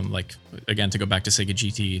doing. Like again, to go back to Sega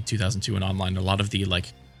GT 2002 and online, a lot of the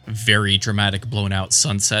like very dramatic blown out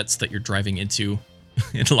sunsets that you're driving into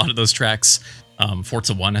in a lot of those tracks.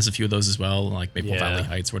 Forza 1 has a few of those as well, like Maple Valley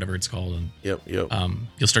Heights, whatever it's called. And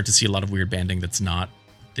you'll start to see a lot of weird banding that's not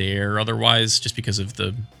there otherwise, just because of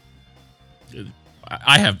the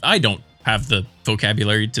I don't have the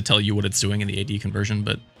vocabulary to tell you what it's doing in the AD conversion,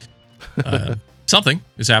 but something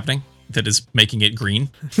is happening that is making it green.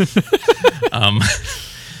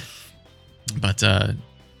 But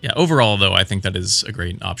overall though, I think that is a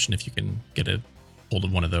great option if you can get a hold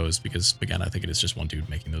of one of those, because again, I think it is just one dude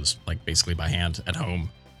making those like basically by hand at home.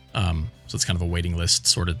 So it's kind of a waiting list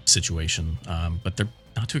sort of situation. But they're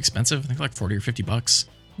not too expensive. I think like $40 or $50.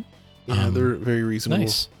 Yeah, they're very reasonable.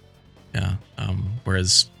 Nice. Yeah.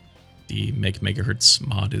 Whereas the Make Megahertz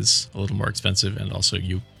mod is a little more expensive, and also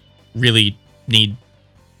you really need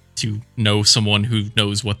to know someone who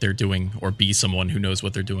knows what they're doing, or be someone who knows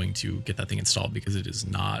what they're doing to get that thing installed, because it is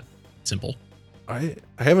not simple. I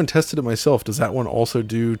haven't tested it myself. Does that one also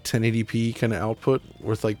do 1080p kind of output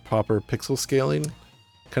with like proper pixel scaling?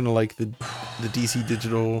 Kind of like the DC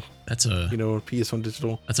digital, that's a PS1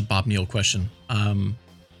 digital. That's a Bob Neal question.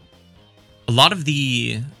 A lot of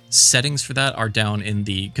the settings for that are down in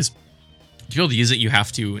because to be able to use it, you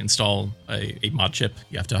have to install a mod chip.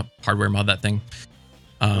 You have to hardware mod that thing.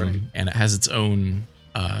 And it has its own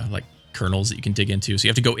like kernels that you can dig into. So you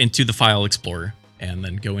have to go into the file explorer and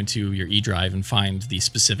then go into your E drive and find the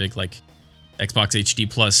specific like Xbox HD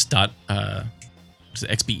Plus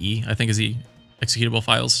XBE, I think is the executable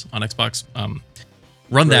files on Xbox.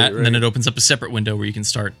 Run that, and then it opens up a separate window where you can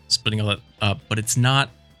start splitting all that up. But it's not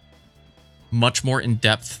much more in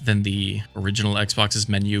depth than the original Xbox's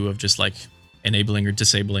menu of just like enabling or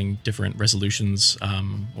disabling different resolutions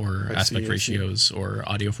or aspect ratios or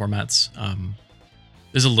audio formats.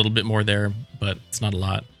 There's a little bit more there, but it's not a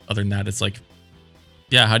lot. Other than that, it's like,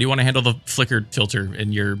 how do you want to handle the flicker filter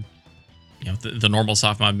in your, the normal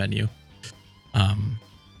soft mod menu?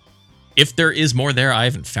 If there is more there, I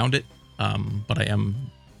haven't found it, but I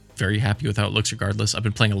am very happy with how it looks regardless. I've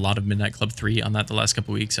been playing a lot of Midnight Club 3 on that the last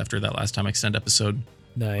couple of weeks after that last Time Extend episode.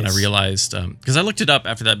 Nice. And I realized, because I looked it up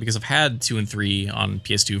after that, because I've had 2 and 3 on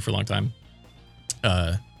PS2 for a long time.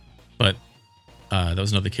 But that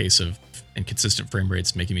was another case of inconsistent frame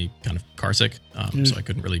rates making me kind of car sick. So I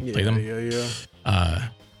couldn't really play them.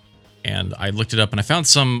 And I looked it up and I found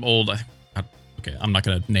some old, I'm not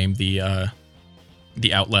going to name the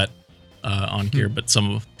outlet on here, but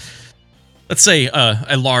some, let's say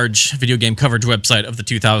a large video game coverage website of the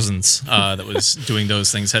 2000s that was doing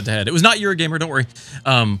those things head to head. It was not Eurogamer, don't worry.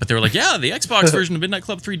 But they were like, the Xbox version of Midnight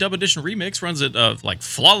Club 3 Dub Edition Remix runs at like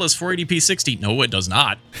flawless 480p 60. No, it does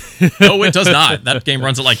not. No, it does not. That game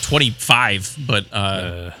runs at like 25. But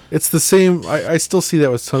it's the same. I still see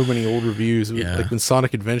that with so many old reviews. Like when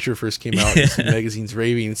Sonic Adventure first came out, magazines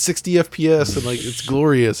raving 60 FPS and like it's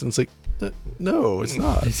glorious. And it's like, no, it's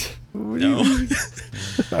not. No.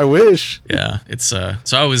 I wish. Yeah, it's so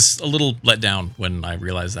I was a little let down when I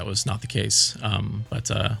realized that was not the case.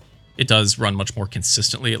 But it does run much more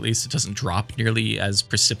consistently. At least it doesn't drop nearly as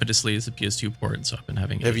precipitously as the PS2 port. So I've been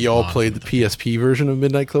having. Have you all played the PSP version of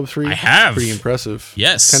Midnight Club 3? I have. Pretty impressive.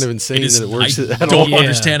 Yes, it's kind of insane that it works. I don't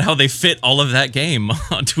understand how they fit all of that game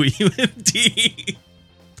onto a UMD.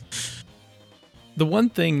 The one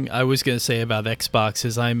thing I was going to say about Xbox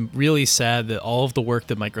is I'm really sad that all of the work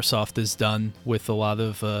that Microsoft has done with a lot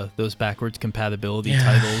of those backwards compatibility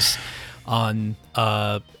titles on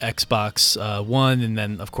Xbox One and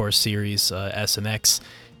then, of course, Series S and X,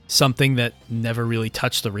 something that never really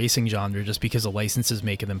touched the racing genre just because the licenses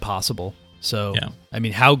make it impossible. So, I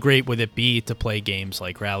mean, how great would it be to play games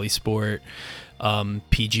like Rally Sport,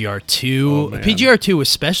 PGR2, PGR2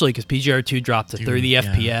 especially, because PGR2 dropped to 30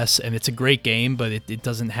 FPS and it's a great game, but it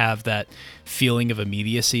doesn't have that feeling of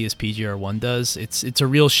immediacy as PGR1 does. It's a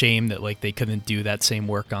real shame that like they couldn't do that same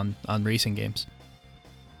work on racing games.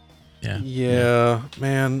 Yeah,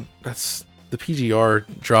 man, that's the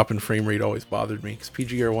PGR drop in frame rate always bothered me, because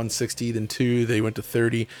PGR 160, then 2, they went to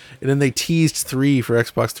 30, and then they teased 3 for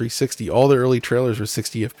Xbox 360. All the early trailers were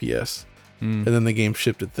 60 FPS. And then the game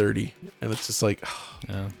shipped at 30, and it's just like,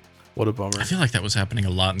 what a bummer. I feel like that was happening a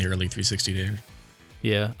lot in the early 360 days.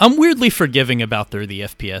 Yeah, I'm weirdly forgiving about 30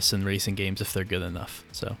 FPS in racing games if they're good enough.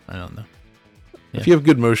 So I don't know. If you have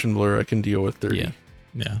good motion blur, I can deal with 30.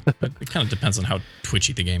 Yeah, but it kind of depends on how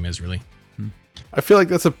twitchy the game is, really. I feel like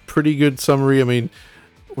that's a pretty good summary. I mean,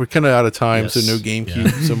 we're kind of out of time, so no GameCube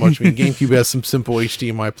so much. I mean, GameCube has some simple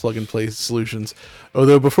HDMI plug-and-play solutions.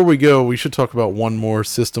 Although, before we go, we should talk about one more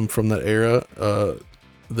system from that era.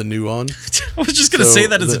 the Nuon. I was just gonna say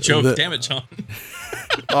that as a joke. Damn it, John.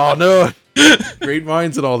 Oh no, great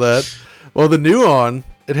minds and all that. Well, the Nuon,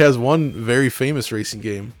 it has one very famous racing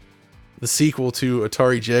game, the sequel to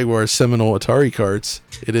Atari Jaguar's seminal Atari carts.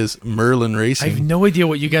 It is Merlin Racing. I have no idea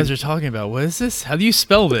what you guys are talking about. What is this? How do you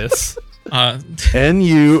spell this?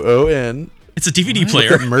 Nuon. It's a DVD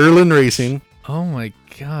player. Merlin Racing. Oh my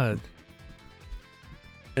god.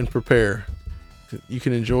 And prepare. You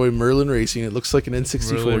can enjoy Merlin Racing. It looks like an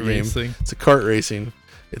N64 Merlin game. Racing. It's a kart racing.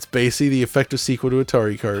 It's basically the effective sequel to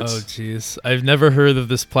Atari carts. Oh jeez. I've never heard of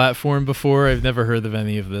this platform before. I've never heard of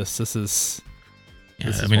any of this. This is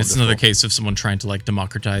it's another case of someone trying to like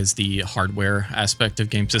democratize the hardware aspect of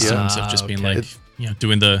game systems of just being like,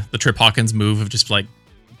 doing the Trip Hawkins move of just like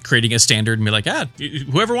creating a standard and be like,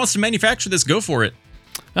 whoever wants to manufacture this, go for it.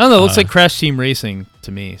 I don't know. It looks like Crash Team Racing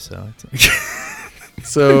to me. So,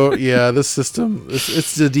 so yeah, this system,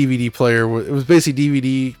 it's a DVD player. It was basically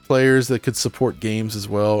DVD players that could support games as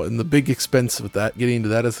well. And the big expense with that, getting into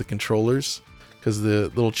that, is the controllers, because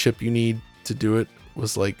the little chip you need to do it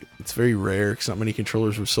was like, it's very rare because not many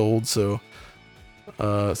controllers were sold. So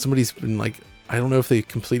somebody's been like, I don't know if they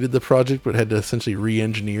completed the project, but had to essentially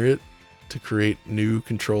re-engineer it to create new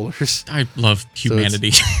controllers. I love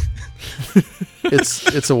humanity. So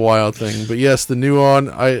it's a wild thing. But yes, the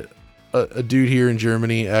Nuon, a dude here in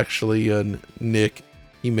Germany, actually, Nick,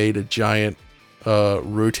 he made a giant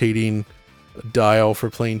rotating dial for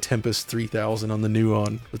playing Tempest 3000 on the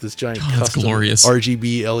Nuon with this giant custom glorious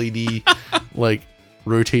RGB LED like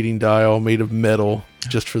rotating dial made of metal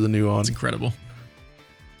just for the Nuon. It's incredible.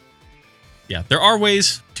 Yeah, there are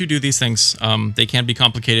ways to do these things. They can be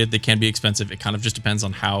complicated. They can be expensive. It kind of just depends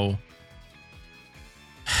on how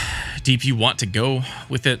deep you want to go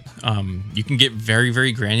with it. You can get very,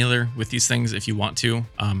 very granular with these things if you want to.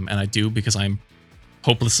 And I do, because I'm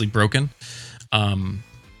hopelessly broken.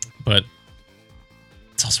 But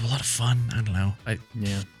it's also a lot of fun. I don't know.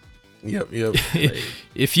 Yep.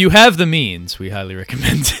 if you have the means, we highly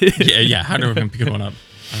recommend it. yeah. How do I pick one up?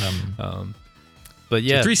 But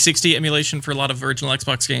yeah, so 360 emulation for a lot of original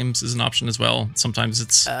Xbox games is an option as well. Sometimes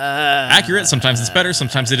it's accurate, sometimes it's better,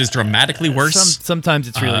 sometimes it is dramatically worse. Sometimes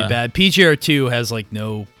it's really bad. PGR2 has like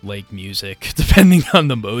no like music, depending on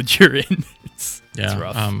the mode you're in. It's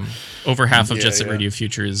rough. Over half of Jet Set Radio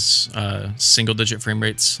Future is single-digit frame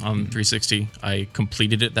rates on 360. I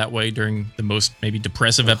completed it that way during the most maybe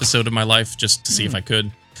depressive episode of my life, just to see if I could.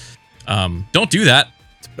 Don't do that.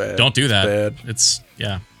 It's bad. Don't do that. It's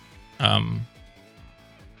bad.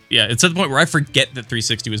 It's at the point where I forget that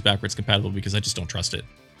 360 was backwards compatible because I just don't trust it.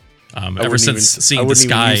 Ever since seeing the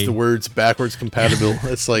Sky, even use the words backwards compatible.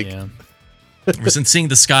 It's like ever since seeing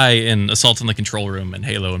the Sky in Assault on the Control Room and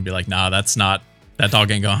Halo, and be like, nah, that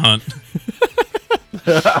dog ain't gonna hunt.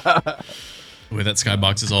 The way that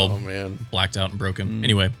skybox is all blacked out and broken.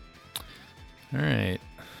 Anyway. All right.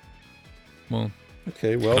 Well.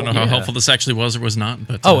 Okay, well, I don't know how helpful this actually was or was not,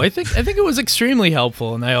 but I think it was extremely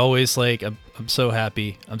helpful, and I always I'm so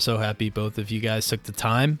happy. I'm so happy both of you guys took the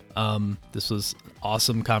time. This was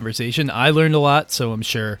awesome conversation. I learned a lot, so I'm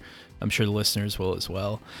sure the listeners will as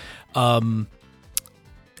well. I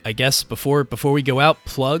guess before we go out,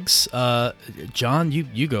 plugs. John,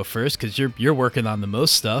 you go first because you're working on the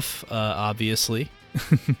most stuff, obviously.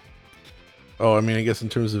 I mean, I guess in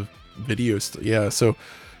terms of videos, yeah. So you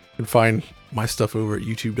can find my stuff over at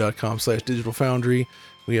youtube.com/digitalfoundry.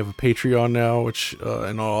 We have a Patreon now, which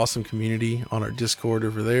an awesome community on our Discord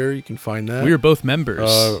over there. You can find that. We are both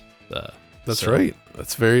members. That's right.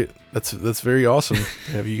 That's very awesome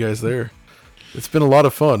to have you guys there. It's been a lot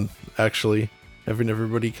of fun, actually, having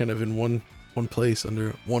everybody kind of in one place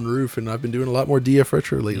under one roof, and I've been doing a lot more DF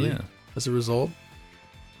Retro lately as a result,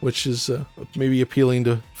 which is maybe appealing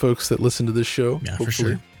to folks that listen to this show. Yeah, hopefully. for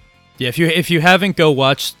sure. Yeah, if you haven't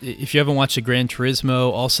watched the Gran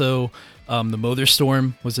Turismo, also the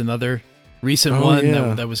Motorstorm was another recent one.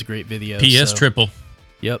 Yeah. That was a great video. PS Triple.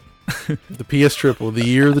 Yep. The PS Triple, the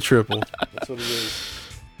year of the triple. That's what it is.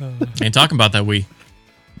 Ain't talking about that Wii.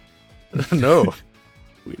 No.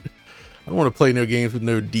 I don't want to play no games with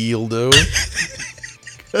no deal, though.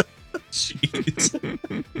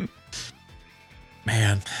 Jeez.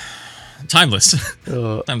 Man. Timeless.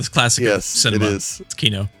 Timeless classic of cinema. It is. It's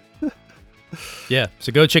Kino. Yeah,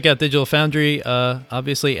 so go check out Digital Foundry,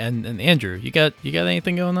 obviously, and Andrew, you got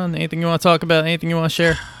anything going on? Anything you want to talk about? Anything you want to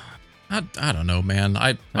share? I don't know, man.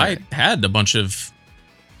 I had a bunch of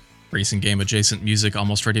racing game adjacent music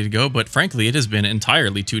almost ready to go, but frankly, it has been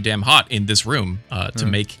entirely too damn hot in this room to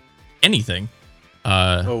make anything.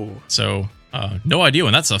 So no idea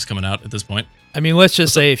when that stuff's coming out at this point. I mean, let's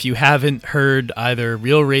just say if you haven't heard either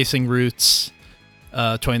Real Racing Roots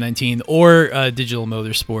 2019, or Digital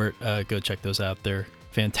Motorsport. Go check those out. They're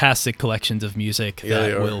fantastic collections of music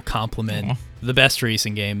that will complement the best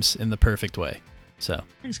racing games in the perfect way. So,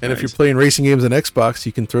 and if you're playing racing games on Xbox,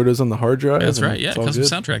 you can throw those on the hard drive. That's right. Yeah, custom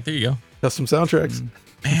soundtrack. There you go. Custom soundtracks.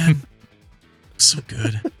 Man, so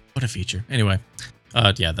good. What a feature. Anyway,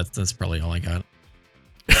 yeah, that's probably all I got.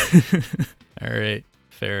 All right.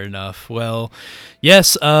 Fair enough. Well,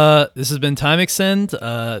 yes, this has been Time Extend.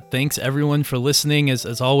 Thanks everyone for listening.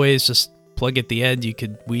 As always, just plug at the end.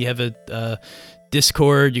 We have a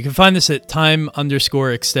Discord. You can find us at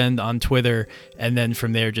time_extend on Twitter, and then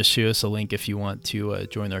from there, just shoot us a link if you want to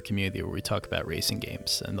join our community where we talk about racing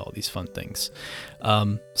games and all these fun things.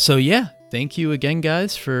 So yeah, thank you again,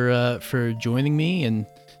 guys, for joining me, and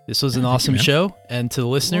this was an awesome show. And to the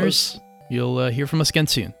listeners, you'll hear from us again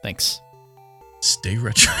soon. Thanks. Stay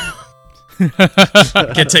retro.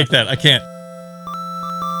 I can't take that. I can't.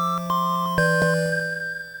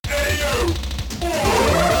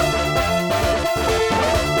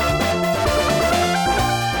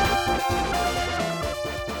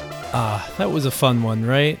 That was a fun one,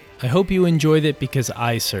 right? I hope you enjoyed it because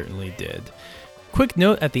I certainly did. Quick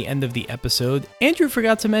note at the end of the episode, Andrew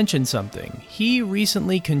forgot to mention something. He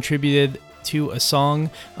recently contributed to a song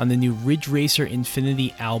on the new Ridge Racer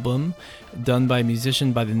Infinity album done by a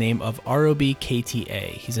musician by the name of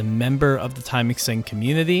ROBKTA. He's a member of the Time Extend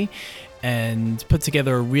community and put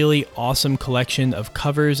together a really awesome collection of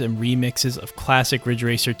covers and remixes of classic Ridge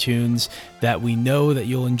Racer tunes that we know that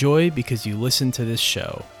you'll enjoy because you listen to this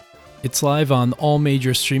show. It's live on all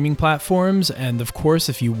major streaming platforms, and of course,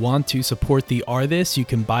 if you want to support the artist, you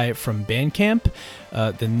can buy it from Bandcamp.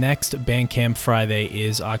 The next Bandcamp Friday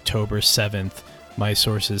is October 7th, my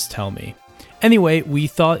sources tell me. Anyway, we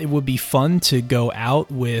thought it would be fun to go out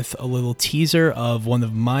with a little teaser of one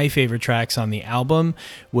of my favorite tracks on the album,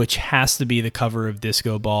 which has to be the cover of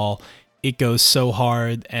Disco Ball. It goes so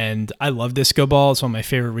hard, and I love Disco Ball. It's one of my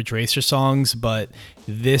favorite Ridge Racer songs, but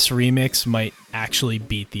this remix might actually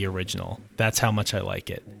beat the original. That's how much I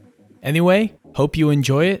like it. Anyway, hope you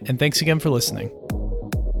enjoy it, and thanks again for listening.